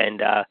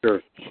 And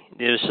sure.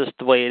 It was just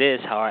the way it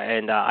is.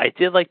 I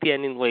did like the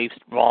ending the way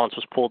Rollins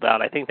was pulled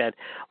out. I think that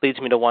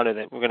leads me to wonder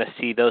that we're going to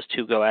see those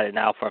two go at it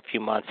now for a few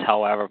months,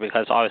 however,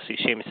 because obviously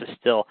Sheamus is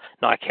still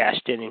not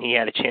cashed in, and he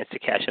had a chance to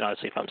cash in,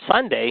 obviously, from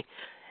Sunday.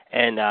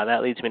 And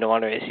that leads me to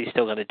wonder, is he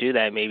still going to do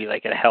that, maybe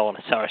at a Hell in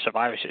a Cell or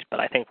Survivor Series? But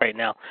I think right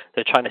now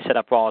they're trying to set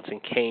up Rollins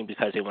and Kane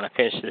because they want to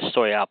finish this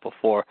story out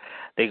before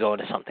they go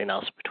into something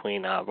else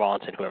between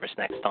Rollins and whoever's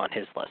next on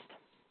his list.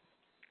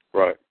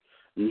 Right.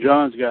 And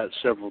John's got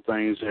several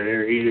things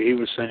there. He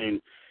was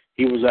saying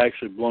he was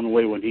actually blown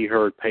away when he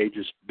heard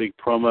Paige's big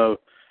promo.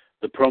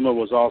 The promo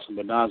was awesome,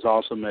 but not as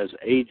awesome as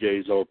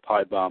AJ's old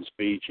pipe bomb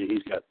speech, and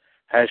he's got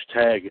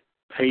hashtag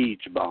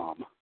Paige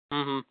bomb.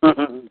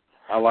 Mm-hmm.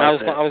 I like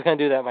that. I was going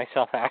to do that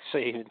myself,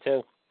 actually, even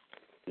too.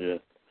 Yeah.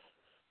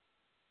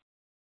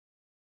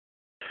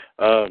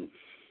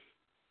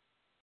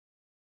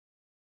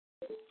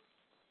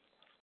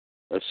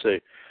 Let's see.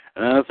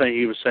 Another thing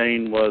he was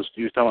saying was,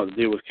 he was talking about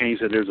the deal with Kane. He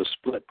said there's a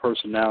split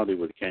personality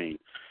with Kane.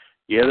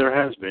 Yeah, there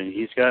has been.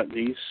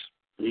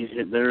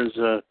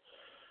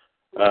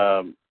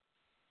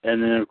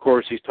 And then of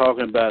course he's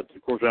talking about.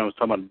 Of course, I was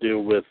talking about the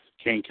deal with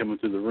Kane coming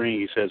through the ring.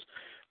 He says,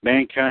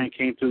 Mankind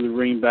came through the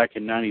ring back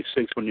in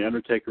 '96 when the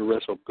Undertaker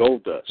wrestled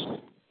Goldust.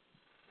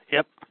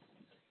 Yep.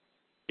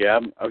 Yeah.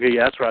 Okay.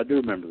 Yeah, that's right. I do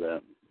remember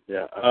that.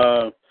 Yeah.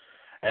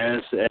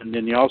 And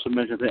then he also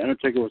mentioned the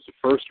Undertaker was the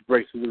first to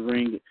break through the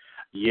ring.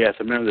 Yes,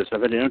 I remember this. I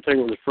think the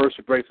Undertaker was the first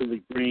to break through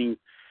the ring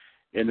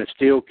in the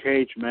steel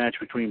cage match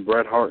between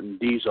Bret Hart and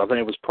Diesel. I think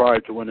it was prior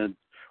to when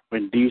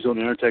Diesel and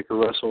the Undertaker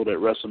wrestled at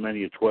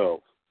WrestleMania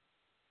 12.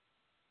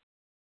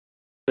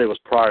 It was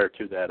prior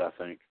to that, I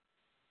think.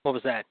 What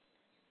was that?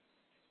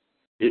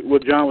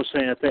 What John was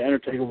saying, I think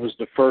Undertaker was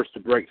the first to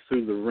break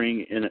through the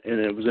ring, and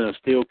it was in a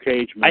steel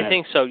cage match. I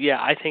think so,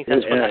 yeah. I think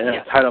that's what in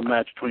a title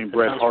match between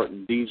Bret Hart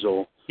and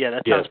Diesel. Yeah,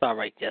 that sounds about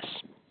right, yes.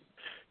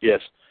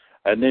 Yes.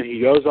 And then he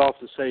goes off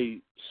to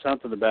say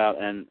something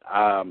about, and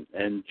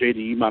JD,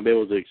 you might be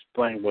able to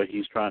explain what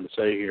he's trying to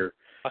say here.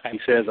 Okay. He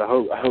says, I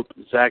hope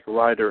Zack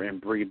Ryder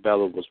and Brie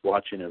Bella was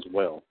watching as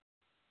well.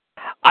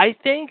 I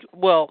think,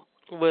 well,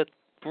 with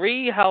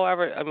Brie,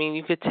 however, I mean,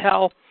 you could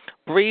tell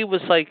Brie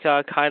was like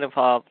kind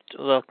of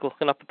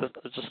looking up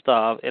at just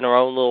in her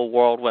own little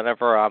world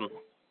whenever,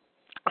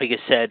 like I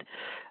said,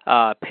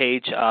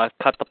 Paige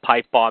cut the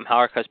pipe bomb.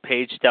 However, because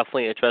Paige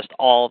definitely addressed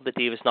all of the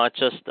divas, not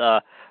just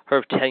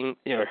her team,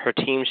 her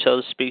team,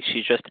 so to speak. She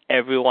addressed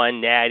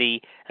everyone,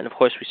 Natty, and of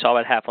course we saw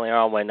what happened later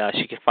on when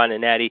she confronted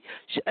Natty,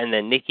 and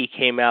then Nikki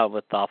came out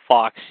with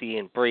Foxy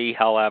and Brie,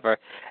 however,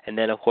 and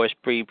then of course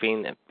Brie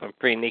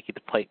and Nikki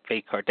to play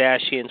fake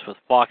Kardashians. With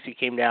Foxy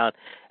came down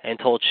and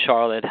told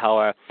Charlotte,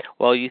 however,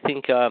 well, you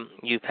think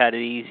you've had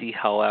it easy,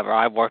 however,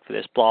 I've worked for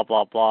this, blah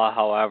blah blah,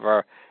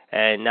 however.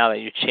 And now that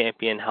you're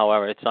champion,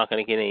 however, it's not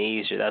going to get any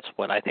easier. That's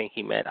what I think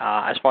he meant.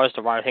 As far as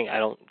the Ryder thing, I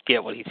don't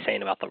get what he's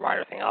saying about the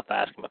Ryder thing. I'll have to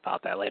ask him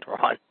about that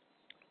later on.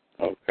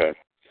 Okay.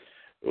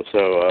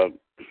 So,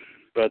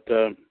 but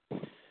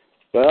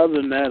other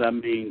than that, I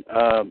mean,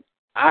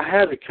 I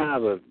had a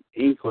kind of an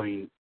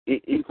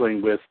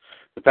inkling with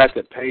the fact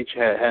that Paige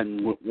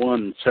hadn't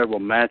won several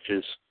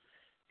matches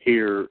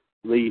here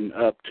leading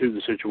up to the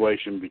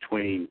situation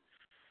between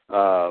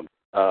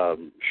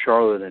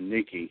Charlotte and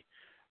Nikki.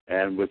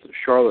 And with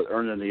Charlotte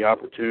earning the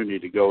opportunity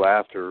to go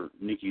after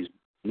Nikki's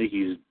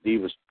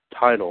Divas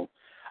title,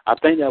 I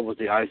think that was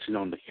the icing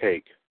on the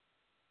cake.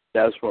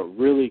 That's what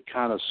really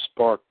kind of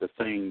sparked the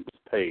thing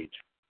with Paige,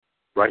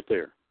 right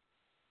there.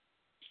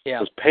 Yeah.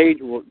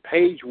 Because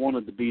Paige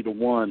wanted to be the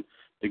one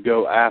to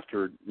go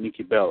after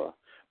Nikki Bella,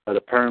 but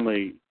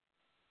apparently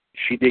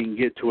she didn't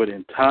get to it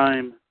in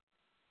time.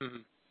 Mm-hmm.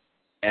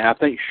 And I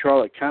think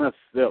Charlotte kind of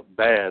felt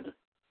bad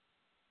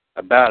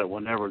about it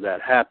whenever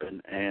that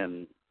happened,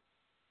 and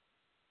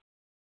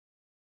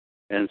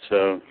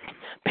so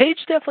Paige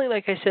definitely,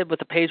 like I said, with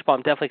the Paige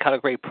bomb, definitely cut a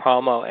great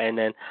promo. And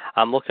then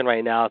I'm looking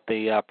right now at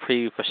the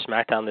preview for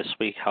SmackDown this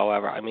week.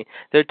 However, I mean,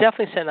 they're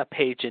definitely setting up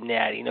Paige and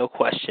Natty, no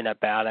question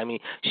about it. I mean,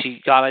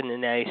 she got into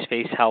Natty's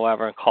face,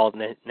 however, and called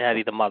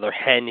Natty the mother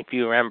hen, if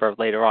you remember,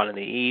 later on in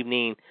the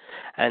evening.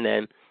 And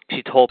then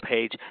she told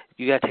Paige,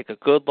 you got to take a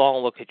good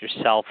long look at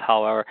yourself,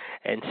 however,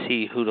 and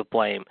see who to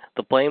blame.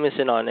 The blame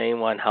isn't on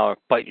anyone, however,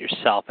 but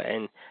yourself.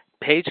 And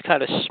Paige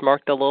kind of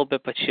smirked a little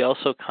bit, but she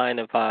also kind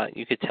of,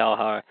 you could tell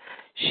her,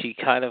 she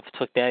kind of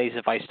took Natty's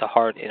advice to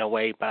heart in a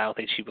way, but I don't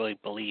think she really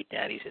believed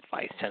Natty's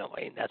advice in a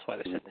way, and that's why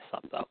they're setting this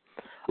up, though.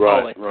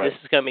 Right. This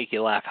is going to make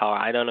you laugh,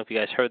 however. I don't know if you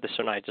guys heard this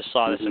or not. I just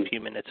saw this a few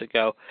minutes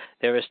ago.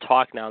 There is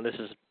talk now, and this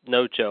is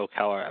no joke,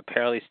 however.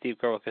 Apparently Steve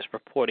Gerwick is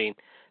reporting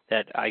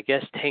that I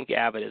guess Tank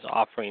Abbott is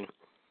offering,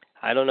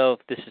 I don't know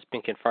if this has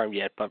been confirmed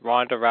yet, but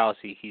Ronda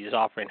Rousey, he's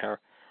offering her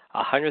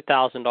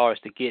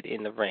 $100,000 to get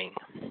in the ring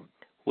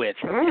with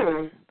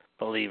him,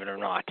 believe it or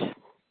not.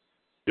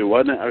 It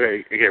wasn't?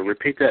 Okay,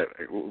 repeat that.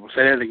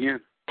 Say that again.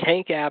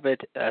 Tank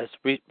Abbott has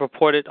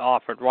reported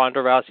offered Ronda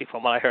Rousey,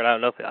 from what I heard, I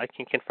don't know if I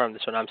can confirm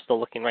this one, I'm still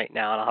looking right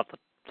now, and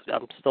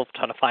I'm still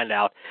trying to find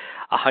out,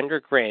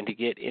 $100,000 to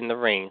get in the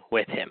ring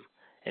with him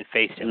and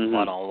face him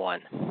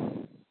one-on-one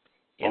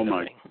in the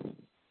ring.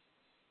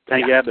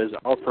 Tank Abbott is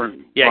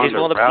offering he's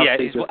Ronda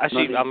Rousey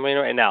actually, I'm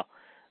reading right now.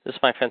 This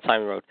is my friend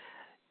Simon Road.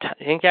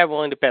 Tank Abbott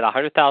willing to bet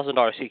 $100,000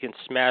 so he can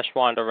smash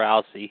Ronda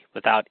Rousey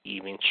without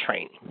even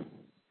training.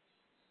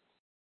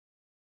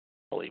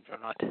 Believe it or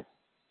not.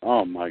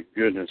 Oh, my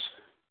goodness.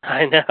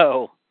 I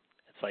know.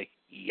 It's like,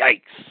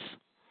 yikes.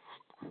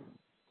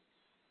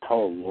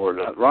 Oh, Lord.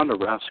 Ronda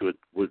Rousey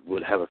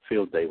would have a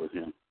field day with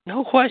him.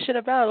 No question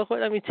about it.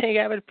 I mean, Tank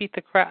Abbott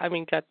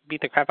got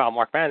beat the crap out of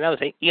Mark Madden. That was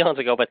eons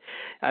ago. But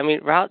I mean,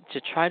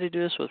 to try to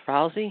do this with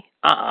Rousey,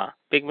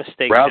 big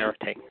mistake there,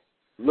 Tank.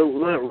 Look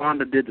what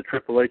Ronda did to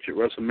Triple H at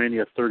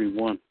WrestleMania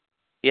 31.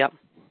 Yep.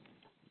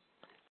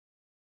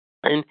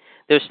 And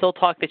there's still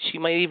talk that she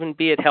might even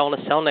be at Hell in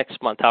a Cell next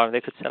month. However,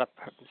 they could set up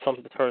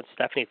something with her and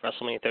Stephanie for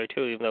WrestleMania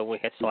 32, even though we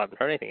still haven't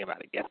heard anything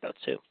about it yet, though,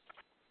 too.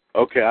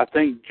 Okay, I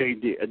think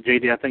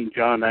JD, I think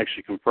John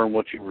actually confirmed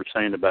what you were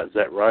saying about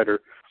Zack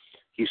Ryder.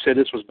 He said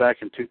this was back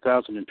in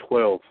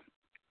 2012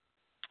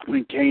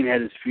 when Kane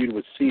had his feud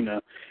with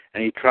Cena,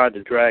 and he tried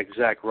to drag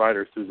Zack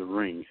Ryder through the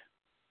ring.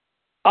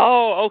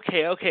 Oh,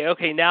 okay.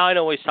 Now I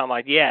know what he's talking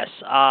about. Yes.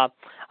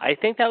 I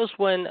think that was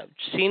when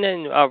Cena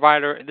and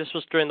Ryder, this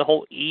was during the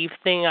whole Eve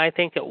thing, I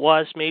think it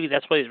was. Maybe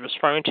that's what he's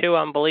referring to,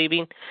 I'm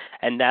believing.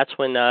 And that's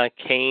when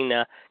Kane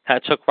kind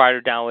of took Ryder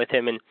down with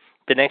him. And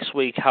the next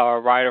week,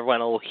 Ryder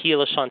went a little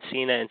heelish on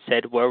Cena and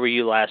said, "Where were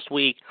you last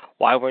week?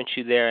 Why weren't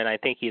you there?" And I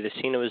think either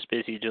Cena was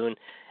busy doing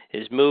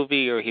his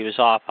movie or he was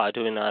off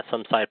doing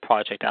some side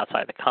project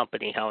outside the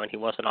company, and he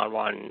wasn't on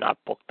Raw and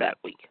not booked that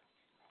week.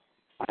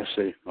 I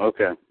see.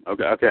 Okay.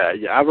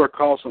 Yeah, I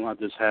recall something like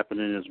this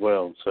happening as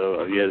well.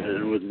 So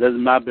that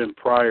might have been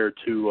prior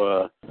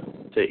to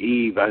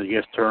Eve, I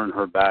guess, turning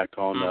her back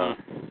on.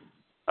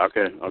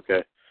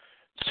 Okay.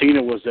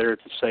 Cena was there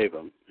to save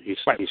him. He's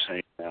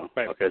saying now.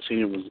 Right. Okay.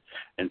 Cena,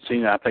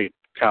 I think,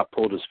 kind of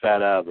pulled his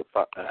fat out of the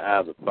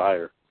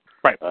fire.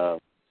 Right.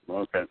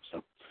 Okay.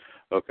 So.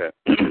 Okay.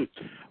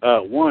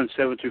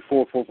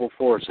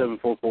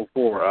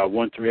 1-724-444-7444.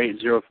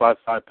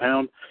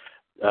 138-055 #.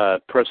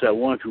 Press that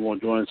 1 if you want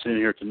to join us in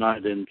here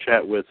tonight and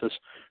chat with us.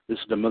 This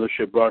is the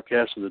Mothership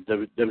broadcast of the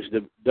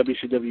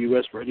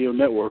WCWUS Radio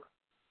Network.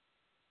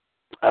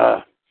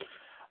 And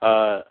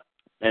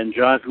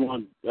John, if you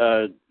want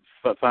to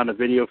find a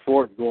video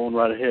for it, go on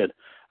right ahead.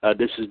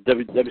 This is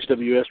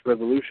WCWUS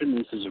Revolution.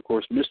 This is, of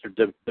course, Mr.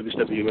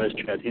 WCWUS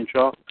Chad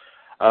Henshaw.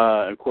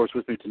 Of course,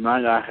 with me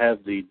tonight, I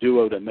have the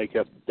duo that make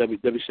up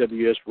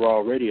WCWUS Raw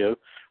Radio,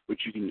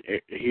 which you can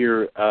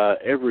hear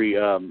every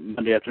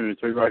Monday afternoon at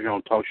 3 right here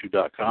on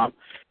TalkShoe.com.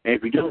 And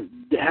if you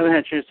haven't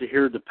had a chance to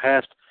hear the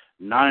past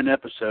 9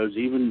 episodes,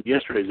 even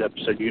yesterday's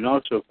episode, you can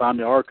also find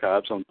the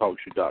archives on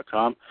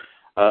TalkShoe.com.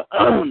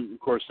 Of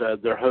course,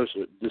 their host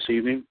this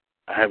evening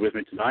I have with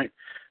me tonight,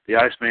 the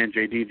Iceman,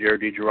 J.D.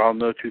 Jared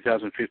DiGirolamo,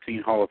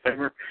 2015 Hall of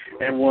Famer,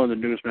 and one of the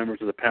newest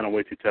members of the panel,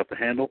 Way Too Tough to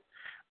Handle.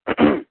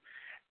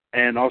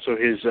 And also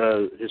his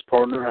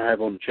partner I have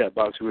on the chat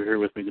box who are here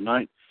with me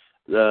tonight,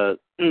 the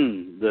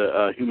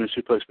Human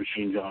Suplex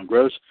Machine, John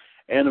Gross,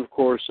 and of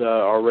course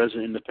our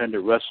resident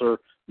independent wrestler,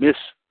 Miss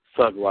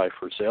Thug Life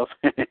herself,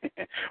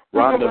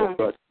 Rhonda,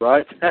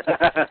 right?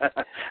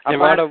 And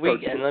Rhonda,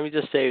 and let me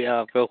just say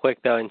real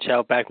quick though, and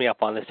Chell, back me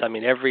up on this. I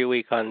mean, every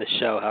week on the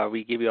show,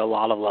 we give you a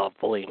lot of love.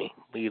 Believe me,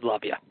 we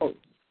love you. Oh,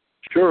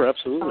 sure,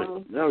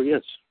 absolutely.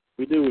 Yes,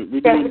 we do. We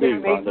do.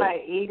 Make Rhonda.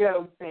 My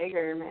ego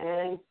bigger,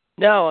 man.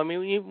 No, I mean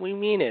we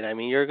mean it. I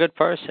mean you're a good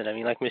person. I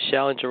mean like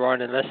Michelle and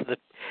Gerard and the rest of the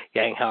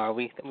gang. How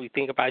we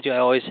think about you. I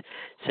always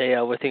say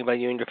we're thinking about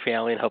you and your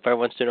family, and hope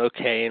everyone's doing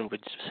okay. And we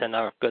just send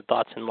our good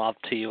thoughts and love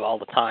to you all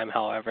the time.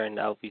 However, and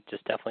we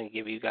just definitely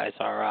give you guys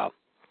our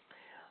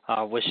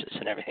wishes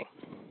and everything.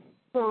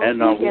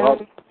 And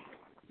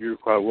you're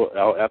quite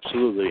well,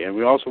 absolutely. And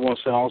we also want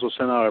to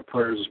send out our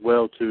prayers as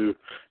well to.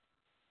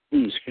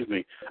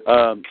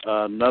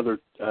 Another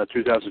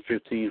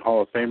 2015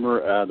 Hall of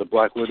Famer, the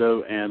Black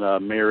Widow and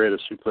Mayorette of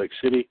Suplex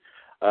City,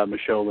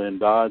 Michelle Lynn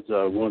Dodds,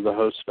 one of the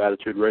hosts of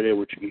Attitude Radio,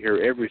 which you can hear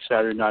every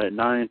Saturday night at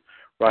 9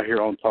 right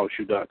here on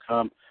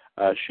TalkShoe.com.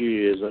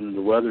 She is under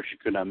the weather. She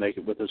could not make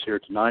it with us here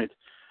tonight.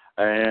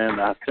 And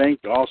I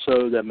think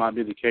also that might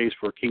be the case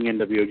for King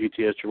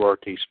NWOGTS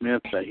Gerard T.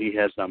 Smith, that he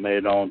has not made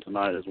it on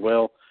tonight as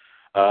well.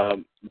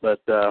 But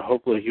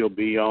hopefully he'll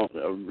be on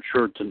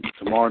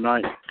tomorrow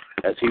night,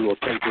 as he will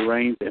take the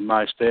reins in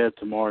my stead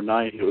tomorrow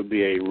night. It will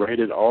be a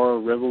rated R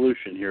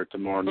revolution here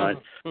tomorrow night.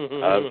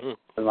 And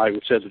like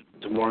we said,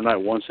 tomorrow night,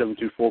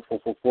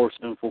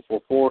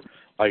 1-724-444-7444.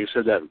 Like I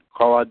said, that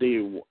call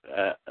ID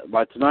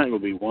by tonight will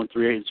be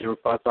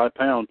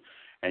 138-055 #,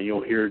 and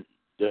you'll hear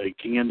the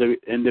King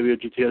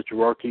NWGTS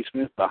Gerard T.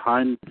 Smith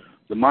behind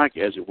the mic,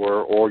 as it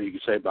were, or you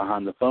can say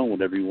behind the phone,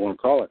 whatever you want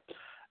to call it.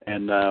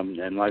 And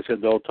like I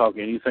said, they'll talk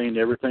anything and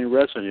everything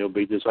wrestling. It'll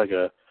be just like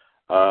it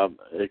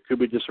could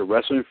be just a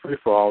wrestling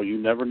free-for-all. You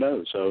never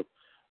know. So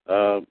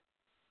we'll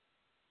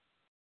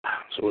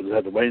just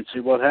have to wait and see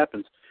what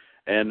happens.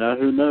 And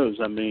who knows?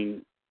 I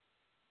mean,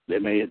 they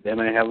may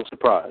have a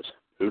surprise.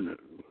 Who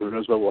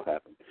knows what will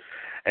happen?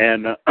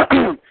 And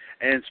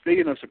and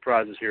speaking of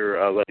surprises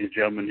here, ladies and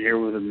gentlemen, here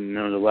within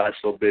the last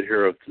little bit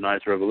here of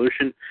tonight's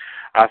Revolution,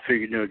 I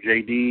figured,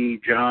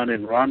 JD, John,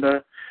 and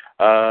Rhonda.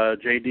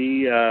 JD,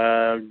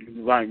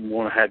 you might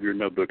want to have your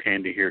notebook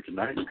handy here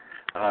tonight.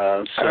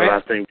 Right. I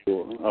think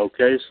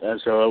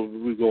so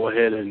we go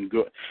ahead and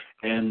go,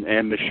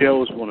 and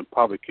Michelle is going to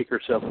probably kick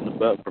herself in the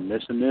butt for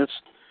missing this,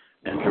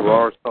 and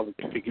Gerard's probably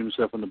kicking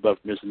himself in the butt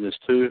for missing this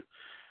too.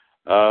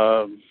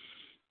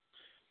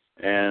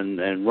 And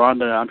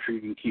Rhonda, I'm sure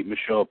you can keep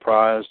Michelle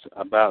apprised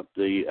about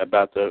the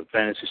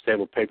Fantasy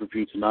Stable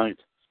pay-per-view tonight,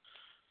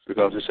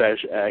 because this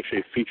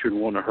actually featured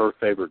one of her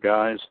favorite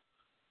guys.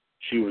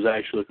 She was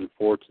actually looking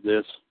forward to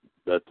this,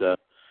 but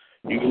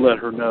you can let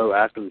her know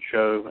after the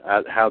show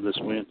how this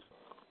went.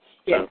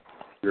 Yeah.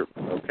 So,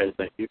 okay,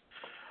 thank you.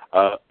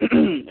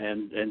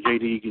 And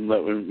JD, you can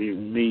let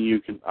me. You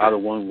can either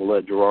one will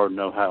let Gerard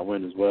know how it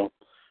went as well.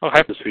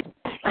 Okay.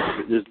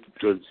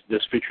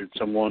 This featured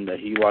someone that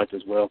he liked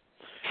as well.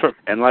 Sure.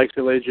 And like I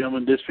said, ladies and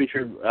gentlemen, this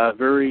featured a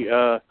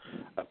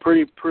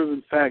pretty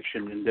proven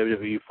faction in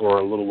WWE for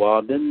a little while.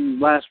 It didn't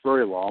last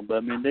very long, but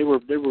I mean they were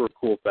a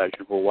cool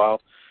faction for a while.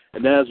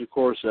 And that is, of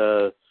course,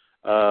 let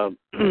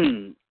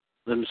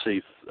me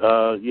see,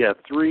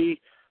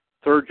 3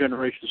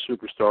 third-generation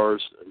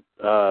superstars,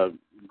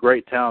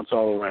 great talents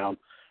all around.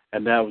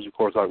 And that was, of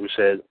course, like we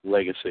said,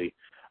 Legacy.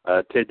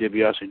 Ted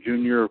DiBiase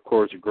Jr., of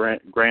course,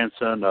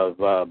 grandson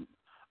of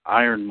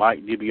Iron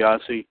Mike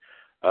DiBiase,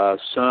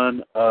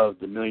 son of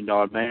the $1 Million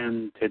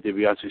Man, Ted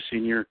DiBiase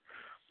Sr.,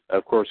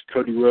 of course,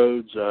 Cody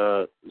Rhodes,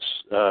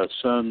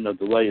 son of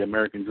the late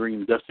American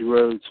Dream, Dusty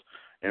Rhodes,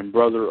 and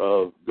brother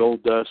of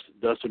Gold Dust,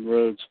 Dustin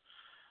Rhodes,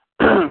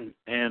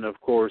 and, of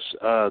course,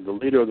 the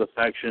leader of the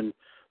faction,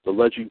 the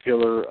Legend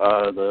Killer,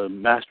 the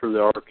master of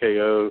the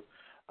RKO,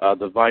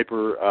 the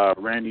Viper,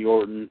 Randy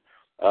Orton,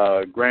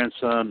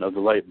 grandson of the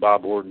late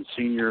Bob Orton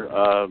Sr.,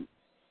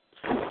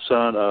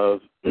 son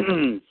of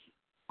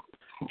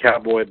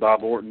Cowboy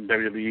Bob Orton,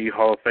 WWE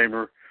Hall of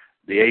Famer,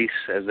 the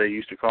Ace, as they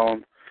used to call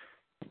him.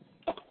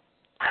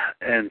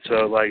 And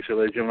so, like I said,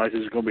 ladies and gentlemen,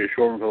 this is going to be a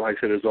short one, because like I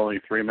said, there's only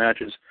 3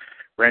 matches.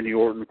 Randy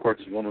Orton, of course,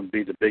 is going to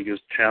be the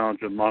biggest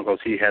challenge of mine, because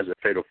he has a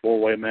fatal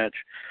 4-way match.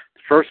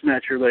 The first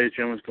match here, ladies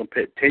and gentlemen, is going to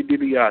pit Ted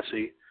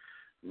DiBiase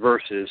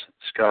versus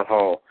Scott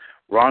Hall.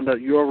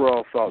 Rhonda, your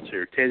overall thoughts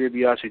here. Ted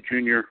DiBiase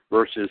Jr.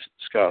 versus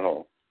Scott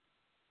Hall.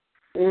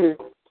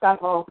 Scott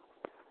Hall.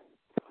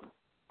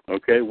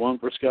 Okay, 1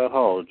 for Scott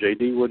Hall.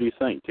 JD, what do you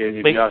think? Ted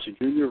DiBiase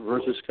Jr.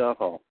 versus Scott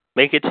Hall.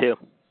 Make it 2.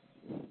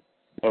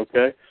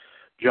 Okay.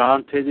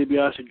 John, Ted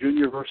DiBiase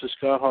Jr. versus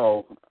Scott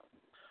Hall.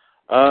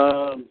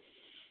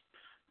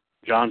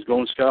 John's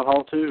going Scott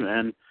Hall too,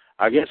 and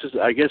I guess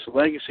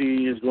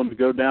Legacy is going to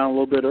go down a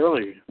little bit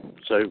early.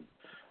 So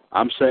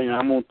I'm saying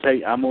I'm going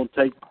to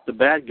take the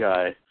bad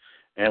guy,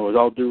 and with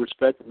all due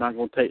respect, I'm not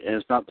going to take, and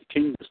it's not the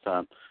King this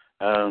time.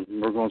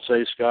 We're going to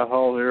say Scott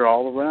Hall here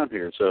all around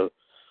here. So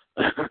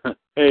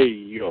hey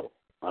yo,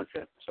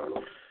 okay, sorry.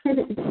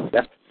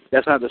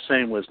 That's not the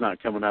same when it's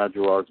not coming out of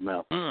Gerard's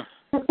mouth.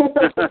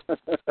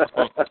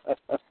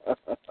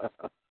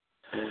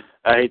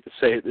 I hate to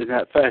say it in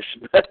that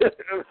fashion.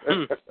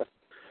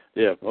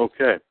 Yeah,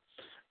 okay.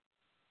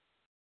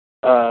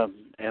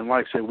 And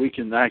like I said, we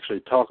can actually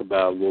talk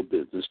about a little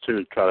bit this too,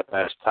 to try to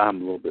pass time a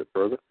little bit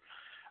further.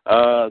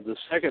 The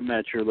second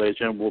match here, ladies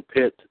and gentlemen, will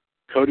pit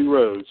Cody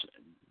Rhodes,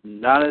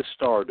 not as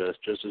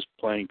Stardust, just as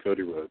plain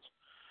Cody Rhodes,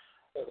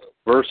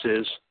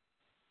 versus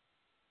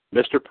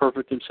Mr.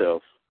 Perfect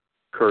himself,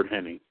 Curt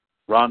Hennig.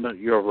 Rhonda,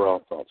 your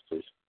overall thoughts,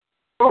 please.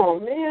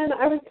 Oh, man,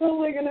 I was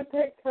totally going to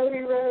pick Cody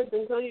Rhodes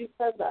until you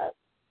said that.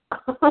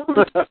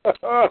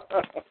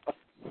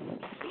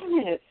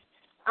 Damn it.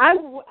 I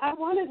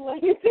wanted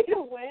Legacy to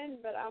win,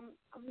 but I'm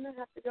going to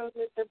have to go with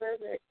Mr.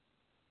 Perfect.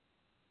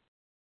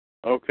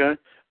 Okay.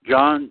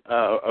 John,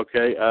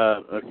 okay,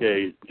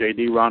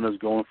 JD, Rhonda's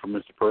going for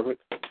Mr.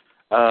 Perfect.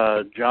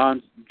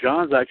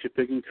 John's actually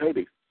picking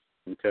Cody.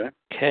 Okay.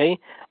 Okay.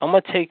 I'm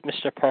going to take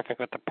Mr. Perfect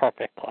with the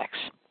Perfect Plex.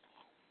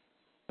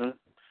 And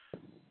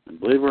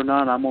believe it or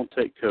not, I'm going to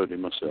take Cody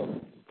myself.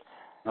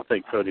 I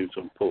think Cody was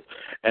going to pull.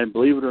 And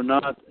believe it or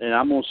not, and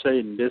I'm going to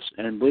say this,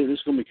 and believe this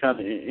is going to be kind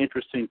of an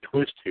interesting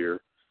twist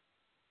here,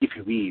 if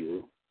you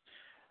will.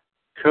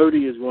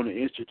 Cody is going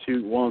to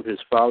institute one of his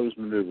father's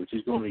maneuvers.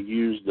 He's going to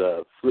use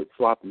the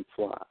flip-flop and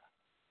fly.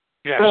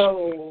 Yes.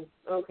 Oh,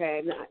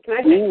 okay. Can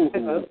I change my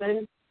vote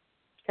then?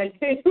 Can I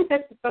change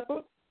my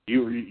vote?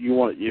 You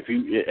want, if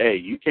you, hey,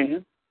 you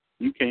can.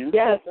 You can.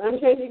 Yes, I'm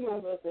changing my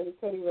vote then.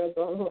 Cody Rhodes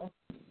all the way.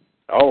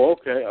 Oh,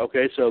 okay,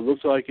 okay. So it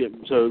looks like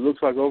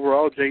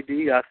overall,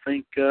 JD, I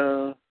think.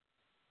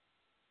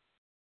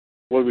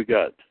 What do we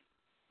got?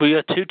 We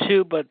got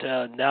 2-2, but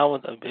now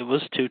it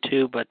was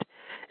 2-2, but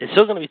it's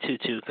still going to be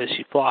 2-2 because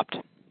she flopped.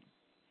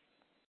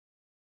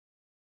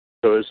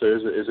 So is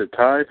it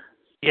tied?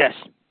 Yes.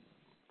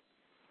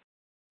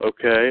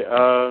 Okay.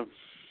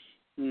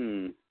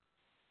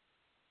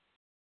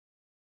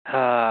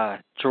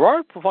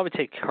 Gerard would probably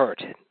take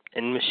Kurt.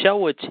 And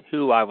Michelle would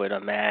too, I would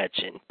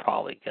imagine,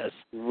 probably, because...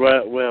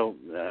 Well,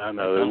 I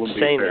know. It wouldn't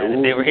be fair.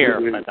 If they were here,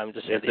 but I'm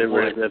just saying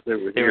if they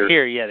were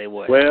here, yeah, they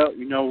would. Well,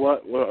 you know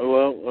what? Well,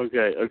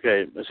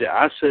 okay. Let's see.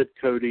 I said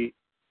Cody.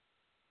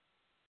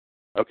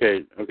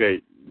 Okay.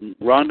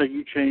 Rhonda,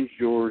 you changed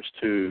yours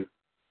to...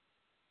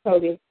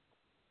 Cody.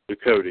 To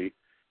Cody.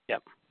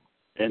 Yep.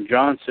 And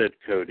John said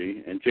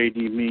Cody. And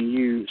JD, me and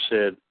you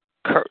said...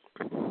 Curt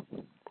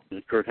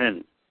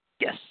Hennig.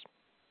 Yes.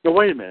 No,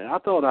 wait a minute. I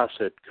thought I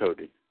said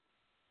Cody.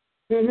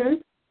 Mm-hmm.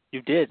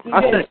 You did.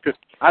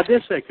 I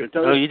did say Cody.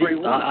 No, you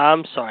didn't.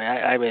 I'm sorry,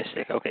 I missed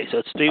it. Okay, so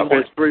it's 3-1.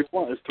 Okay, it's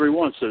 3-1. It's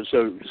 3-1.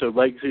 So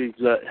Legacy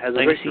has a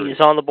victory. Legacy is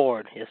on the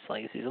board. Yes,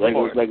 Legacy's on the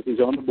board. Legacy's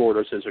on the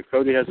board. So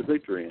Cody has a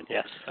victory in.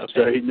 Yes. Okay.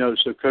 So he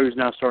knows. So Cody's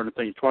now starting to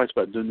think twice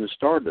about doing this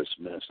Stardust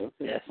mess. Okay.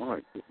 Yes. All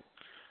right.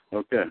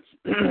 Okay.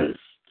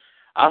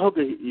 I hope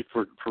that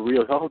for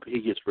real. I hope he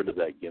gets rid of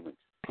that gimmick.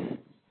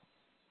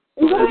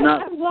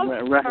 I love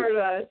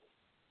Stardust.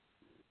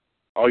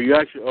 Oh, you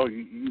actually? Oh,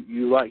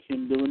 you like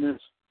him doing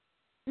this?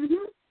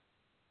 Mhm.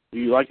 Do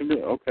you like him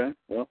doing? Okay.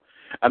 Well,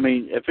 I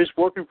mean, if it's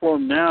working for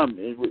him now,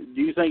 do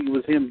you think it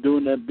was him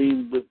doing that? Do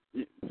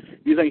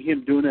you think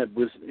him doing that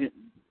was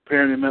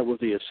pairing him up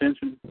with the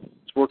Ascension?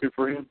 It's working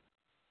for him.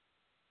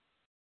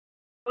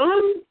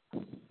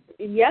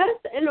 Yes,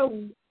 in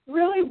a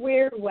really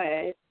weird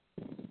way.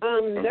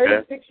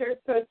 There's a picture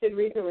posted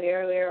recently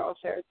earlier. I'll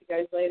share it with you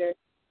guys later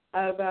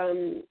of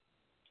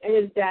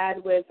his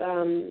dad with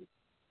the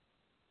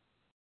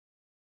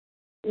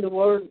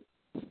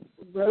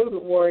Road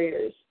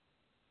Warriors,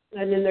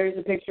 and then there's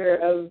a picture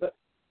of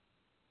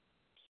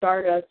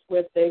Stardust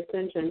with the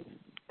Ascension,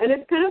 and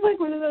it's kind of like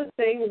one of those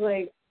things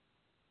like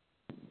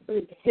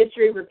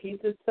history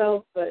repeats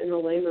itself, but in a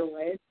lamer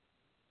way.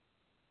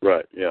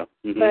 Right. Yeah.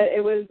 Mm-hmm. But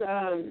it was,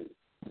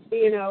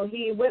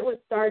 he went with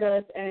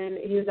Stardust, and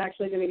he was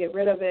actually going to get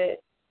rid of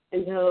it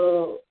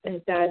until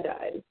his dad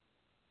died.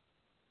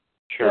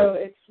 Sure.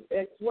 So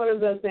it's one of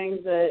those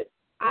things that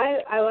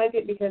I like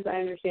it because I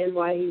understand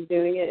why he's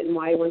doing it and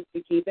why he wants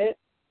to keep it.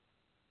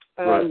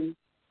 Right.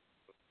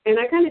 And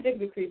I kind of dig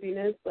the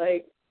creepiness.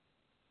 Like,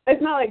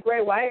 it's not like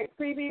Bray Wyatt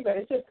creepy, but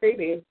it's just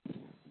creepy.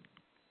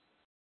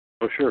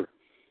 For sure.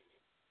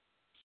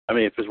 I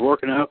mean, if it's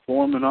working out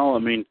for him and all, I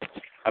mean,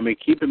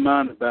 keep in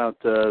mind about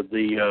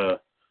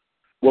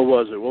what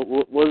was it?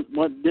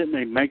 What didn't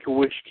a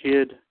Make-A-Wish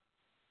kid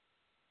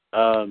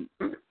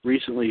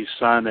recently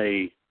sign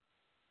a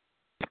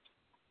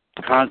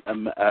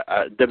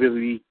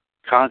WWE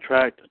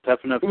contract, a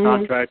tough enough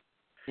contract,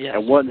 yes.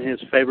 And wasn't his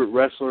favorite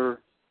wrestler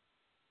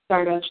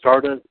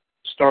Stardust?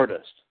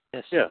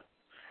 Yes. Yeah,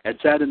 and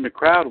sat in the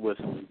crowd with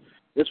him.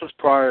 This was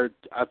prior,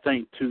 I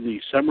think, to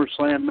the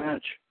SummerSlam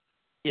match.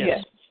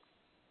 Yes.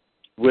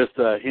 With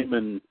him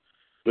and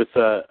with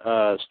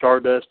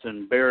Stardust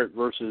and Barrett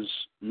versus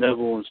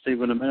Neville and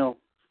Stephen Amell.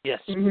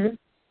 Yes. Mm-hmm.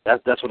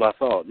 That's what I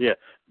thought. Yeah,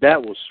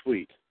 that was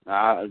sweet.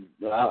 I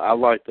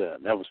like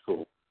that. That was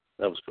cool.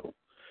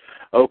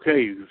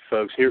 Okay,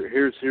 folks.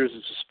 Here's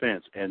the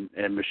suspense, and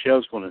Michelle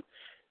is going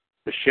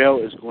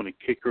to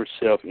kick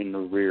herself in the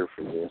rear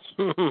for this.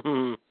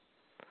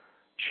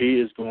 She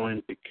is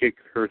going to kick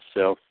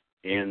herself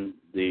in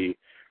the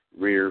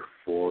rear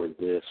for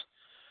this,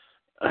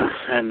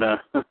 and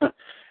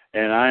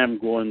I am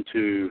going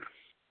to,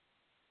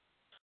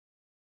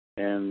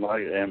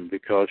 and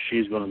because she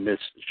is going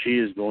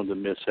to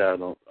miss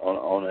out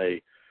on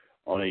a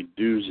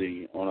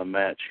doozy on a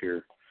match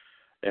here.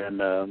 And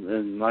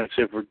like I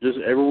said, for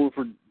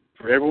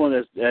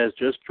everyone that's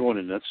just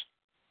joining us,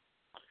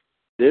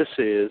 this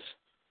is,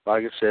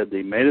 like I said,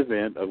 the main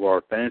event of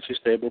our Fantasy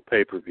Stable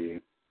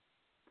pay-per-view.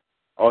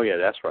 Oh yeah,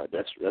 that's right.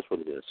 That's what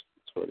it is.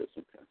 That's what it is.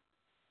 Okay,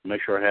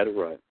 make sure I had it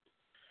right.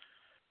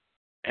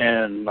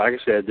 And like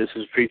I said, this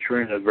is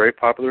featuring a very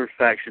popular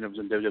faction that was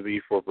in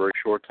WWE for a very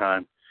short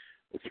time,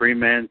 the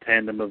three-man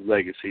tandem of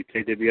Legacy: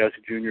 Ted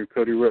DiBiase Jr.,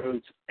 Cody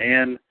Rhodes,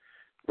 and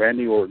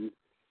Randy Orton.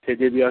 Ted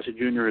DiBiase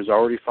Jr. has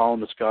already fallen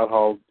to Scott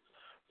Hall,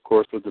 of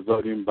course, with the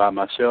voting by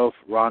myself,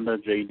 Rhonda,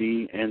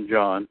 JD, and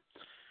John.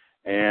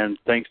 And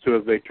thanks to a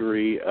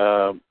victory,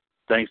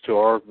 thanks to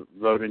our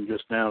voting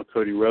just now,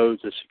 Cody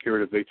Rhodes has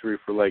secured a victory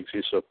for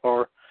Legacy so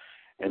far.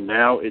 And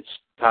now it's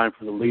time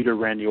for the leader,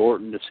 Randy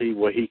Orton, to see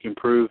what he can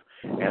prove.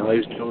 And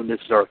ladies and gentlemen, this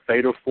is our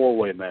fatal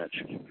four-way match.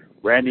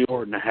 Randy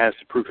Orton has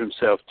to prove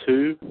himself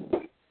to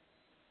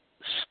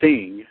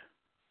Sting,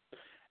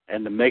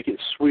 and to make it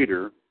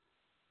sweeter,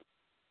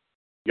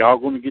 y'all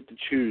going to get to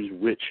choose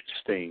which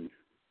Sting.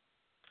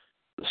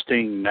 The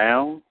Sting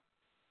now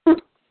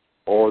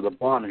or the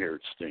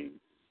blonde-haired Sting?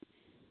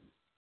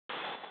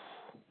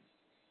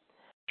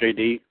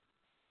 JD?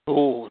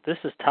 Oh, this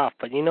is tough,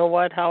 but you know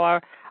what,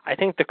 however? I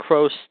think the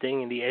Crow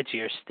Sting and the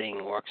edgier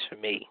Sting works for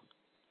me.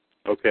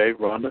 Okay,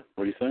 Rhonda,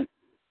 what do you think?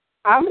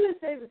 I'm going to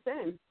say the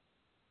same.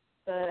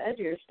 The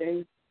edgier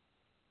Sting.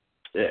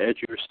 The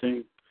edgier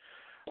Sting?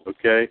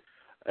 Okay.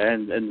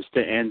 And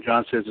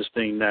John says the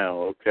Sting now,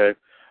 okay.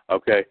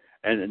 Okay.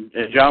 And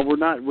John,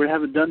 we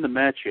haven't done the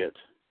match yet.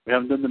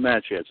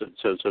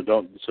 So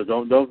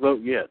don't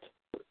vote yet.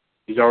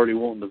 He's already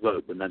wanting to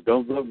vote, but now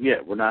don't vote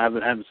yet.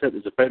 Haven't said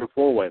it's a fatal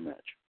four-way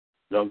match.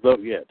 Don't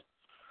vote yet.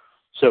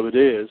 So it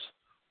is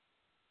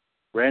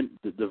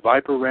the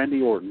Viper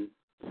Randy Orton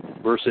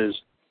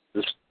versus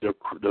the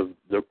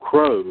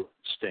Crow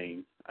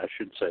Sting, I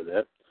should say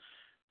that,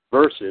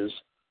 versus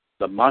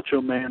the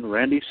Macho Man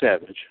Randy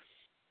Savage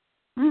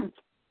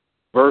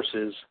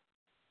versus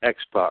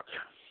X-Pac.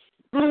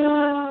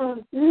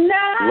 No! Who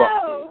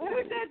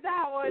did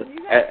that one?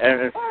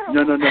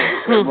 No.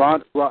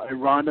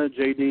 Rhonda,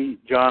 JD,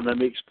 John, let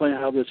me explain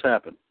how this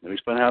happened. The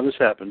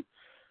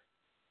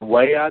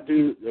way I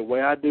do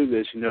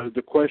this,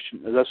 the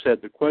question, as I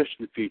said, the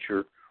question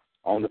feature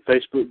on the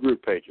Facebook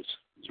group pages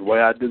is the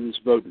way I do this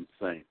voting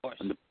thing.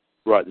 The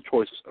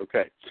choices.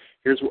 Okay.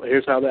 Here's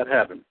how that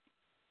happened.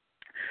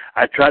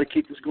 I try to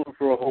keep this going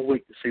for a whole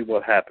week to see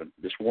what happened.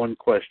 This one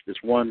question,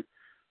 this one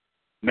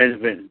main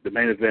event, the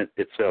main event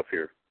itself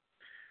here.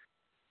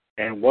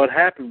 And what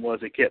happened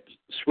was it kept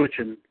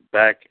switching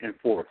back and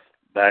forth.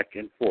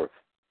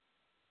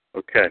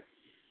 Okay.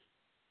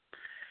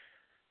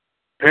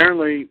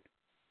 Apparently,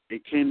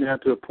 it came down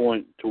to a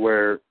point to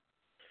where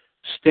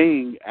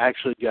Sting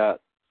actually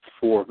got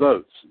 4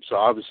 votes. So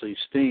obviously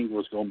Sting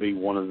was going to be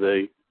one of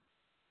the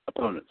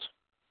opponents.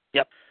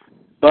 Yep.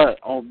 But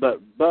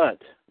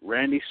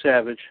Randy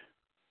Savage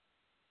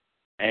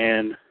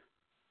and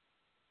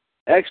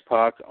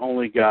X-Pac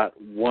only got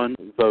 1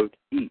 vote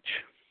each.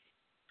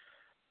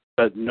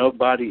 But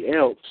nobody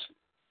else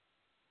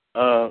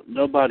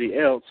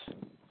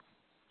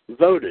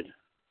voted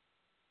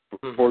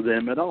for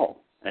them at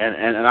all.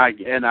 And I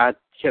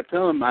kept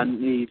telling them I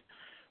need,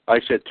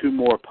 like I said, 2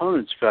 more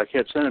opponents. Because I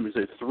kept sending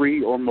them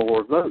 3 or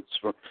more votes,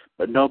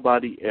 but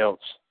nobody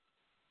else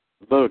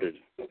voted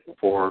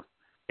for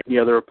any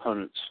other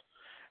opponents.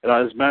 And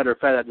as a matter of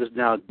fact, I just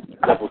now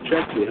double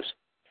checked this,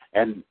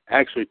 and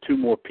actually 2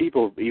 more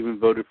people even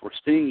voted for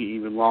Sting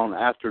even long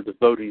after the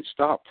voting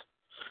stopped.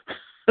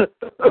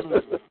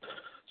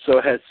 So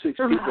I had 6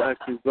 people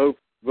actually vote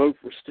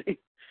for Sting.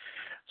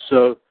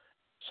 So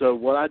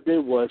what I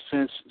did was,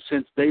 since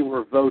they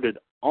were voted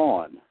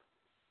on,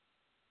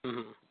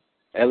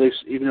 at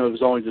least even though it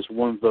was only just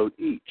 1 vote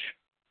each,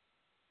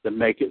 to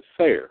make it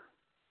fair,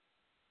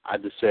 I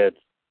just said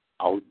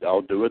I'll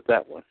do it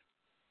that way.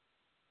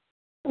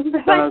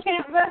 But I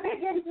can't vote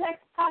against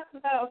X-Pac,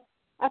 though.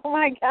 Oh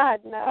my God,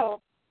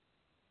 no.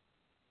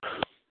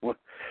 Well,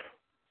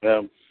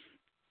 and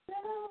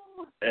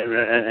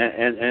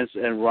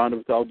Rhonda,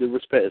 with all due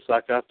respect, it's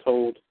like I've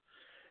told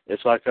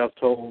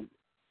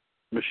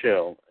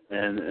Michelle,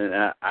 and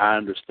I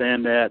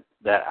understand that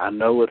I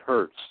know it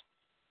hurts,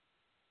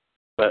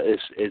 but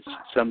it's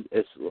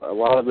a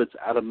lot of it's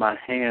out of my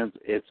hands.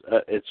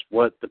 It's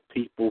what the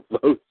people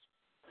vote.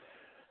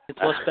 It's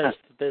what's best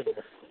for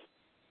business.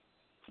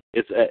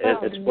 It's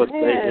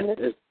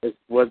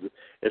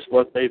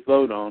what they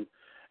vote on,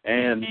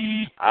 and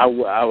here's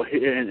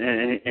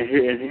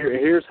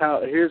how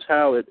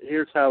it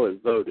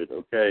voted.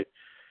 Okay,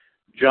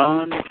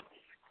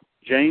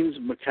 James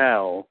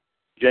McCall,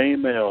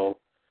 JML,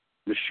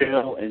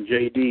 Michelle, and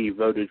JD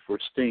voted for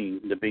Sting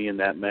to be in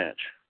this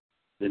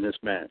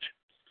match.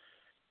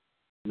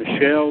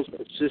 Michelle's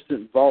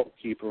assistant vault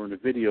keeper in the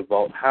video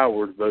vault,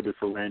 Howard, voted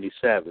for Randy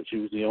Savage. He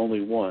was the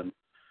only one,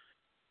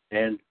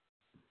 and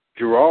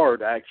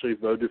Gerard actually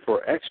voted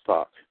for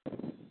X-Pac.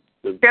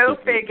 Go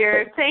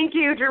figure. Thank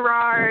you,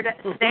 Gerard.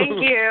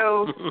 Thank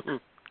you.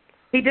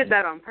 He did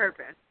that on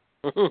purpose.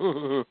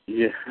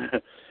 Yeah,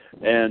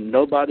 and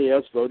nobody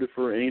else voted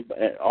for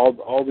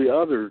all the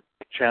other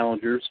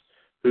challengers.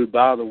 Who,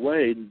 by the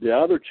way, the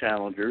other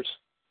challengers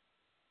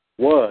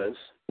was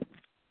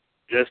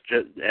just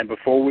and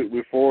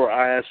before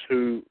I asked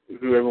who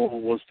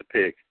everyone was to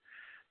pick,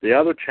 the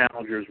other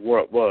challengers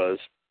was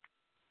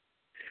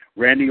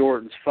Randy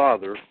Orton's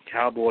father,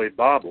 Cowboy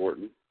Bob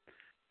Orton,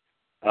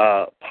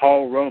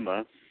 Paul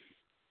Roma,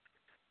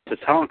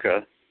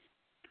 Tatanka,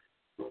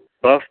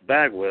 Buff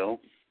Bagwell,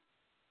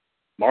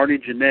 Marty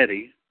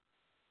Jannetty,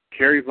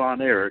 Kerry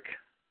Von Erich,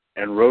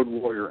 and Road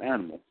Warrior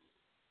Animal.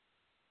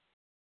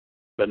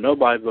 But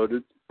nobody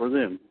voted for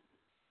them.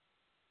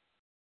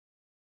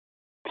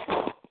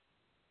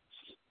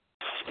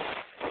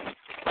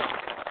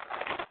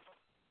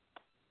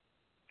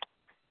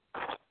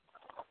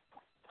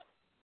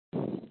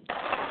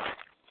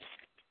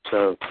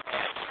 So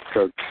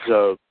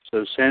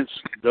since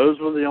those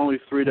were the only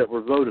 3 that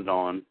were voted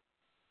on,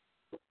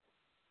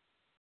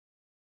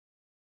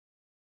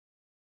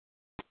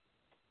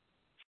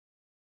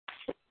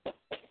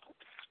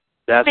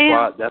 that's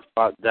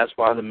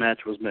why the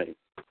match was made.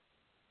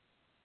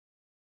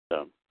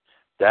 So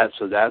that's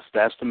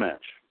the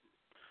match.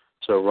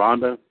 So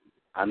Rhonda,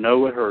 I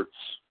know it hurts,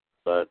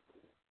 but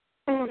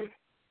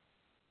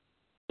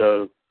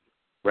so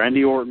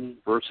Randy Orton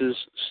versus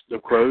the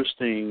Crow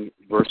Sting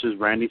versus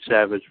Randy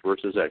Savage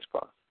versus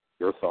X-Pac.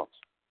 Your thoughts?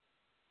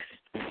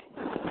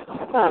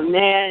 Oh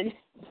man,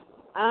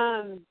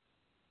 damn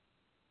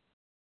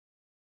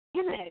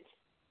it.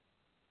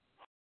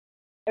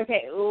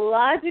 Okay,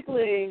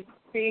 logically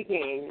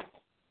speaking,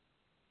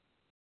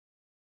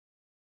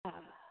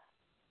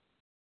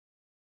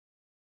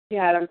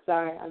 God, I'm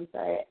sorry. I'm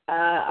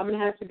gonna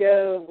have to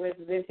go with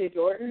Vintage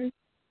Orton.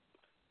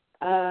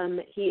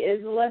 He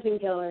is the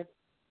legend killer.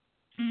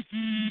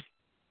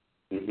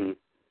 Mm-hmm.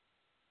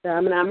 So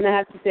I'm gonna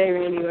have to say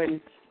Randy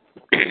Orton.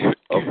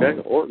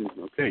 Okay, Orton.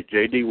 Okay,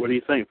 JD, what do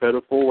you think?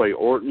 Fatal 4-way: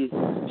 Orton,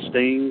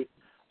 Sting,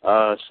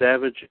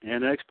 Savage,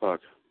 and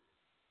X-Pac.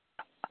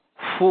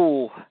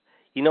 Whew.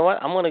 You know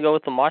what? I'm going to go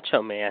with the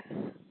Macho Man.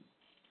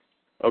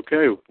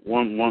 Okay,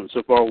 one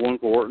so far, one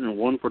for Orton and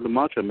one for the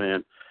Macho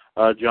Man.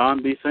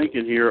 John, be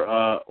thinking here.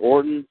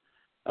 Orton,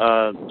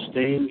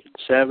 Sting,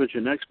 Savage,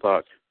 and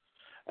X-Pac.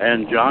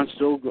 And John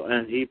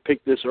and he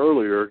picked this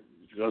earlier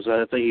because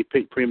I think he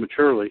picked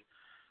prematurely.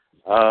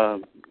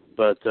 But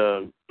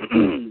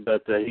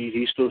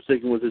he's still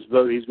sticking with his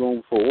vote. He's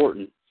going for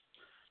Orton.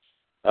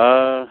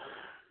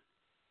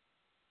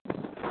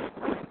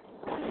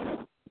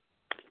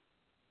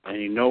 And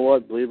you know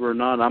what? Believe it or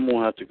not, I'm going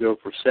to have to go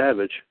for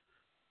Savage.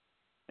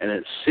 And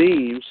it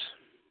seems,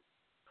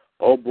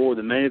 oh boy,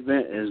 the main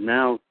event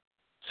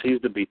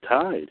seems to be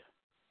tied.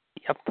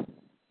 Yep.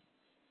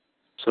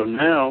 So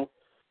now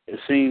it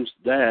seems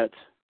that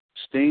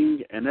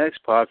Sting and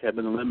X-Pac have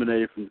been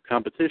eliminated from the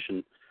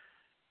competition.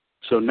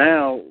 So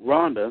now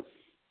Ronda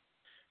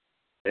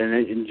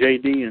and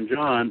JD and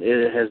John,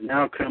 it has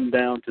now come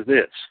down to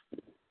this.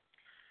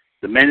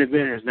 The main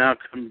event has now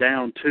come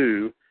down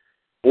to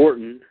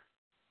Orton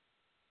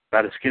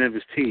by the skin of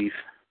his teeth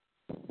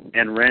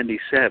and Randy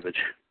Savage.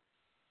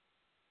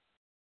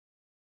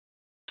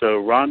 So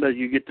Ronda,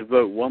 you get to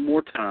vote one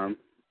more time.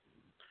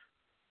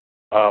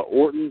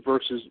 Orton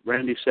versus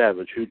Randy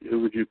Savage. Who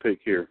would you pick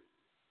here?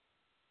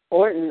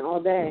 Orton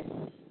all day.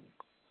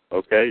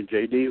 Okay,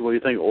 JD, what do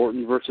you think?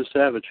 Orton versus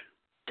Savage?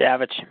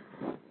 Savage.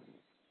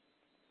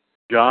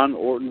 John,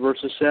 Orton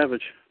versus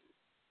Savage.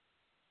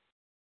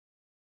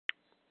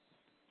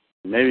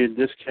 Maybe in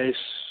this case,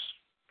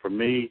 for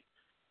me,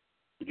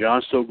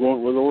 John's still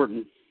going with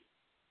Orton.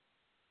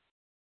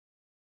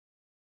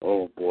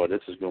 Oh boy,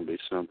 this is going to be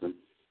something.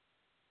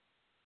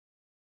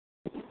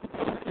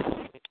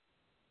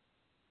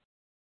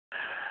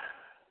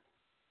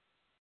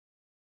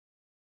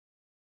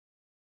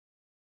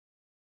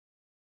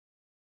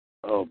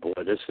 Oh boy,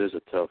 this is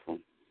a tough one.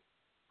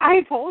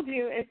 I told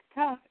you it's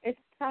tough. It's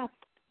tough.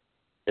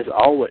 It's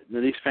always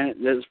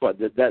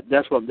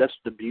that's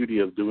the beauty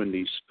of doing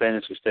these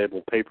fantasy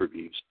stable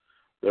pay-per-views.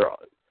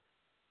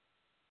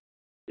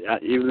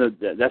 Even though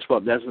that's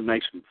what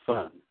makes them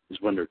fun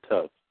is when they're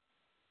tough.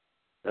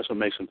 That's what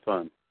makes them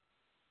fun.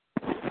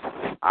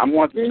 I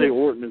want to say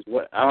Orton as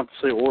well. I want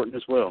to say Orton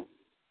as well.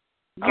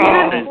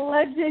 Yes,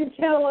 Legend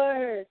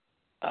Killer.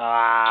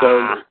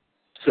 So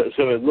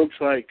it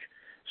looks like.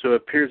 So it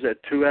appears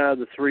that 2 out of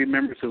the 3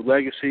 members of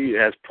Legacy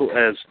has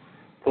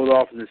pulled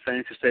off in this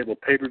fantasy stable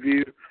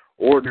pay-per-view.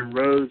 Orton and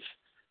Rhodes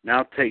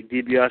now take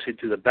DiBiase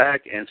to the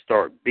back and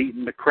start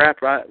beating the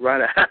crap right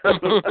out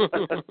of him.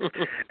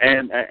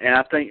 and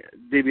I think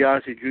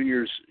DiBiase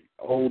Jr.'s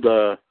old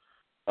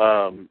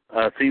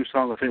theme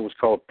song, I think it was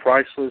called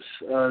 "Priceless."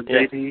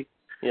 JD.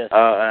 Yes.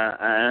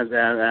 And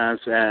I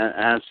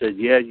said,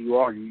 yeah, you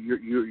are.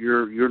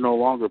 You're no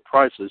longer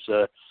priceless.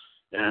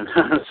 And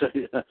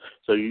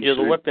so you're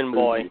the whipping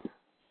boy.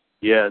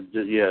 Yeah,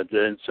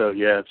 and so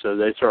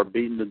they start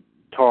beating the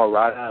tar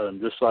right out of him,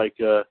 just like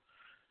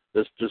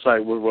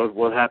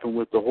what happened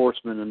with the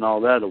Horsemen and all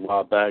that a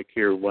while back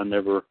here.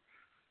 Whenever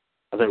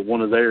I think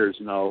one of theirs,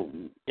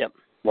 Yep.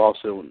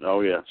 Lost it. Oh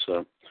yeah.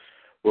 So,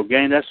 well,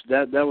 gang, that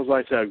was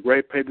like a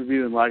great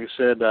pay-per-view, and like I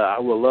said, I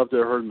would love to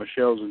have heard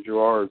Michelle's and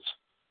Gerard's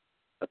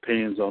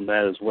opinions on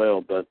that as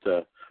well. But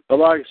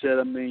like I said,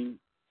 I mean.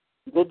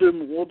 We'll do.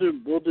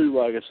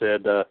 Like I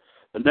said, the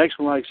next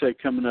one, like I said,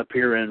 coming up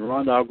here, and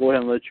Rhonda, I'll go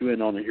ahead and let you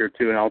in on it here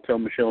too, and I'll tell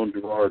Michelle and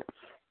Gerard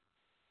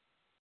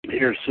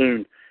here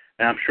soon.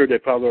 And I'm sure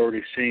they've probably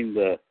already seen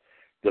the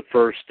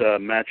first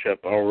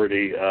matchup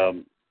already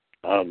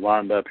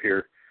lined up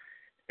here.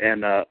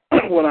 And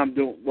what I'm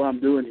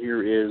doing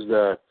here is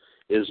the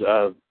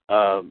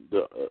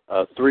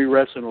 3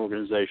 wrestling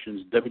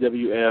organizations: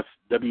 WWF,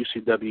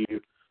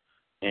 WCW,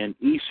 and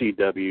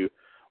ECW.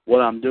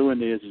 What I'm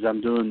doing is I'm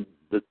doing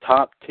the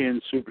top 10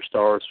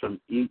 superstars from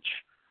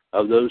each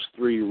of those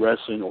 3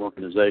 wrestling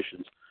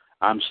organizations.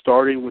 I'm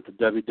starting with the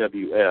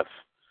WWF.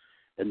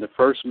 And the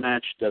first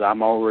match that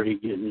I'm already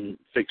getting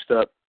set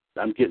up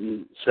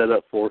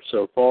for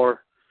so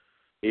far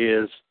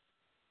is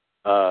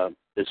the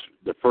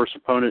first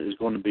opponent is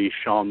going to be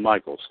Shawn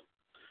Michaels.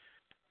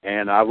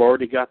 And I've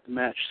already got the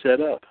match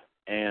set up.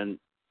 And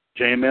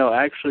JML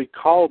actually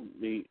called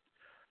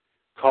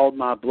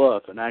my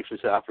bluff and actually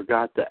said I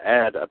forgot to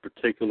add a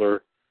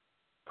particular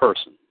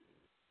person,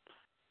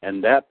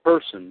 and that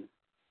person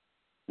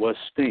was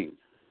Sting.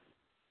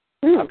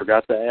 I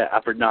forgot to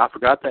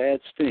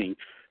add Sting.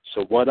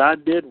 So what I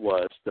did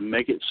was, to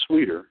make it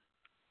sweeter,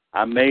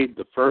 I made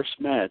the first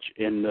match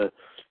in the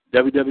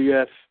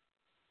WWF.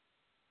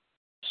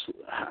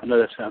 I know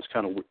that sounds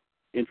kind of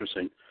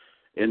interesting.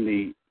 In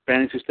the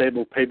Fantasy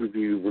Stable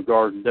pay-per-view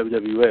regarding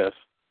WWF,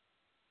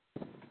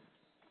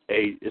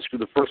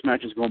 the first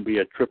match is going to be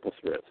a triple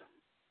threat.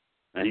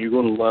 And you're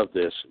going to love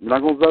this. We're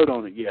not going to vote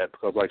on it yet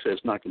because, like I said,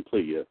 it's not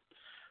complete yet.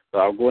 But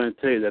I'll go ahead and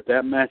tell you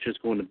that match is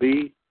going to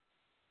be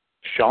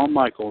Shawn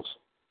Michaels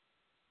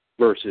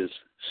versus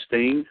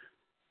Sting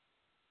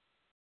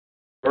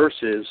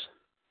versus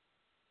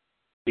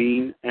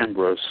Dean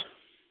Ambrose.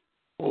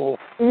 Oh.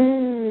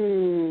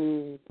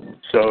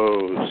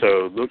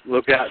 So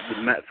look out.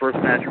 The first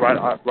match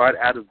right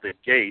out of the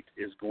gate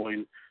is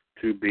going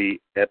to be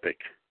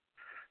epic.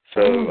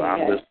 So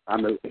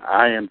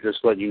I am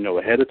just letting you know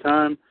ahead of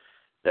time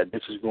that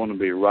this is going to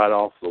be right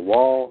off the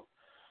wall.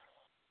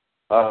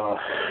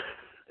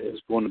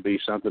 It's going to be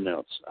something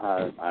else.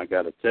 I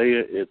got to tell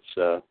you, it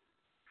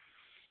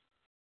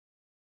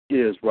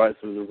is right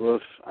through the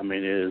roof. I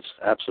mean, it is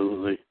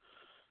absolutely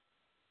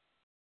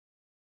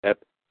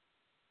epic,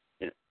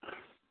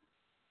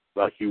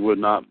 like you would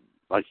not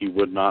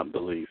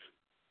believe.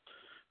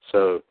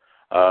 So,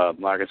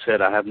 like I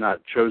said, I have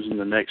not chosen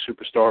the next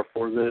superstar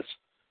for this,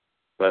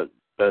 but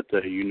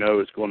you know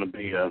it's going to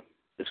be a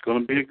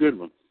good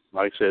one.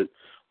 Like I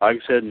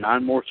said,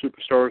 9 more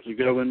superstars to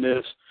go in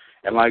this.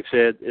 And like I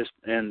said,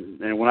 and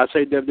when I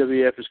say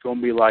WWF, it's going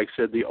to be, like I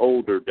said, the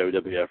older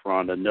WWF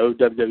Ronda. No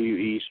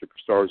WWE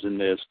superstars in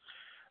this,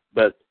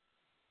 but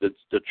the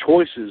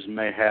choices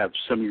may have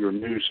some of your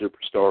new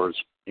superstars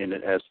in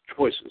it as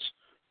choices.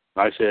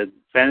 Like I said,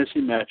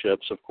 fantasy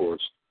matchups, of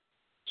course.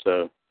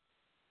 So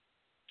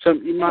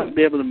you might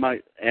be able to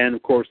make, and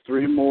of course,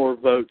 3 more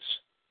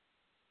votes,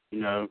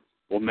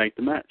 will make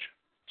the match.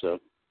 So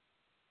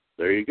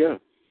there you go.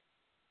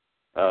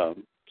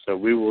 So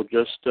we will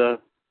just.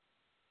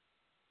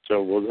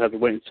 So we'll have to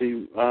wait and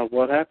see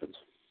what happens.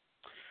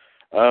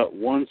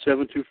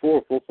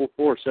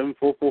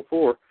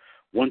 1-724-444-7444,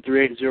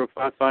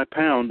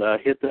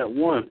 138-055 #. Hit that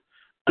 1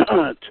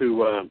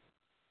 to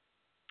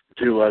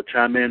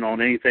chime in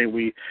on anything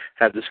we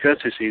have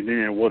discussed this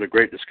evening, and what a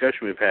great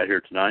discussion we've had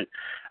here tonight.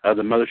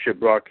 The mothership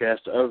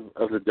broadcast of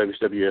the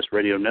WCWUS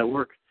Radio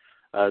Network,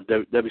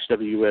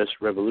 WCWUS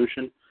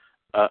Revolution.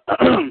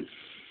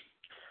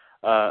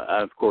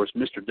 Of course,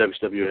 Mr.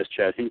 WCWUS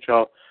Chad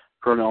Hinshaw.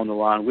 Currently on the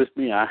line with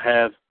me, I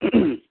have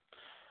the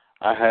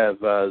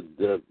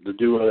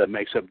duo that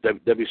makes up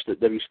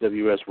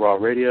WCWUS Raw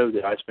Radio,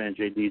 the Iceman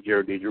JD,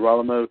 Jared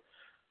DiGirolamo,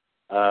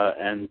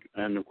 and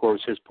of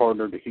course his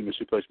partner, the Human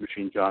Suplex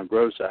Machine, John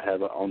Gross. I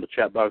have on the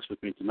chat box with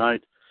me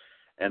tonight,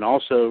 and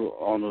also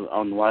on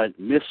the line,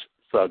 Miss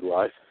Thug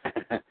Life,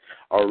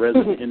 our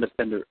resident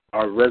independent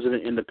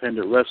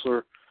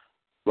wrestler,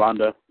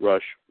 Rhonda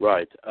Rush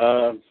Wright.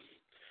 Well,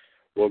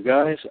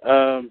 guys,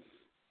 I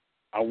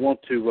want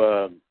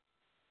to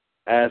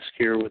ask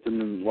here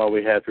within, while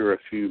we have here a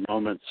few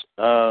moments.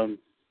 Like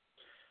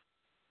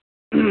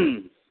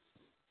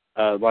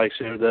I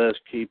said, does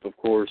keep, of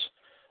course,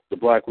 the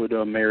Black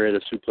Widow and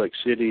Marietta Suplex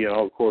City, and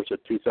of course, a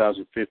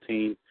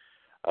 2015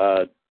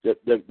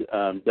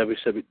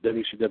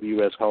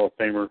 WCWUS Hall of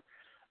Famer,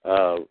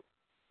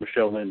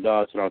 Michelle Lynn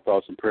Dodds, in our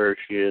thoughts and prayers.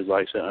 She is,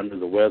 like I said, under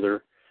the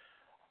weather.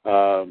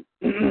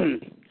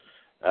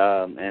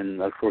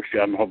 And of course,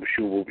 I'm hoping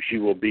she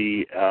will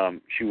be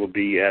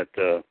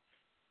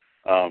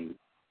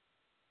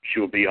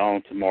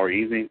on tomorrow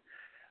evening.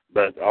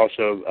 But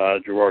also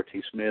Gerard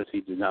T. Smith,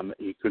 he could not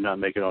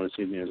make it on this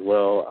evening as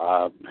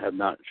well. I'm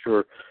not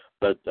sure,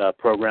 but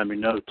programming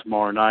note,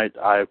 tomorrow night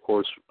I of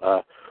course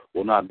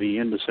will not be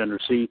in the center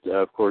seat.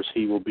 Of course,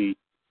 he will be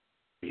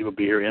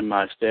here in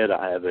my stead.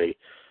 I have a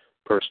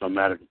personal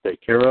matter to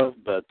take care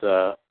of, but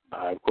I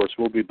of course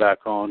will be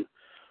back on.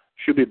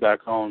 Should be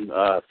back on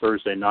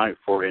Thursday night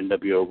for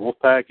NWO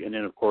Wolfpack, and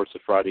then of course the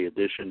Friday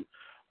edition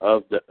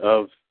of the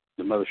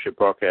mothership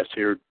broadcast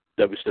here,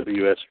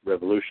 WCWUS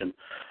Revolution.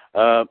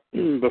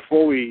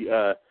 Before we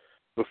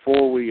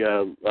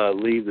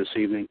leave this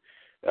evening,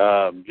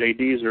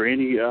 JD, is there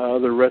any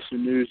other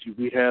wrestling news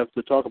we have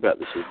to talk about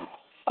this evening?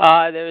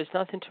 There is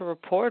nothing to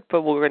report,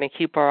 but we're going to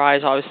keep our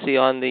eyes, obviously,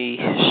 on the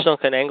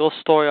Snook and Angle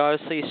story,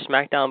 obviously.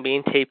 SmackDown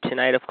being taped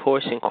tonight, of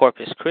course, in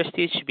Corpus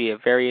Christi. It should be a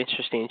very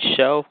interesting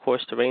show. Of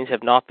course, the ratings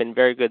have not been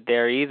very good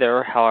there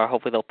either. However,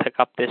 hopefully they'll pick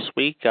up this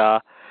week.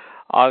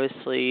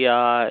 Obviously,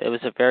 it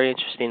was a very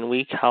interesting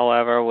week,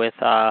 however, with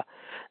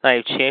Night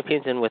of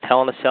Champions and with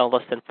Hell in a Cell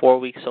less than 4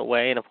 weeks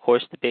away. And, of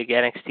course, the big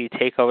NXT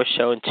TakeOver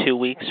show in 2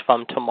 weeks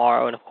from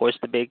tomorrow. And, of course,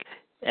 the big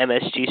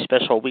MSG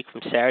special week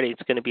from Saturday.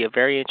 It's going to be a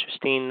very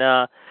interesting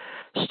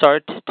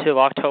start to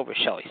October,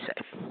 shall we say.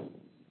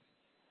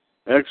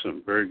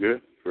 Excellent. Very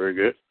good. Very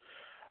good.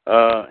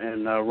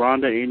 And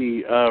Rhonda,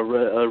 any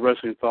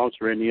wrestling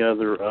thoughts or any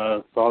other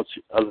thoughts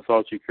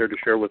you care to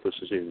share with us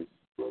this evening?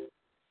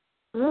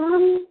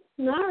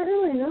 Not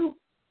really, no.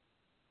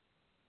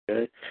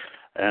 Okay.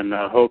 And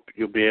I hope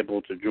you'll be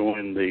able to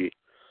join the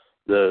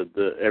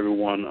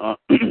everyone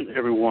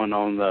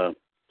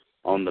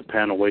on the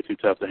panel Way Too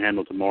Tough to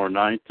Handle tomorrow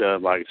night.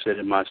 Like I said,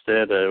 in my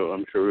stead,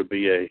 I'm sure it'll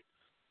be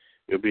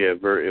a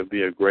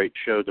great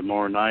show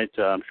tomorrow night.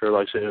 I'm sure,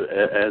 like I said,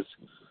 as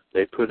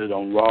they put it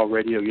on Raw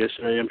Radio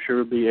yesterday, I'm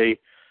sure it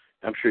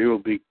will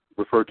be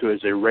referred to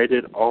as a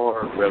rated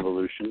R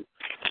Revolution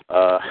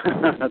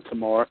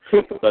tomorrow.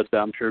 But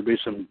I'm sure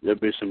there'll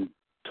be some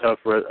tough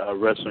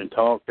wrestling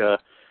talk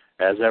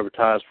as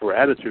advertised for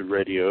Attitude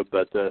Radio.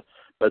 But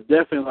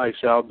definitely, like I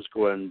said, I'll just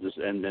go ahead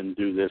and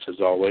do this as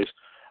always.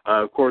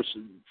 Of course,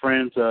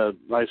 friends,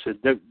 like I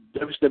said,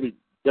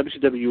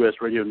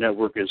 WCWUS Radio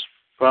Network is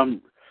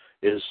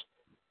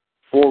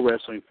for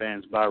wrestling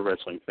fans, by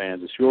wrestling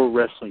fans. It's your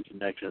wrestling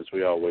connection, as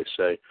we always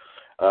say.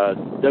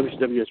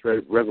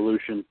 WCWUS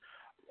Revolution,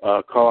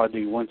 call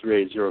ID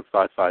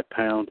 138055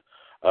 #.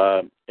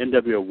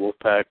 NWO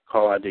Wolfpack,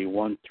 call ID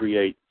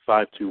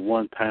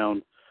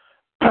 138521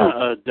 #.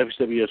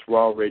 WCWUS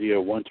Raw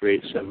Radio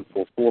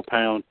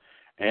 138744 #.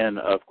 And,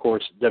 of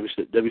course,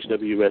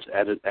 WCWUS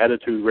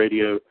Attitude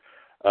Radio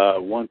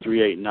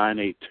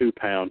 138982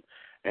 #.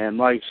 And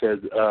like I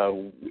said,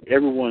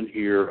 everyone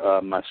here,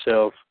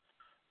 myself,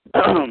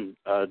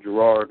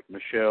 Gerard,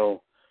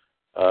 Michelle,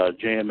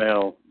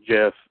 JML,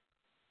 Jeff,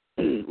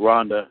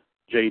 Rhonda,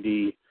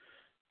 JD,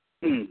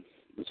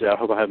 let's see, I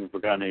hope I haven't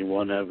forgotten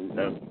anyone. Of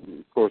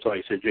course,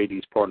 like I said,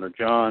 JD's partner,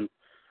 John.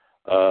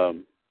 I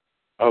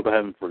hope I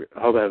haven't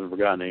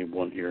forgotten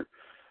anyone here.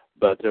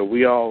 But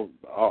we all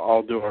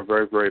do our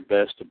very, very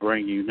best to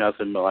bring you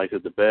nothing but like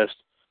the best,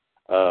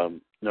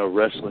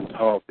 wrestling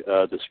talk,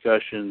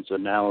 discussions,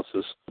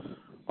 analysis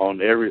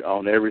on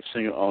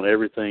everything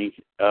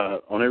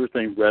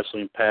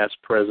wrestling,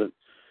 past, present,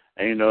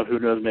 and who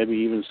knows, maybe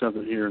even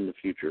something here in the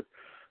future.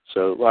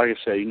 So, like I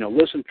say,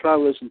 try to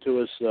listen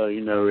to us,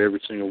 every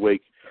single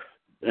week.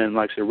 And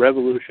like I said,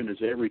 Revolution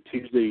is every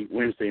Tuesday,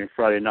 Wednesday, and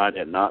Friday night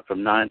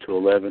from 9 to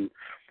 11.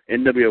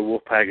 NWO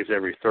Wolfpack is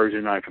every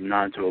Thursday night from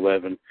 9 to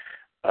 11.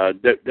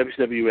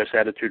 WCWUS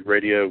Attitude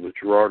Radio with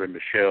Gerard and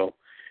Michelle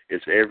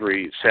is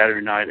every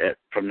Saturday night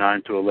from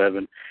 9 to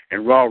 11.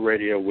 And Raw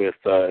Radio with,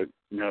 as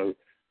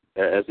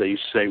they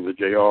used to say with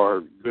JR,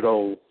 good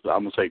old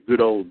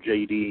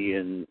JD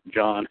and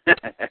John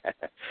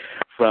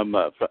from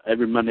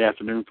every Monday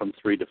afternoon from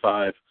 3 to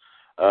 5.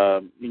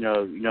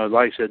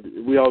 Like I said,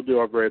 we all do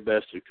our very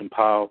best to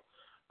compile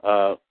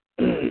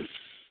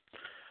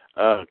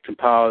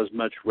as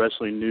much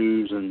wrestling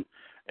news and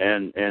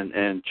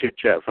chit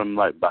chat from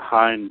like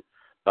behind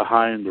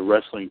the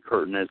wrestling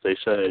curtain, as they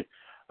say,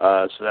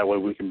 so that way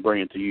we can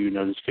bring it to you. In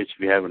this case, if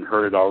you haven't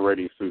heard it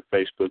already through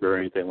Facebook or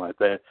anything like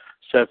that,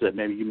 stuff that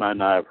maybe you might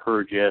not have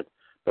heard yet,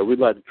 but we'd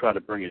like to try to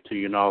bring it to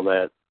you and all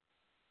that,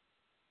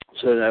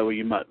 so that way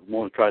you might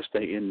want to try to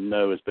stay in the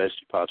know as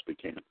best you possibly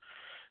can.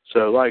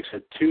 So, like I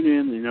said, tune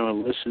in,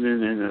 and listen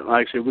in, and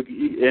like I said, and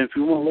if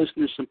you want to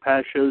listen to some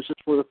past shows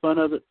just for the fun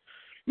of it,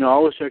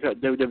 always check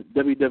out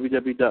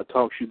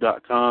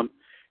www.talkshoe.com.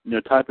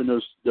 Type in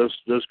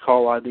those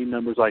call ID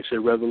numbers. Like I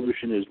said,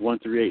 Revolution is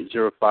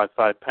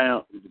 138055 #.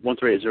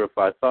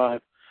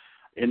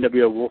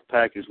 NWO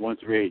Wolfpack is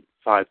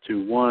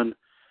 138521.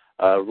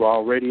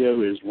 Raw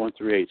Radio is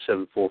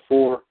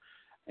 138744,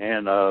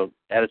 and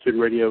Attitude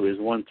Radio is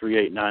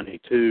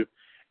 138982.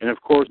 And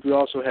of course, we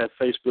also have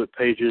Facebook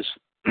pages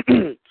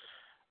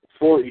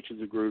for each of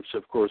the groups.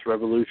 Of course,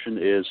 Revolution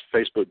is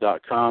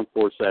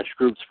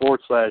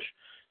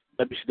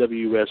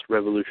facebook.com/groups/WCWUS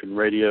Revolution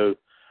Radio.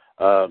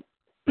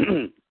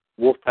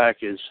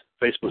 Wolfpack is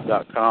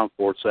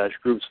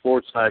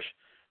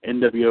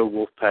facebook.com/groups/NWO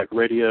Wolfpack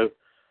Radio.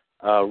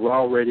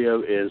 Raw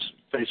Radio is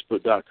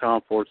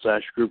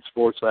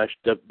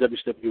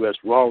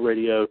facebook.com/groups/WCWUS Raw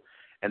Radio.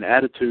 And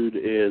Attitude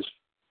is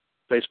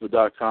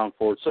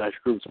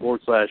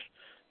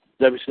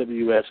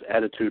facebook.com/groups/WCWUS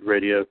Attitude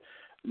Radio.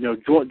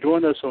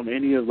 Join us on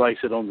any of, like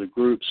I said, on the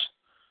groups.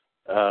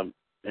 And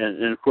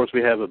of course,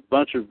 we have a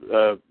bunch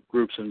of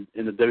groups in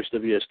the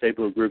WCWUS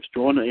stable groups.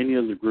 Join any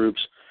of the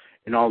groups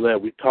and all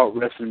that. We talk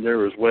wrestling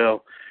there as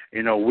well.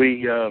 We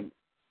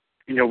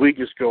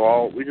just go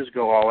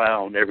all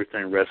out on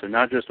everything wrestling,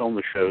 not just on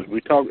the shows.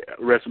 We talk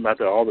wrestling about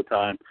that all the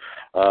time.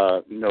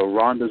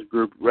 Rhonda's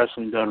group,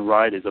 Wrestling Done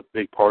Right, is a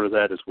big part of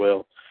that as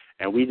well.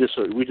 And we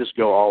just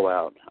go all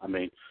out. I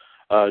mean,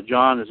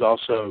 John is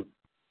also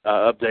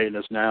updating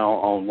us now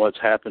on what's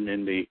happened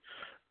in the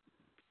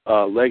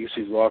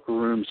Legacy's locker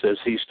room. Says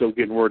he's still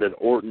getting word that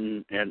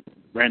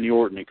Randy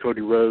Orton and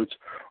Cody Rhodes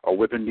are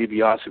whipping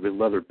DiBiase with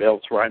leather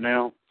belts right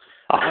now.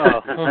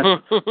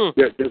 Oh.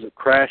 There's a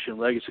crash in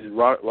Legacy's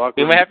locker room.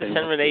 We might have to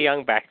send Renee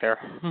Young back there.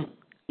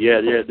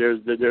 Yeah.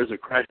 There's a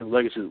crash in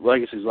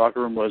Legacy's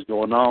locker room. What's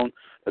going on?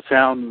 The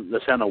sound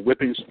of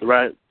whippings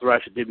thrash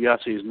at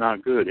DiBiase is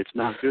not good. It's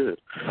not good.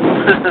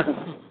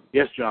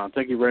 Yes, John.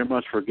 Thank you very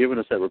much for giving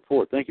us that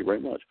report. Thank you very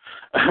much.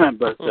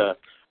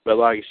 But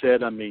like I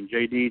said, I mean,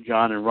 JD,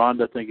 John, and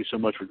Rhonda, thank you so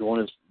much for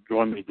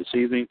joining me this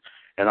evening.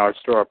 And our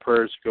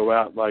prayers go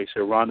out, like I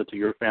said, Rhonda, to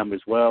your family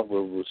as well.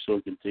 We'll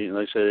still continue.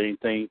 Like I said,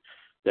 anything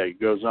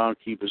that goes on,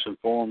 keep us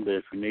informed.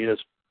 If you need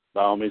us,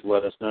 by all means,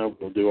 let us know.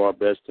 We'll do our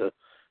best to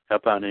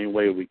help out in any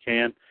way we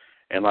can.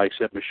 And like I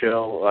said,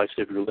 Michelle, like I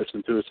said, if you're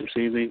listening to us this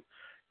evening,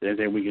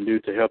 anything we can do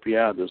to help you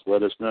out, just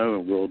let us know,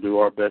 and we'll do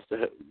our best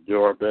to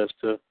help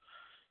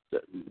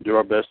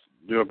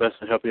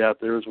you out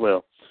there as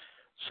well.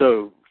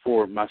 So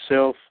for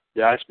myself,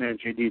 the Iceman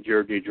JD,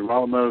 Jared D.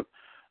 Girolamo,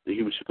 the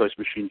Human Suplex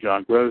Machine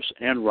John Gross,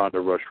 and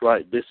Rhonda Rush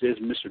Wright, this is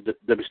Mr.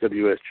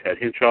 WCWUS Chad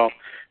Henshaw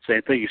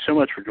saying thank you so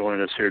much for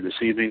joining us here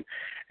this evening.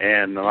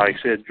 And like I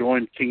said,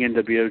 join King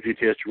NWO,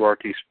 GTS, Gerard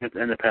T. Smith,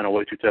 and the panel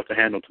Way Too Tough to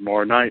Handle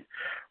tomorrow night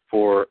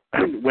for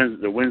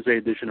the Wednesday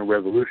edition of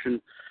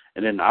Revolution.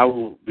 And then I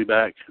will be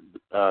back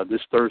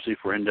this Thursday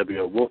for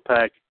NWO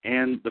Wolfpack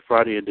and the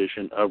Friday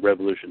edition of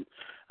Revolution.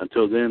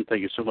 Until then,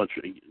 thank you so much.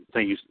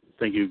 Thank you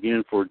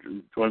again for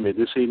joining me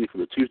this evening for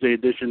the Tuesday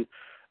edition,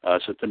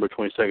 September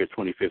 22nd,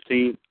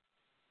 2015.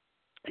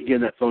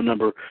 Again, that phone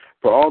number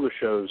for all the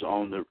shows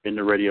in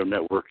the radio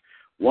network,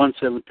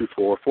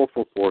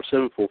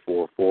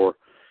 1-724-444-7444.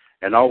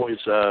 And always,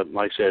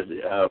 like I said,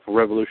 for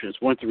Revolution, it's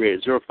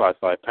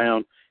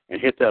 138-055-pound. And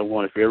hit that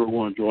one if you ever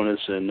want to join us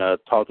and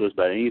talk to us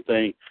about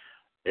anything,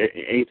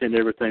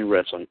 everything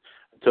wrestling.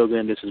 Until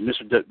then, this is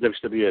Mr.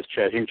 WCWUS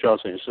Chad Hinshaw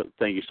saying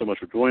thank you so much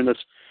for joining us.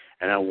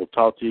 And I will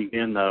talk to you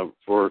again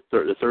for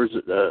the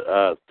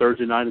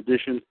Thursday night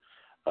edition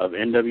of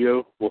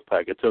NWO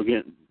Wolfpack.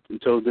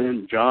 Until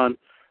then, John,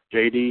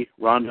 JD,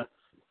 Rhonda,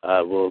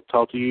 we'll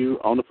talk to you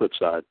on the flip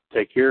side.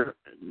 Take care,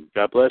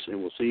 God bless,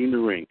 and we'll see you in the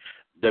ring.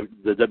 The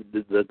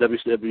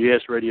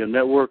WCWUS Radio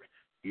Network,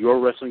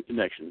 your wrestling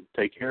connection.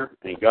 Take care,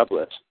 and God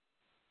bless.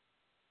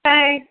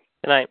 Bye.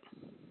 Good night.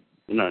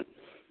 Good night.